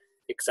 parameter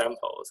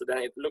example, so then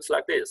it looks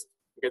like this.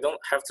 You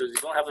don't have to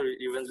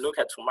even look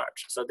at too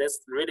much. So that's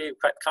really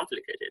quite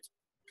complicated.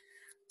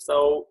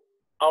 So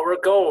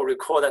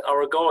recall that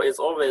our goal is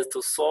always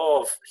to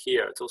solve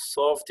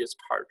this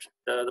part,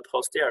 the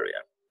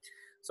posterior.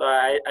 So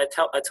I've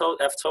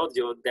told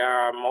you there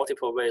are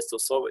multiple ways to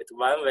solve it.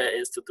 One way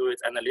is to do it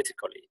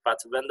analytically,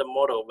 but when the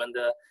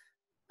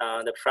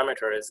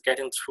parameter is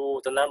getting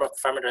the number of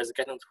parameters is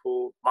getting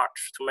too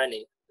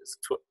many, it's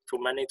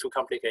too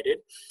complicated,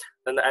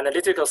 then the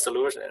analytical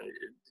solution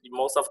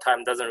most of the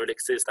time doesn't really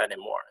exist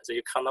anymore. So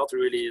you cannot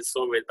really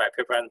solve it by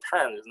paper and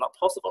pen, it's not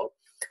possible.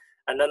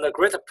 And then the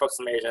grid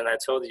approximation, I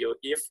told you,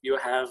 if you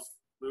have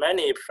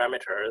many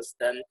parameters,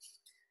 then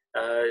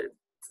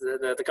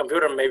the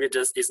computer maybe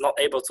just is not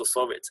able to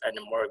solve it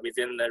anymore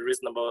within a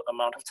reasonable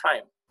amount of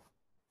time.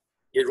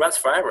 It runs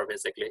forever,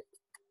 basically.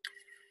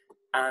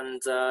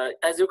 And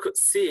as you could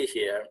see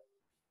here,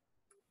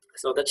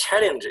 so the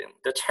challenging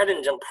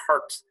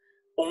part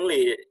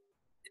only,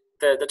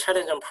 the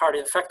challenging part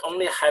in fact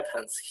only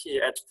happens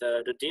here at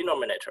the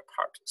denominator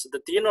part. So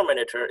the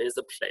denominator is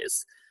the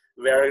place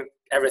where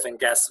everything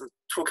gets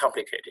too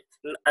complicated,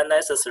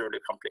 unnecessarily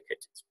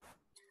complicated.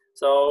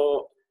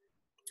 So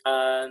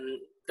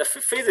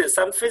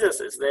some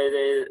physicists,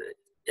 they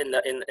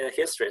in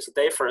history, so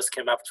they first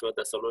came up to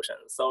the solution.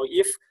 So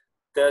if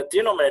the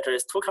denominator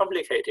is too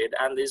complicated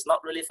and is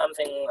not really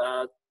something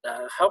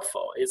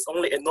helpful, it's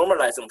only a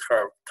normalizing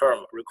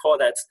term. Recall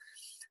that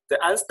the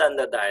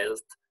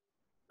unstandardized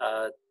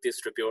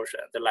distribution,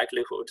 the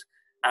likelihood,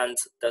 and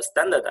the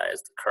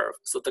standardized curve.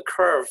 So the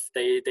curve,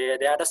 they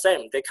are the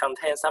same. They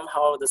contain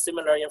somehow the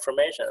similar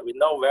information. We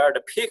know where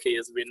the peak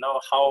is. We know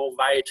how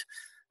wide,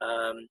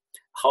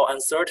 how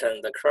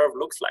uncertain the curve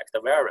looks like,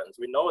 the variance.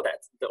 We know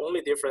that. The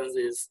only difference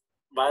is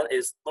one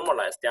is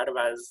normalized, the other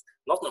one is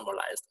not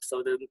normalized.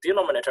 So the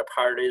denominator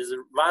part is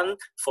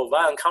for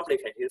one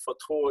complicated, for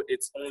two it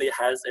only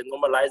has a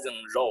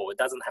normalizing role. It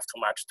doesn't have too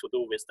much to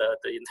do with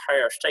the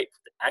entire shape,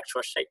 the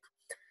actual shape.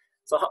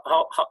 So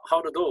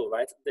how to do,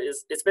 right?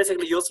 It's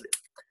basically useless.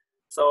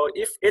 So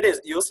if it is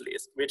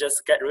useless, we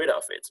just get rid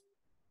of it.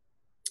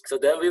 So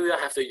then we will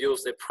have to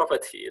use a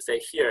property. Say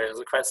here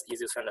is quite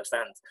easy to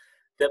understand.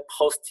 The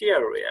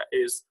posterior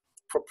is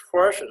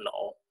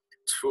proportional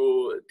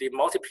to the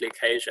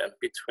multiplication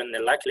between the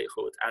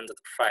likelihood and the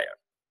prior.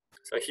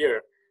 So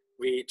here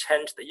we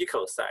change the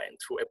equal sign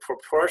to a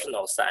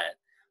proportional sign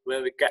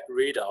when we get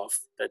rid of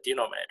the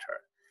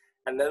denominator.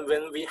 And then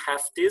when we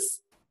have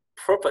this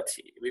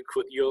property, we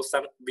could use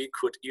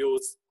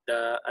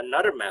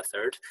another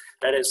method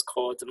that is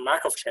called the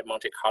Markov chain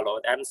Monte Carlo,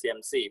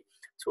 MCMC,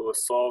 to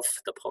solve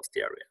the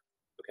posterior.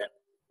 Okay.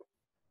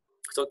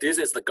 So this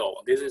is the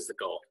goal. This is the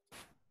goal.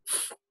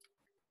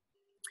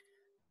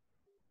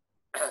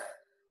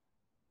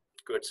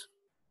 Good.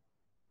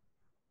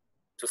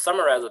 To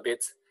summarize a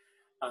bit,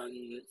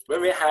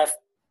 when we have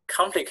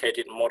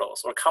complicated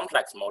models or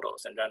complex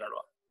models in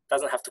general,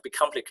 doesn't have to be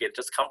complicated,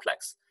 just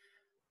complex.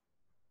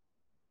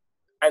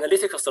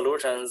 Analytical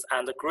solutions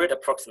and the grid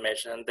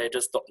approximation, they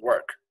just don't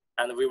work.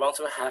 And we want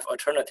to have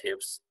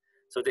alternatives.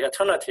 So the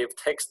alternative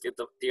takes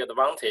the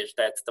advantage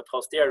that the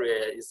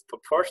posterior is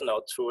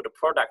proportional to the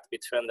product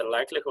between the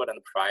likelihood and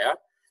the prior.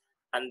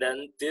 And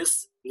then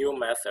this new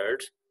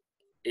method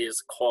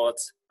is called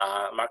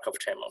Markov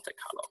chain Monte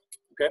Carlo,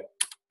 okay?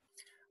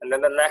 And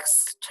then the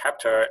next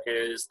chapter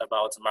is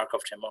about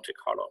Markov chain Monte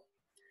Carlo.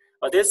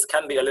 This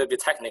can be a little bit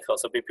technical,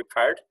 so be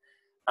prepared.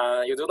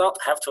 You do not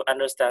have to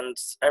understand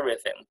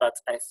everything, but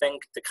I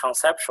think the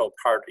conceptual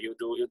part you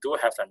do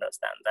have to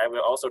understand. I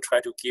will also try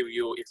to give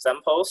you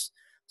examples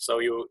so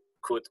you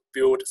could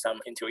build some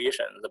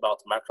intuitions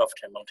about Markov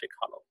chain Monte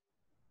Carlo.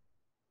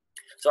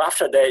 So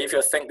after that, if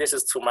you think this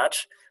is too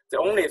much, the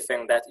only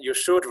thing that you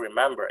should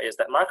remember is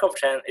that Markov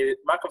chain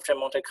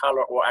Monte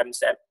Carlo or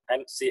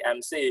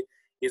MCMC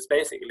is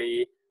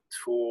basically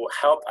to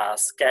help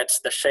us get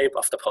the shape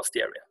of the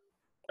posterior.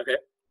 Okay,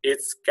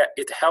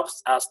 it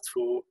helps us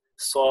to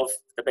solve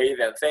the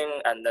Bayesian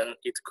thing, and then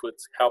it could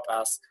help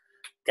us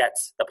get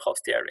the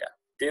posterior.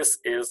 This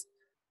is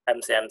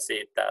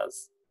MCMC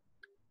does.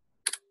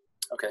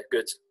 Okay,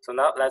 good. So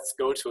now let's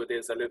go to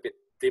this a little bit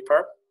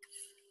deeper.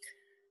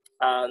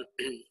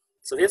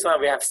 So this one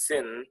we have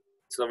seen.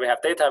 So we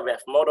have data, we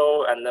have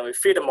model, and then we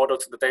feed the model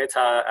to the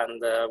data,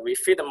 and we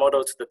feed the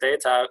model to the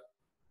data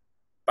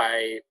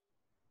by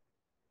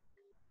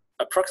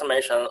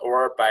approximation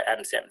or by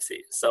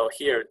MCMC. So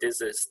here,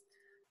 this is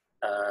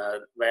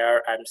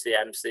where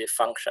MCMC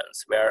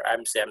functions, where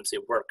MCMC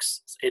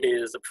works. It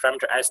is a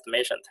parameter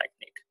estimation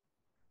technique.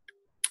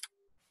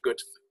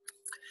 Good.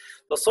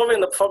 So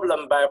solving the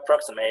problem by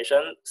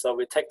approximation, so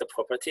we take the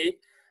property,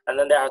 and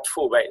then there are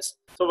two ways.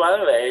 So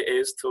one way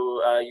is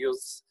to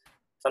use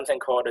something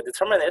called a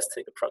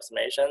deterministic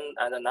approximation,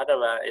 and another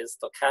one is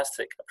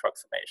stochastic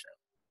approximation,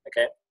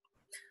 okay?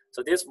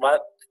 So this one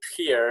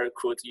here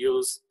could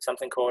use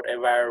something called a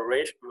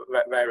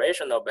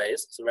variational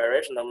base, so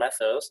variational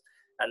methods,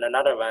 and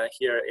another one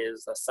here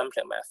is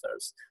sampling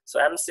methods. So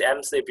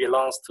MCMC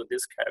belongs to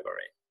this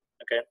category,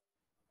 okay?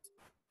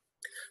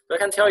 So I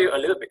can tell you a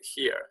little bit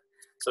here.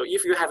 So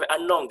if you have an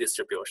unknown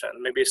distribution,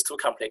 maybe it's too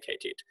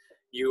complicated,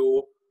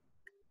 you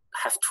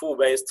have two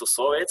ways to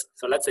solve it.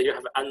 So let's say you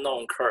have an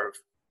unknown curve.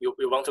 You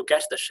want to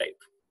get the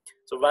shape.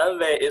 So one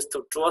way is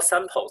to draw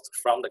samples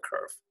from the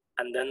curve.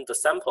 And then the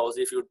samples,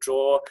 if you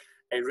draw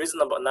a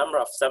reasonable number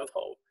of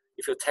samples,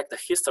 if you take the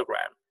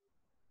histogram,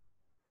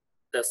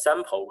 the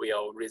sample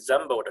will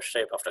resemble the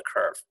shape of the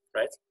curve,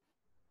 right?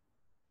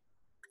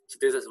 So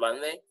this is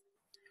one way.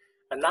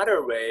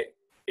 Another way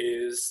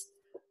is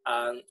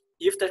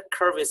if the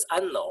curve is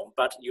unknown,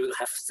 but you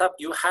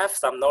have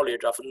some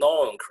knowledge of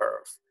known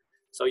curve.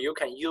 So you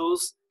can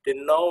use the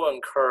known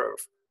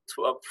curve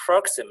to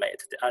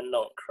approximate the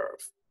unknown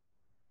curve.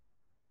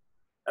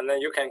 And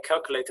then you can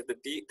calculate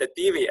the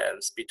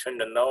deviance between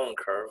the known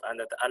curve and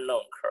the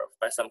unknown curve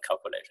by some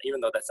calculation. Even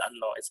though that's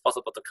unknown, it's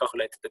possible to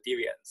calculate the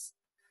deviance.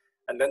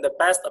 And then the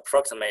best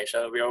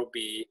approximation will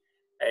be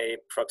a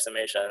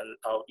approximation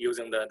of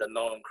using the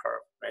known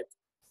curve, right?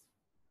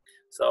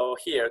 So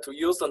here, to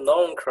use the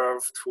known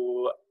curve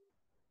to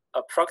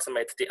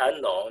approximate the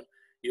unknown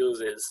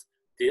uses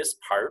this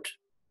part.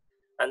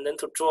 And then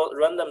to draw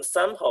random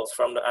samples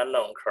from the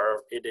unknown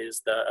curve, it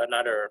is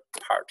another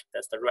part,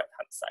 that's the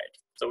right-hand side.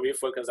 So we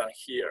focus on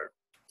here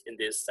in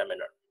this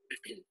seminar.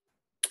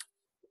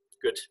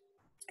 Good.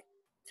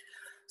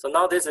 So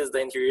now this is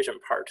the intuition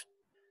part.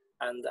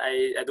 And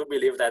I do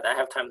believe that I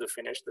have time to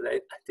finish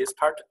this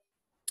part.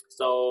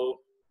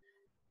 So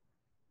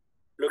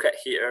look at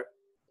here.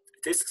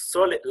 This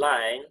solid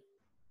line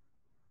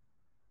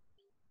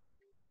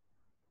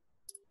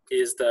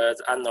is the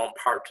unknown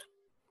part,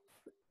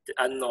 the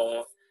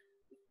unknown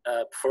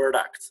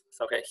product.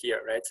 So, okay,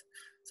 here, right?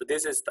 So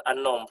this is the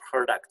unknown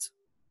product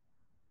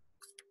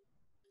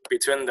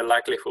between the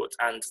likelihood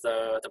and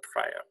the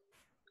prior.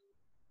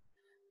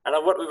 And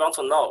what we want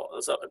to know,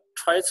 so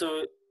try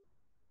to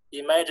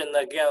imagine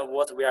again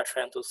what we are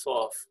trying to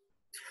solve.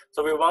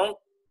 So we would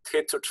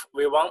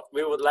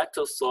like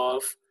to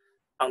solve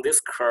on this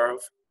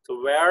curve.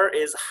 So where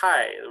is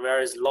high,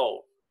 where is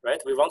low,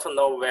 right? We want to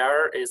know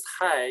where is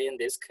high in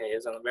this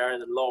case and where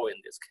is low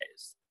in this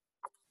case.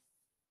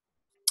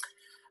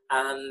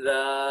 And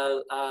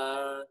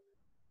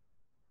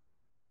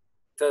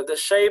the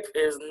shape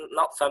is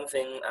not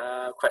something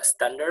quite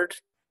standard,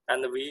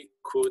 and we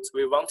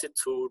wanted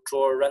to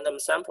draw random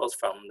samples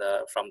from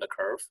the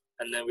curve,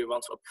 and then we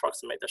want to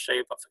approximate the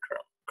shape of the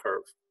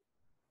curve.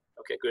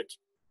 Okay, good.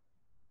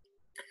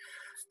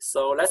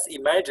 So let's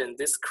imagine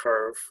this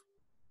curve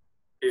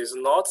is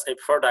not a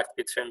product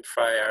between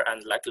prior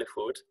and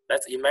likelihood.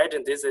 Let's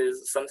imagine this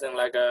is something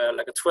like a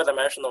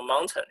two-dimensional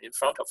mountain in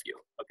front of you.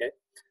 Okay,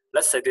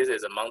 let's say this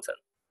is a mountain,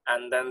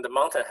 and then the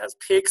mountain has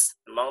peaks,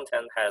 the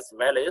mountain has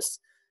valleys.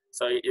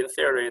 So in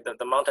theory,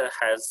 the mountain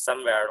has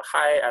somewhere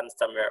high and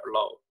somewhere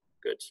low.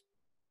 Good.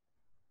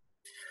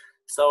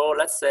 So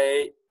let's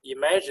say,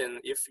 imagine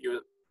if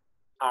you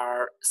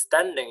are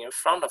standing in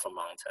front of a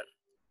mountain.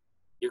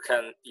 You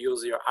can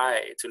use your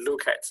eye to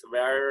look at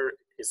where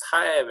is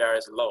high, where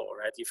is low,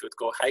 right? If you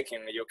go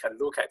hiking, you can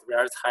look at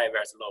where is high,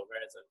 where is low,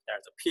 where is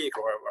there's a peak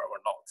or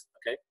not,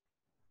 okay?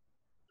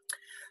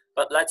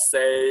 But let's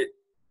say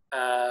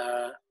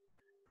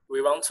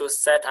we want to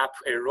set up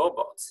a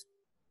robot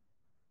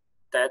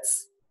that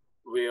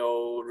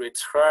will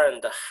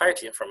return the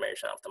height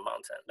information of the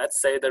mountain. Let's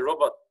say the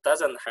robot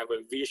doesn't have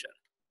a vision.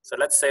 So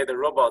let's say the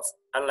robot,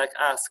 unlike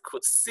us,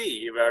 could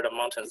see where the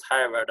mountain is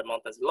high, where the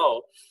mountain is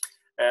low.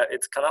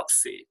 It cannot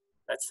see.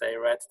 Let's say,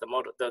 right,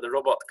 the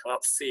robot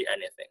cannot see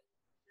anything.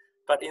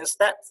 But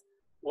instead,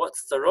 what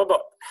the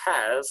robot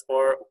has,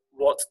 or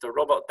what the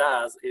robot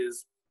does,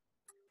 is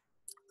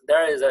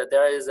there is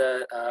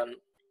a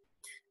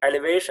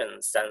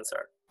elevation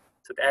sensor.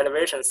 So the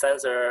elevation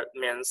sensor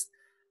means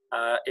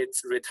it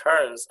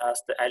returns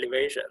us the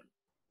elevation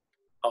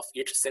of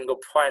each single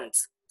point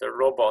the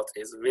robot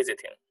is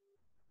visiting.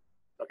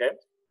 Okay.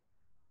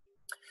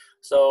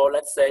 So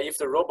let's say if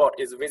the robot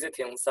is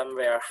visiting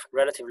somewhere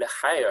relatively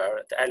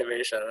higher, the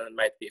elevation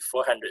might be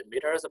 400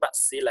 meters above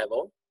sea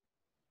level.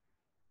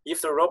 If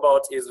the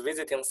robot is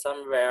visiting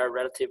somewhere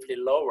relatively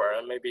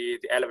lower, maybe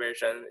the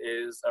elevation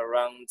is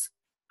around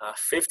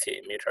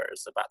 50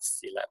 meters above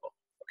sea level,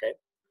 okay?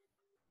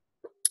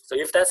 So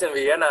if that's in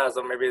Vienna,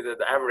 so maybe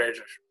the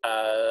average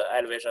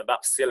elevation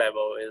above sea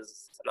level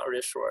is, I'm not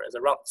really sure, it's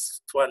around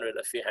 200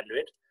 or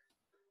 300.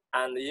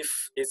 And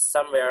if it's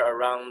somewhere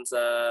around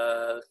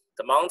the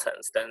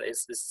mountains, then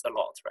it's a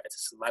lot, right?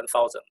 It's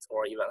 1,000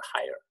 or even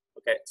higher,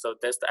 okay? So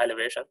there's the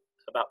elevation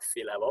above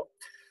sea level.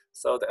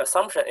 So the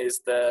assumption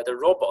is the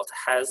robot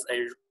has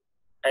a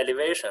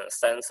elevation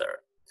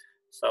sensor.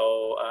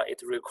 So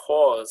it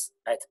records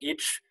at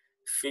each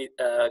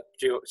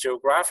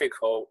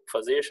geographical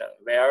position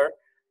where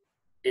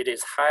it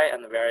is high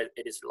and where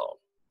it is low,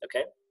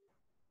 okay?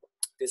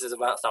 This is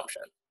one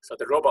assumption. So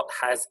the robot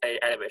has an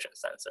elevation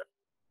sensor.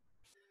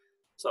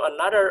 So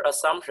another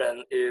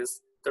assumption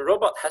is the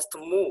robot has to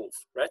move,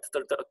 right?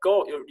 The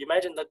goal, you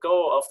imagine the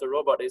goal of the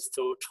robot is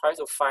to try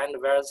to find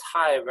where it's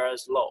high, where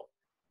it's low.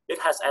 It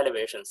has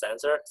elevation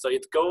sensor, so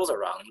it goes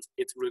around,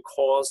 it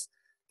records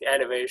the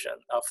elevation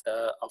of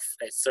a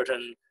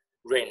certain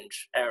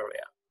range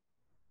area,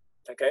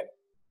 okay?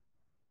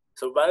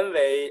 So one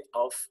way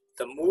of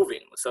the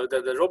moving, so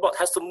the robot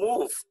has to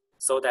move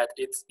so that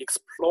it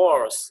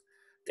explores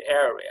the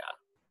area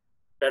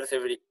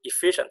relatively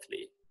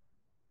efficiently.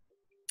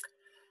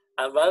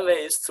 And one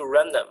way is to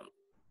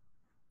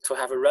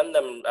have a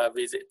random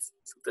visit.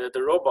 So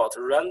the robot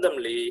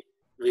randomly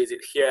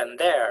visit here and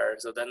there,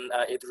 so then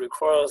it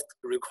records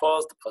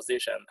the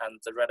position and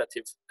the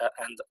relative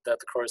and the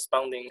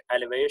corresponding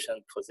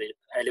elevation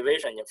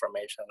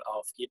information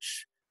of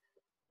each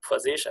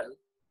position.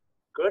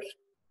 Good.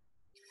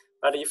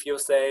 But if you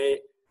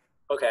say,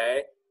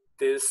 okay,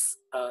 this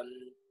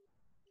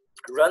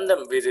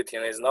random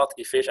visiting is not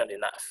efficient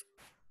enough.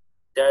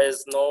 There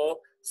is no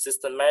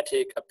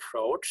systematic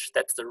approach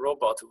that the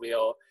robot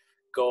will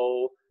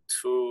go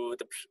to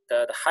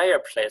the higher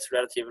place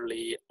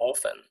relatively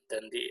often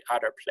than the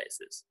other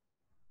places.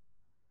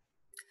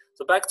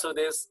 So back to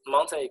this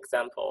mountain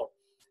example,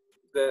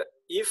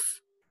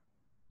 if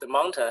the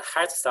mountain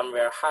has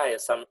somewhere high,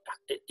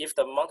 if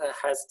the mountain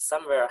has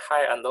somewhere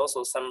high and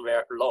also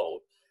somewhere low,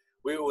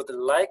 we would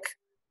like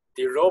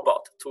the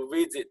robot to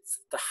visit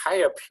the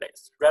higher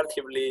place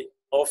relatively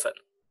often,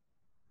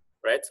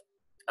 right?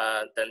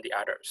 Than the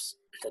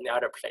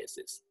other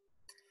places.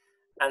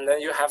 And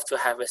then you have to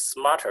have a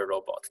smarter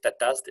robot that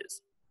does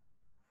this.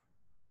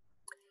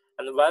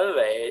 And one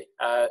way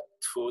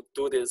to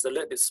do this a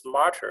little bit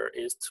smarter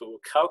is to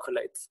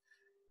calculate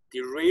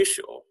the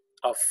ratio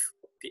of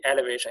the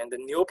elevation in the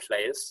new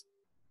place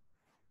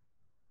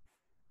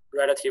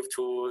relative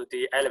to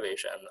the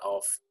elevation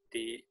of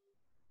the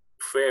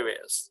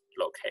previous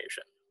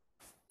location.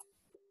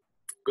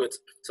 Good.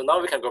 So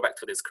now we can go back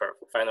to this curve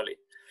finally.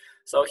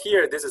 So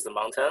here, this is the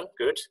mountain.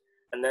 Good.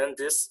 And then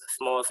this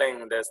small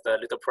thing, there's the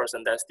little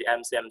person, that's the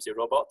MCMC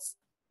robots.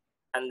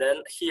 And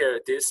then here,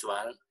 this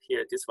one,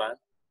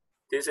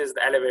 this is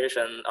the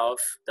elevation of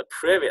the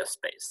previous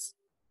space.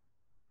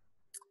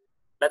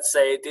 Let's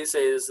say this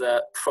is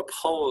a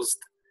proposed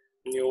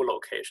new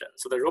location.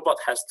 So the robot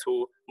has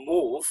to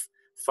move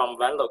from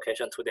one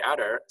location to the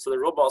other. So the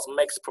robot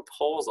makes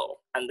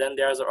proposal, and then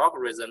there's an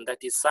algorithm that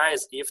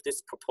decides if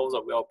this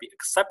proposal will be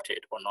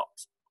accepted or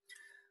not.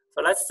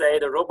 So let's say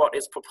the robot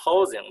is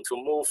proposing to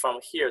move from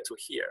here to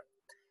here,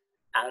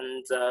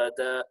 and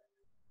the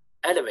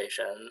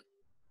elevation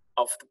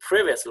of the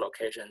previous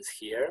location is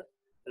here,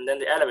 and then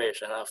the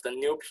elevation of the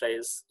new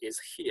place is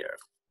here.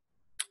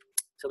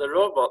 So the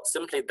robot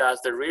simply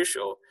does the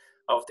ratio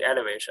of the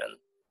elevation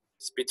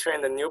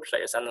between the new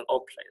place and the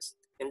old place.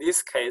 In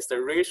this case,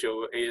 the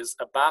ratio is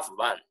above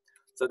 1.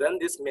 So then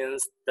this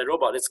means the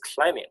robot is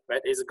climbing,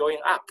 right? It's going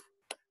up.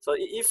 So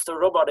if the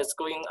robot is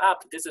going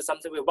up, this is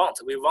something we want.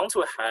 We want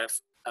to have,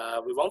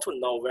 we want to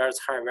know where it's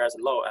high, where it's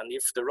low. And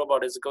if the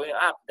robot is going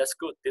up, that's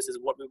good. This is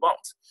what we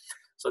want.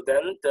 So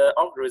then the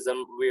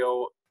algorithm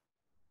will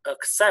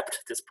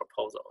accept this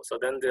proposal. So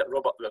then the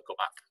robot will go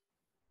up.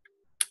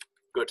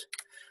 Good.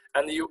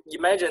 And you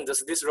imagine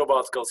this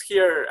robot goes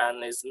here and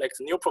makes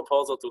a new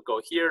proposal to go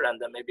here and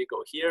then maybe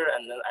go here.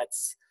 And then at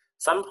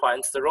some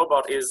point, the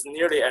robot is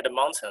nearly at the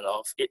mountain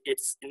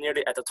it's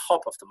nearly at the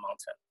top of the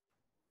mountain.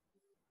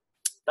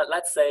 But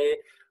let's say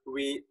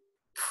we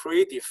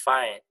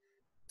predefine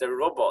the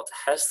robot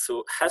has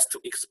to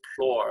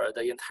explore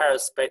the entire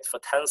space for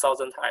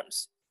 10,000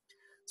 times.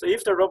 So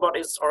if the robot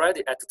is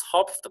already at the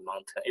top of the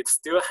mountain, it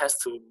still has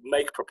to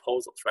make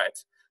proposals, right?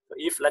 So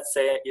if let's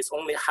say it's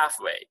only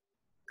halfway,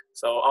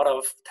 so out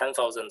of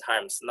 10,000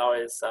 times, now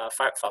it's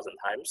 5,000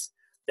 times,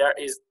 there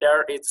is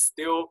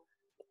still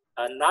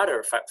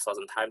another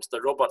 5,000 times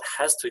the robot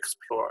has to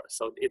explore.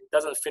 So it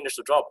doesn't finish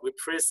the job. We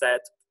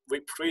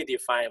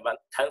predefine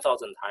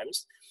 10,000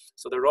 times,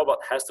 so the robot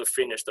has to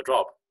finish the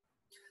job.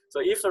 So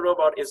if the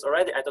robot is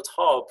already at the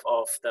top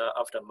of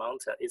the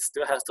mountain, it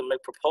still has to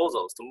make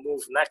proposals to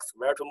move next,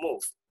 where to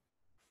move.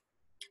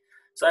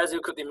 So as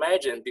you could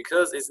imagine,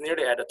 because it's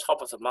nearly at the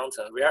top of the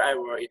mountain,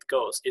 wherever it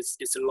goes,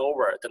 it's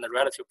lower than the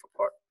relative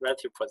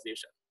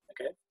position,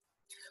 okay?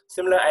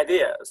 Similar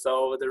idea.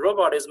 So the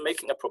robot is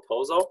making a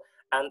proposal,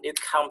 and it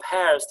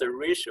compares the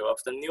ratio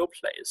of the new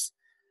place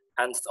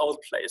and the old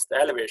place, the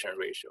elevation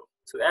ratio.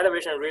 So the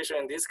elevation ratio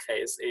in this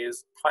case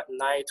is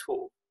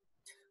 0.92.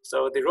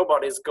 So the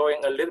robot is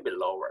going a little bit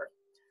lower.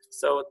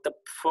 So the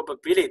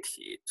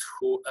probability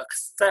to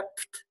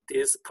accept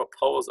this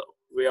proposal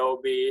will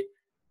be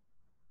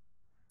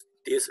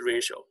this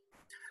ratio.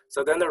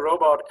 So then the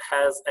robot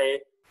has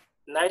a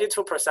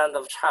 92%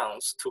 of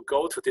chance to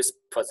go to this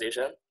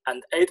position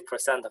and 8%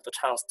 of the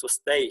chance to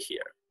stay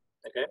here,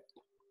 okay?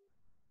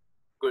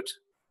 Good.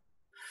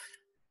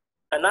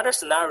 Another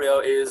scenario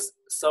is,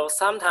 so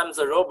sometimes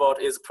the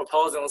robot is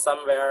proposing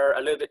somewhere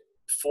a little bit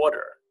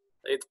further.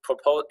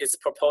 It's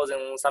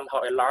proposing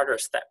somehow a larger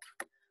step.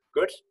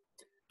 Good.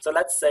 So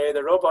let's say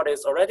the robot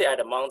is already at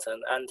a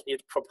mountain and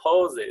it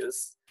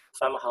proposes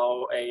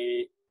somehow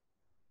a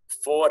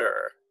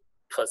further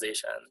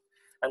position,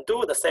 and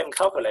do the same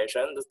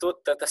calculation.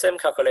 The same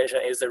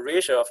calculation is the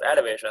ratio of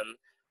elevation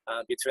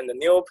between the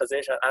new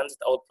position and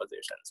the old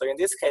position. So in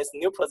this case,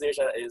 new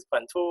position is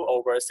 0.2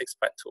 over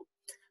 6.2.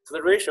 So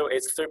the ratio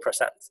is 3%.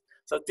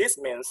 So this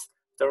means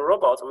the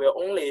robot will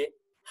only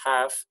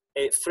have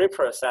a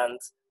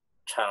 3%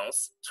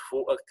 chance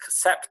to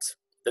accept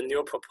the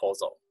new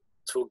proposal,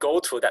 to go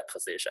to that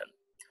position,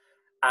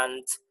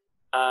 and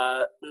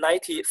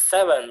 97%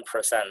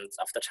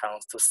 of the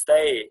chance to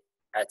stay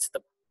at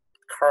the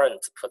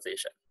current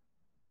position,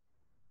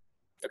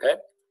 okay?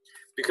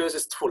 Because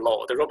it's too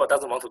low, the robot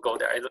doesn't want to go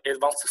there.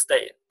 It wants to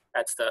stay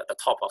at the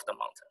top of the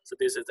mountain. So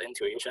this is the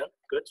intuition,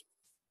 good.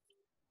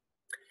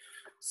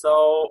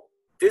 So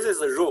this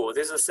is a rule,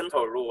 this is a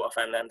simple rule of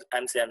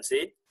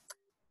MCMC.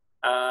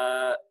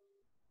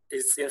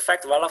 it's in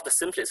fact one of the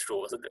simplest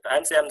rules. The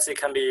MCMC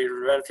can be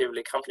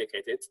relatively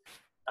complicated,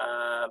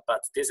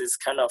 but this is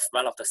kind of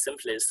one of the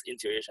simplest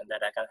intuition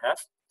that I can have.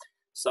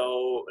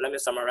 So let me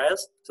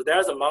summarize. So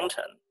there's a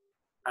mountain,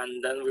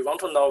 and then we want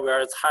to know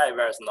where it's high,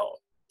 where it's low.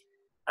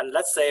 And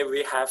let's say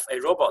we have a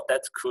robot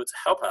that could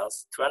help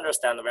us to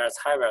understand where it's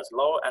high, where it's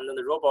low, and then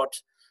the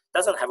robot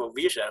doesn't have a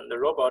vision. The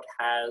robot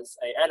has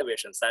an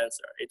elevation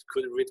sensor. It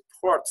could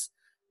report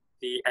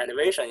the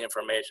elevation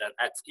information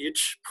at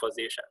each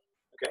position,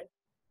 okay?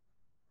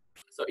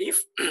 So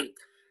if,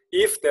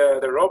 if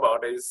the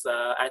robot is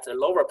at a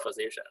lower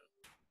position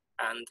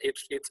and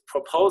it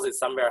proposes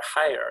somewhere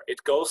higher,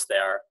 it goes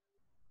there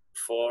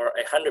for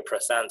 100%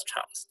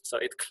 chance, so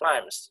it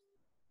climbs.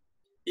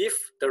 If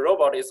the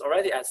robot is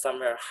already at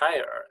somewhere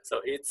higher, so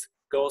it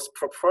goes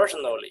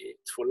proportionally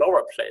to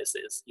lower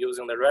places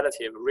using the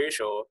relative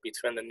ratio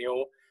between the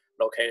new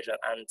location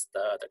and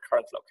the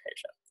current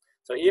location.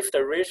 So if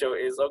the ratio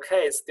is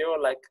okay,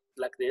 still like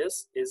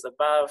this, is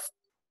above,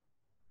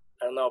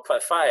 I don't know,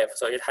 0.5,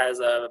 so it has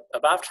a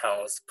above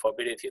chance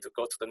probability to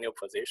go to the new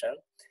position.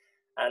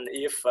 And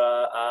if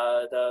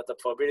the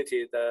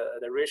probability,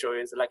 the ratio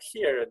is like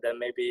here, then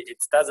maybe it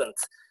doesn't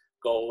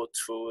go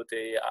to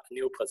the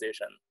new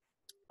position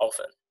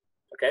often,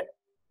 okay?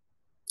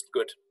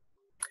 Good.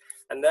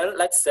 And then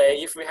let's say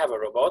if we have a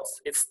robot,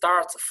 it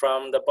starts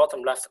from the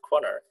bottom left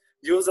corner.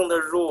 Using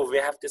the rule we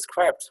have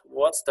described,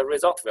 what the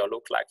result will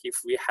look like if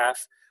we have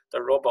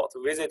the robot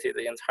visited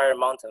the entire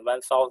mountain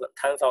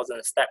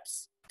 10,000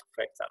 steps,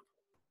 for example.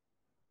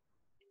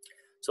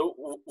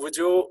 So would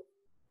you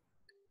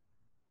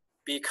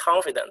be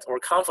confident or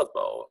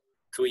comfortable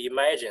to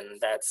imagine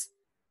that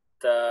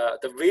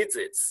the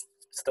visits,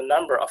 the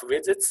number of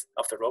visits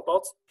of the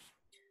robot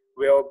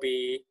will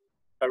be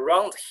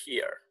around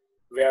here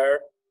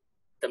where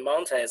the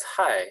mountain is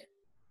high,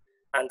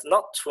 and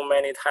not too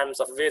many times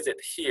of visit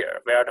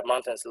here where the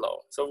mountain is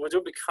low? So would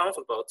you be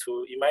comfortable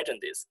to imagine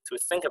this, to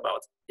think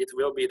about it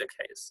will be the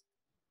case?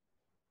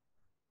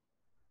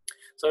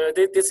 So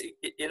this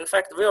in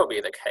fact will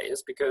be the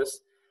case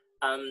because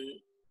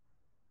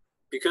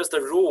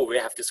the rule we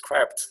have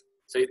described.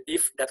 So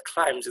if that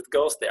climbs, it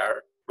goes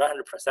there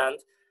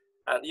 100%,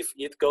 and if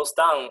it goes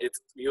down, it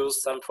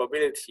uses some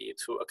probability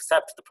to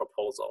accept the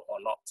proposal or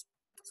not.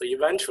 So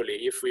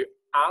eventually, if we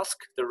ask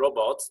the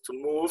robot to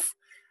move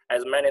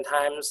as many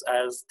times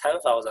as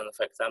 10,000,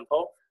 for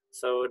example,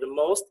 so the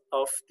most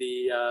of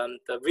the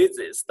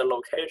visits, the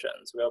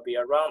locations will be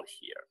around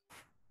here,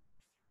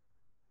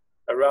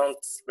 around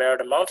where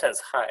the mountain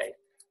is high.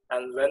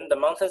 And when the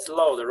mountain is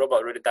low, the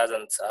robot really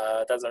doesn't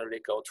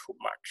really go too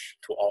much,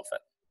 too often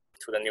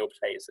to the new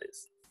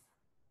places.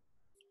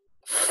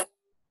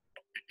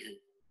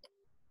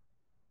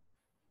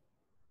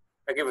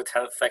 I give you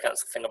 10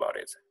 seconds to think about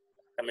it.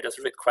 Let me just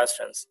read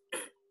questions.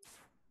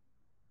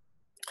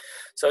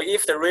 So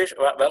if the ratio,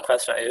 one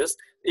question is,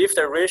 if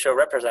the ratio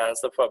represents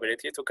the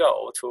probability to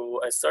go to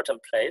a certain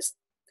place,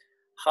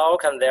 how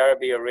can there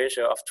be a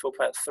ratio of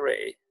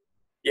 2.3?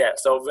 Yeah,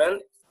 so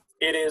when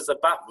it is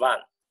above 1,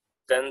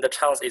 then the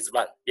chance is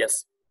 1.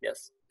 Yes,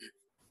 yes.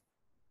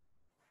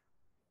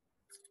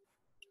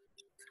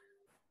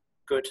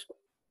 Good.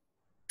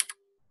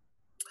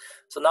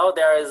 So now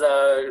there is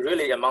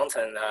really a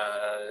mountain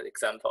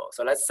example.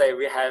 So let's say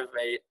we have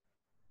a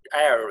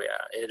area.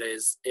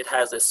 It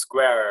has a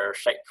squared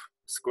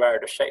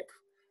shape.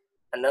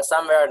 And then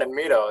somewhere in the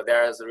middle,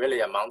 there is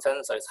really a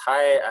mountain. So it's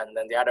high, and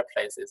then the other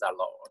places are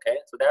low, okay?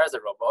 So there is a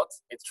robot.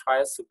 It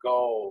tries to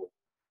go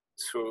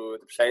to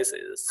the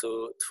places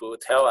to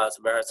tell us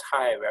where it's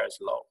high, where it's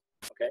low,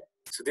 okay?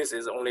 So this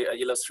is only an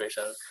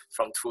illustration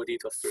from 2D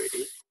to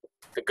 3D.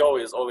 The goal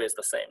is always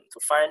the same, to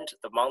find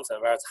the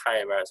mountain where it's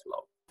high, where it's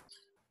low.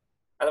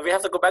 And we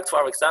have to go back to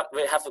our example.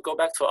 We have to go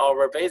back to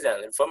our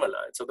Bayesian formula.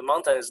 So the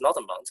mountain is not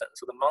a mountain.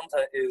 So the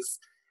mountain is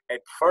a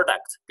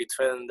product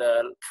between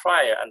the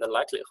prior and the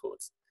likelihood.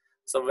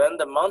 So when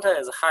the mountain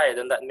is high,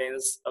 then that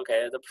means,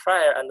 okay, the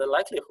prior and the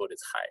likelihood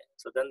is high.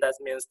 So then that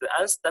means the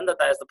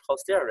unstandardized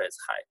posterior is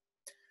high.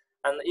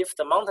 And if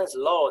the mountain is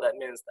low, that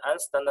means the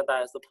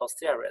unstandardized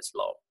posterior is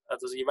low.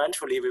 So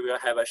eventually we will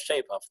have a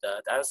shape of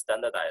the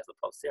unstandardized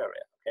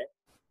posterior, okay?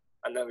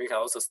 And then we can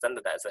also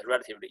standardize it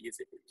relatively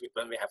easily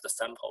when we have the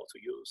sample to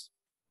use.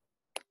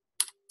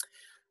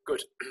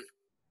 Good.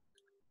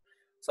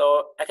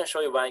 So I can show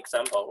you one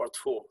example or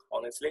two,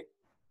 honestly.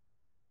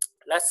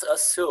 Let's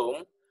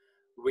assume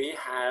we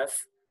have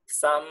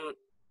some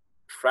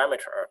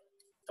parameter,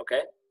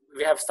 okay?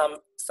 We have some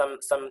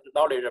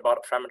knowledge about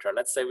a parameter.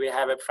 Let's say we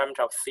have a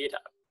parameter of theta.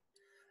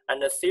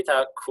 And the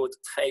theta could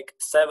take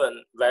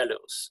 7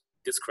 values,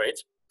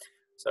 discrete.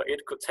 So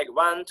it could take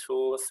 1,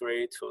 2,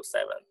 3 to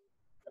 7.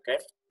 Okay,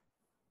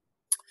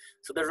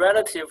 so the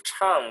relative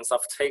chance of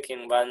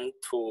taking 1,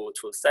 2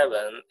 to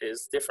 7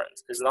 is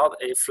different. It's not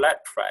a flat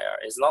prior.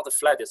 It's not a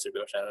flat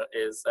distribution.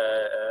 It's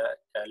a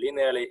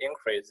linearly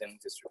increasing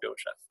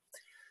distribution.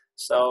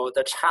 So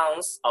the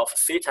chance of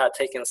theta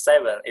taking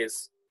 7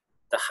 is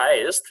the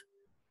highest.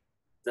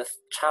 The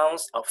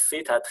chance of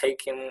theta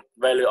taking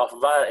value of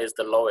 1 is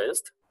the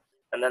lowest.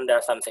 And then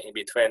there's something in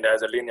between.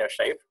 There's a linear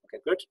shape.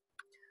 Okay, good.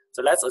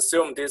 So let's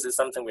assume this is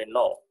something we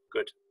know.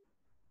 Good.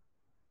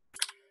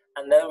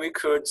 And then we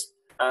could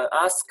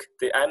ask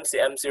the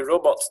MCMC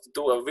robots to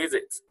do a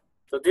visit.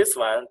 So this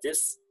one,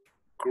 this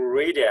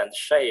gradient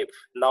shape,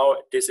 now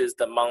this is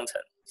the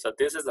mountain. So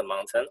this is the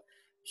mountain.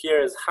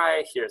 Here is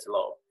high, here is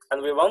low.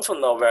 And we want to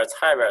know where it's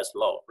high, where it's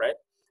low, right?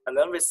 And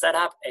then we set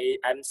up a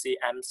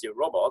MCMC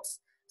robots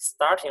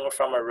starting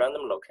from a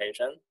random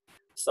location.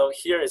 So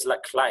here is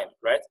like climb,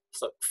 right?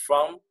 So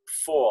from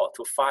 4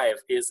 to 5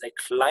 is a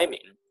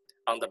climbing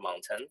on the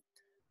mountain.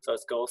 So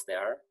it goes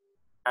there.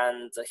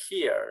 And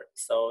here,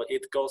 so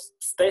it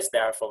stays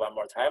there for one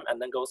more time and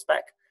then goes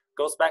back.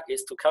 Goes back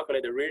is to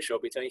calculate the ratio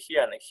between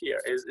here and here.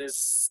 It's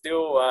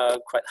still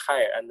quite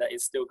high, and then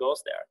it still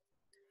goes there.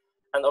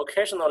 And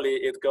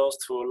occasionally it goes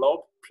to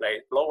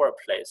lower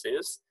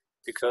places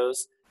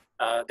because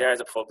there is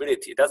a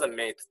probability. It doesn't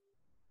mean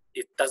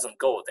it doesn't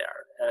go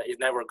there. It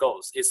never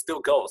goes. It still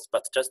goes,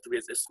 but just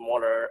with a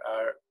smaller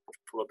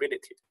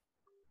probability.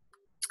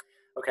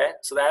 Okay,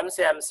 so the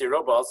MCMC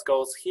robots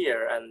goes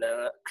here and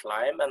then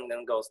climb and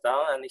then goes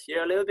down, and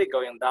here a little bit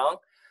going down,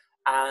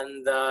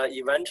 and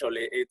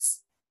eventually it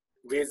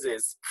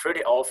visits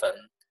pretty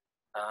often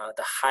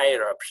the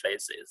higher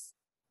places.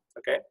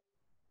 Okay,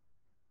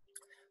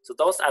 so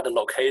those are the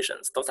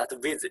locations, those are the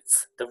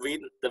visits, the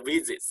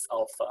visits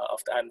of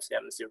the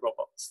MCMC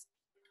robots.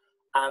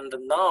 And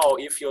now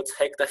if you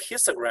take the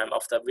histogram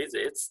of the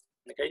visits,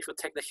 okay, if you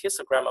take the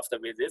histogram of the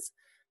visits,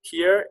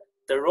 here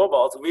the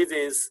robot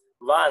visits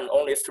 1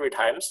 only 3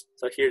 times,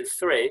 so here's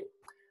 3,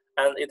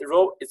 and it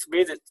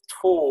visits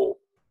 2,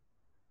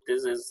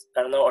 this is,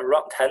 I don't know,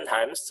 around 10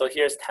 times, so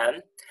here's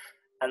 10.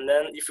 And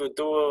then if you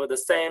do the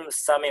same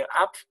summing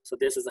up, so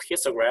this is a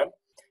histogram,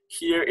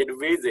 here it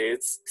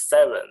visits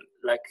 7,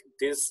 like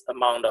this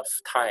amount of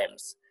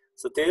times.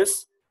 So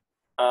this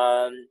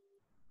histogram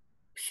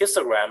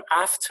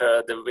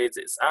after the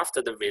visits,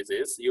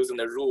 using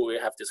the rule we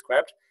have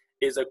described,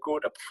 is a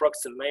good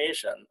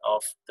approximation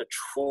of the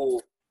true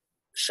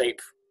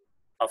shape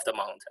of the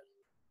mountain.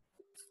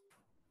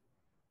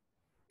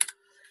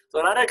 So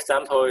another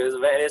example is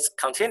when it's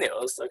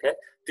continuous, okay?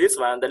 This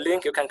one, the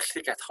link you can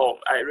click at home.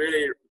 I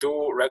really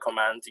do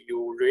recommend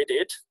you read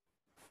it.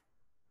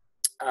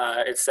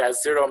 It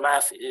says Zero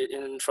Math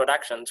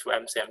Introduction to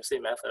MCMC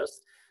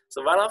Methods.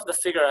 So one of the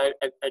figure I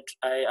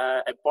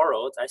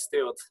borrowed, I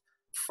stealed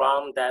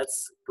from that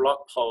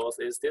blog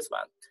post is this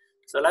one.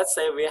 So let's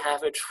say we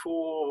have a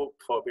true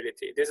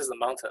probability. This is a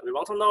mountain. We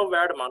want to know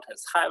where the mountain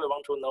is high. We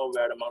want to know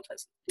where the mountain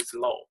is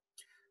low.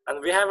 And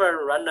we have a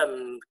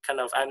random kind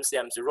of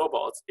MCMC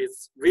robot. It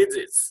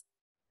visits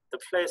the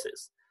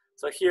places.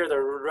 So here the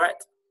red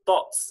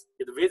dots,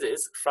 it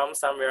visits from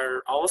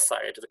somewhere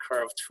outside the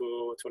curve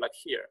to like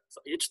here. So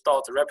each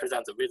dot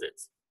represents a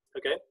visit,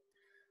 okay?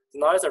 So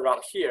now it's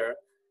around here.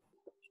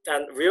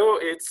 And will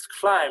it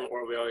climb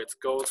or will it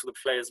go to the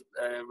place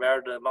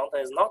where the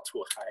mountain is not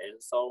too high?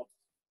 So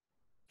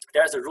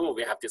there's a rule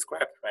we have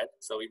described, right?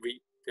 So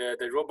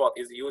the robot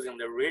is using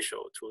the ratio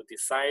to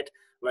decide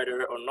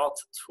whether or not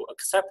to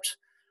accept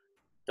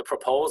the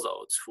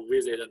proposal to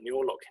visit a new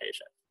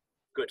location.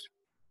 Good.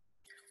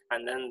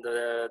 And then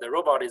the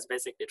robot is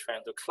basically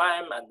trying to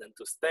climb and then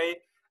to stay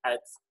at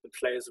the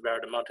place where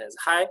the mountain is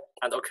high.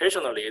 And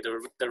occasionally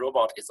the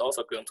robot is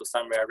also going to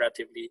somewhere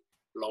relatively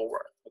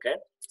lower, okay?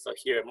 So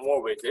here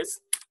more visits.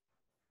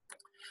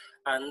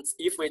 And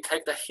if we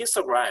take the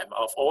histogram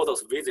of all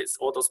those visits,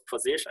 all those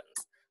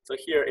positions, so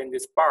here in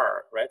this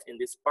bar, right, in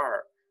this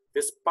bar,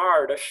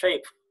 the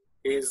shape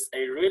is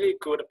a really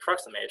good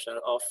approximation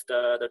of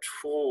the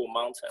true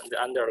mountain,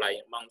 the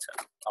underlying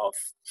mountain of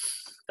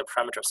the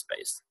parameter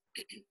space.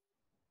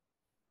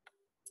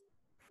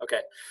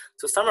 Okay,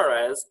 to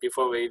summarize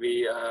before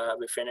we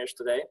finish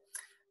today,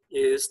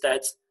 is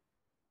that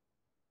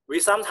we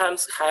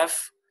sometimes have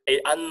an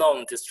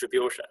unknown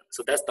distribution.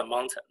 So that's the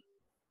mountain.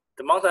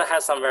 The mountain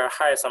has somewhere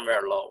high,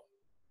 somewhere low.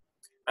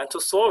 And to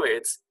solve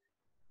it,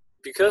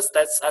 because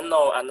that's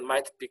unknown and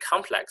might be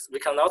complex, we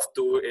cannot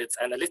do it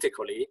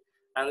analytically.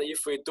 And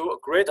if we do a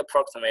great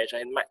approximation,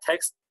 it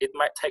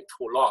might take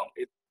too long.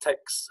 It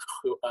takes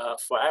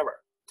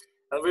forever.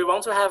 And we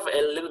want to have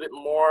a little bit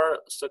more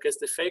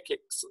sophisticated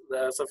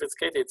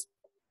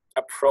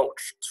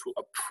approach to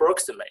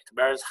approximate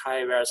where is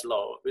high, where is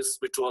low. We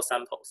draw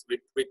samples. We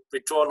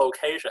draw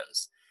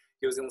locations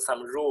using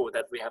some rule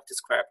that we have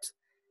described.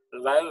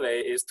 And one way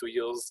is to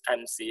use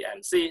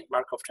MCMC,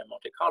 Markov chain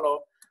Monte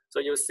Carlo. So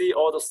you see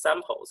all those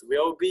samples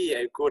will be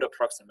a good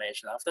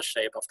approximation of the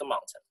shape of the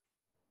mountain.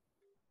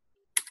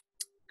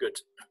 Good.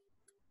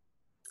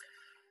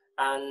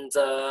 And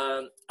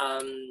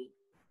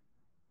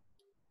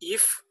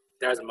if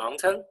there's a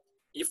mountain,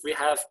 if we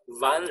have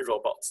one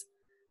robot,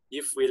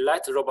 if we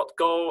let the robot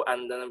go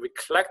and then we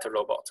collect the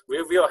robot,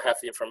 we will have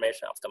the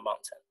information of the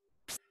mountain.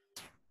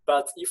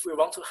 But if we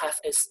want to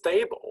have a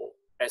stable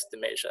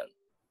estimation,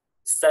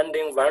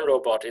 sending one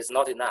robot is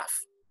not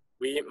enough.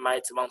 We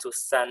might want to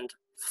send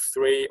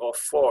 3 or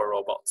 4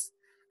 robots.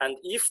 And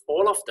if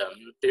all of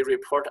them, they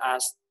report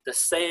us the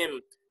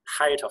same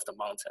height of the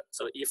mountain.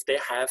 So if they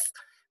have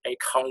a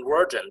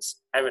convergent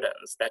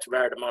evidence that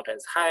where the mountain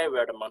is high,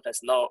 where the mountain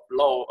is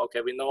low,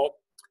 okay, we know,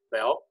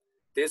 well,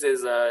 this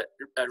is a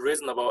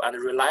reasonable and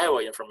reliable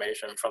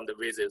information from the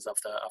visits of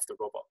the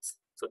robots.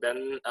 So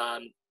then,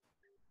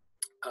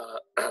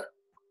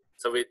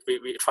 so we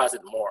trust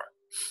it more.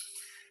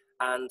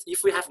 And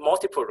if we have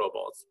multiple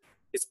robots,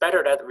 it's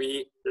better that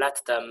we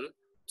let them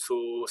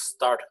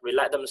start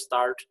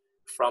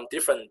from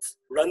different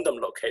random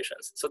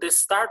locations. So they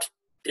start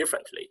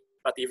differently,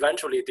 but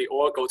eventually they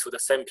all go to the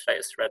same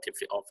place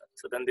relatively often.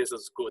 So then this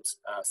is good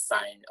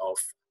sign of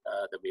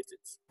the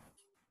visits.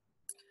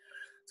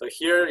 So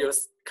here you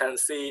can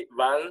see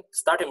one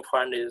starting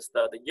point is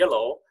the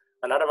yellow,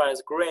 another one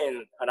is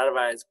green, another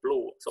one is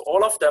blue. So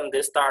all of them,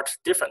 they start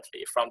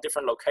differently from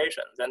different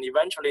locations. And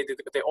eventually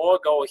they all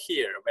go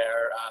here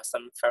where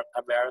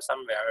somewhere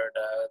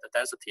the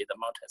density, the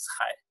mountain is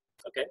high,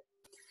 okay?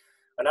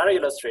 Another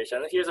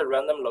illustration, here's a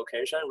random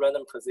location,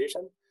 random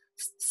position.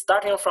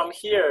 Starting from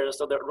here,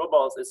 so the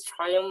robot is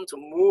trying to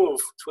move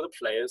to the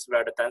place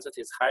where the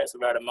density is high, so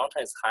where the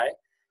mountain is high,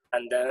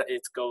 and then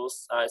it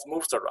goes, it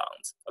moves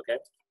around, okay?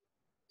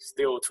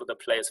 Still to the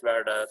place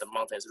where the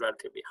mountain is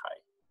relatively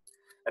high.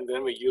 And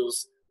then we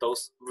use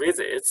those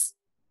visits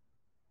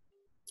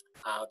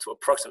to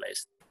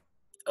approximate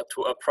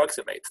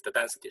the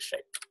density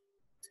shape.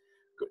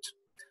 Good.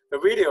 The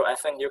video, I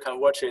think you can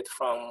watch it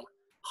from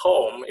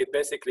home. It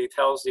basically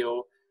tells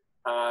you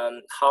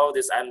how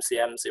this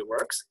MCMC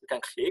works. You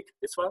can click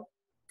this one.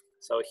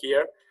 So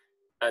here,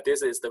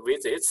 this is the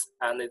visits,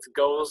 and it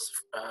goes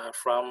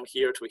from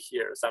here to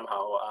here,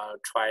 somehow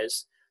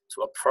tries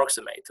to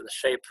approximate the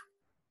shape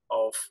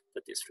of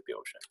the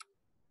distribution.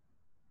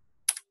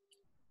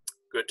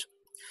 Good.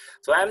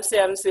 So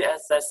MCMC,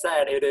 as I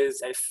said, it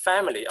is a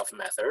family of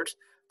methods.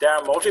 There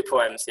are multiple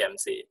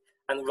MCMC,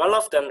 and one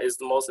of them is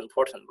the most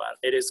important one.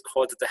 It is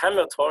called the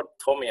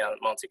Hamiltonian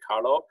Monte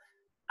Carlo,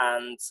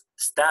 and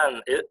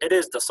STAN, it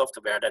is the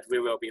software that we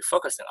will be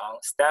focusing on.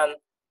 STAN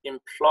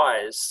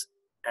employs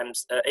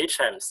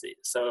HMC.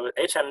 So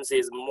HMC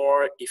is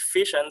more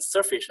efficient,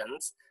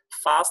 sufficient,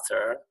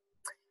 faster,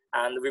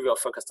 and we will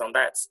focus on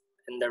that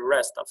in the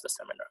rest of the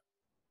seminar.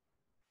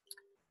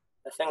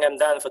 I think I'm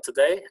done for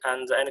today,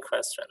 and any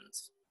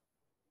questions?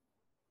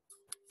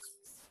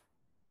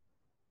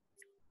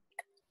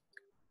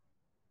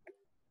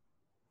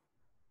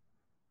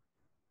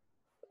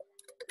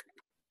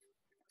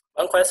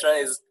 One question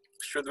is,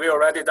 should we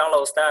already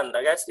download STAN?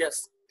 I guess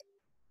yes.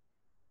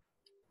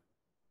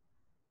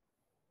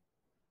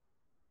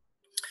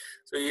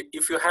 So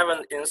if you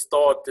haven't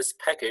installed this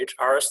package,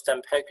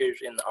 RSTAN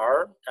package in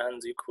R,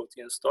 and you could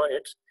install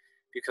it,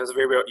 because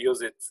we will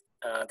use it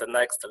the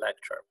next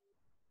lecture.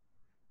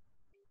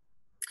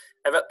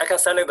 I can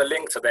send you the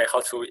link today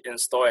how to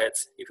install it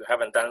if you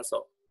haven't done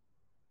so.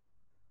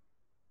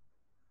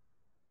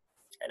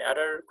 Any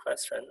other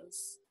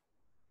questions?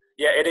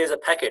 Yeah, it is a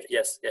package,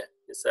 yes, yeah,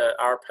 it's a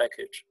R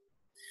package.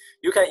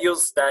 You can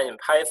use STAN in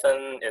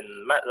Python,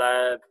 in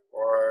MATLAB,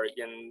 or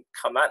in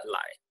command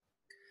line.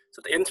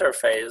 So the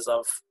interface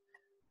of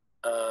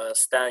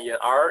STAN in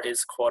R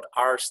is called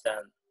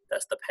RSTAN,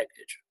 that's the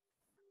package.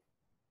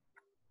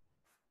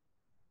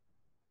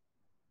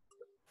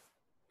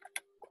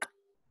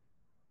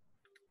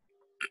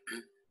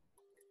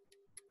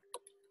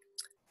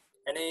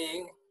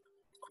 Any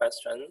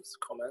questions,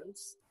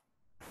 comments?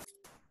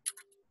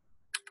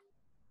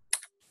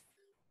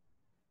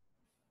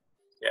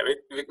 Yeah,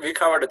 we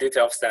cover the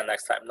detail of STAN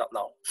next time, not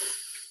now.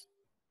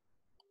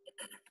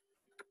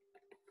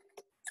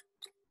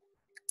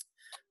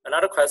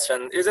 Another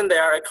question, isn't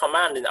there a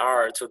command in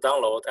R to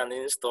download and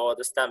install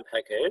the STAN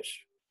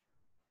package?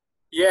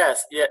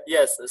 Yes,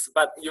 yes,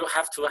 but you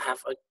have to have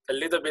a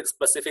little bit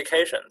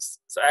specifications.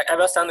 So I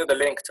will send you the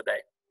link today.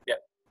 Yeah,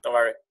 don't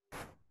worry.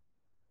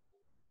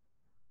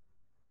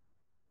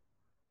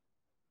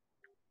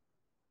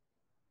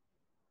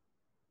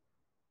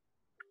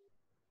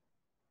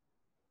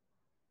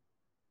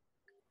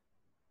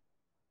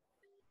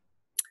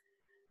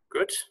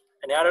 Good.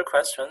 Any other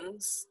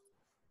questions?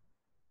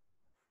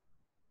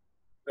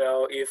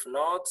 Well, if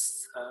not,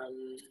 I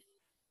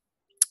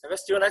will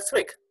see you next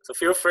week. So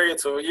feel free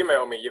to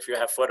email me if you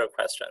have further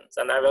questions,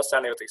 and I will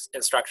send you the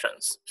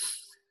instructions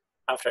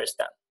after it's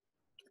done.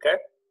 Okay?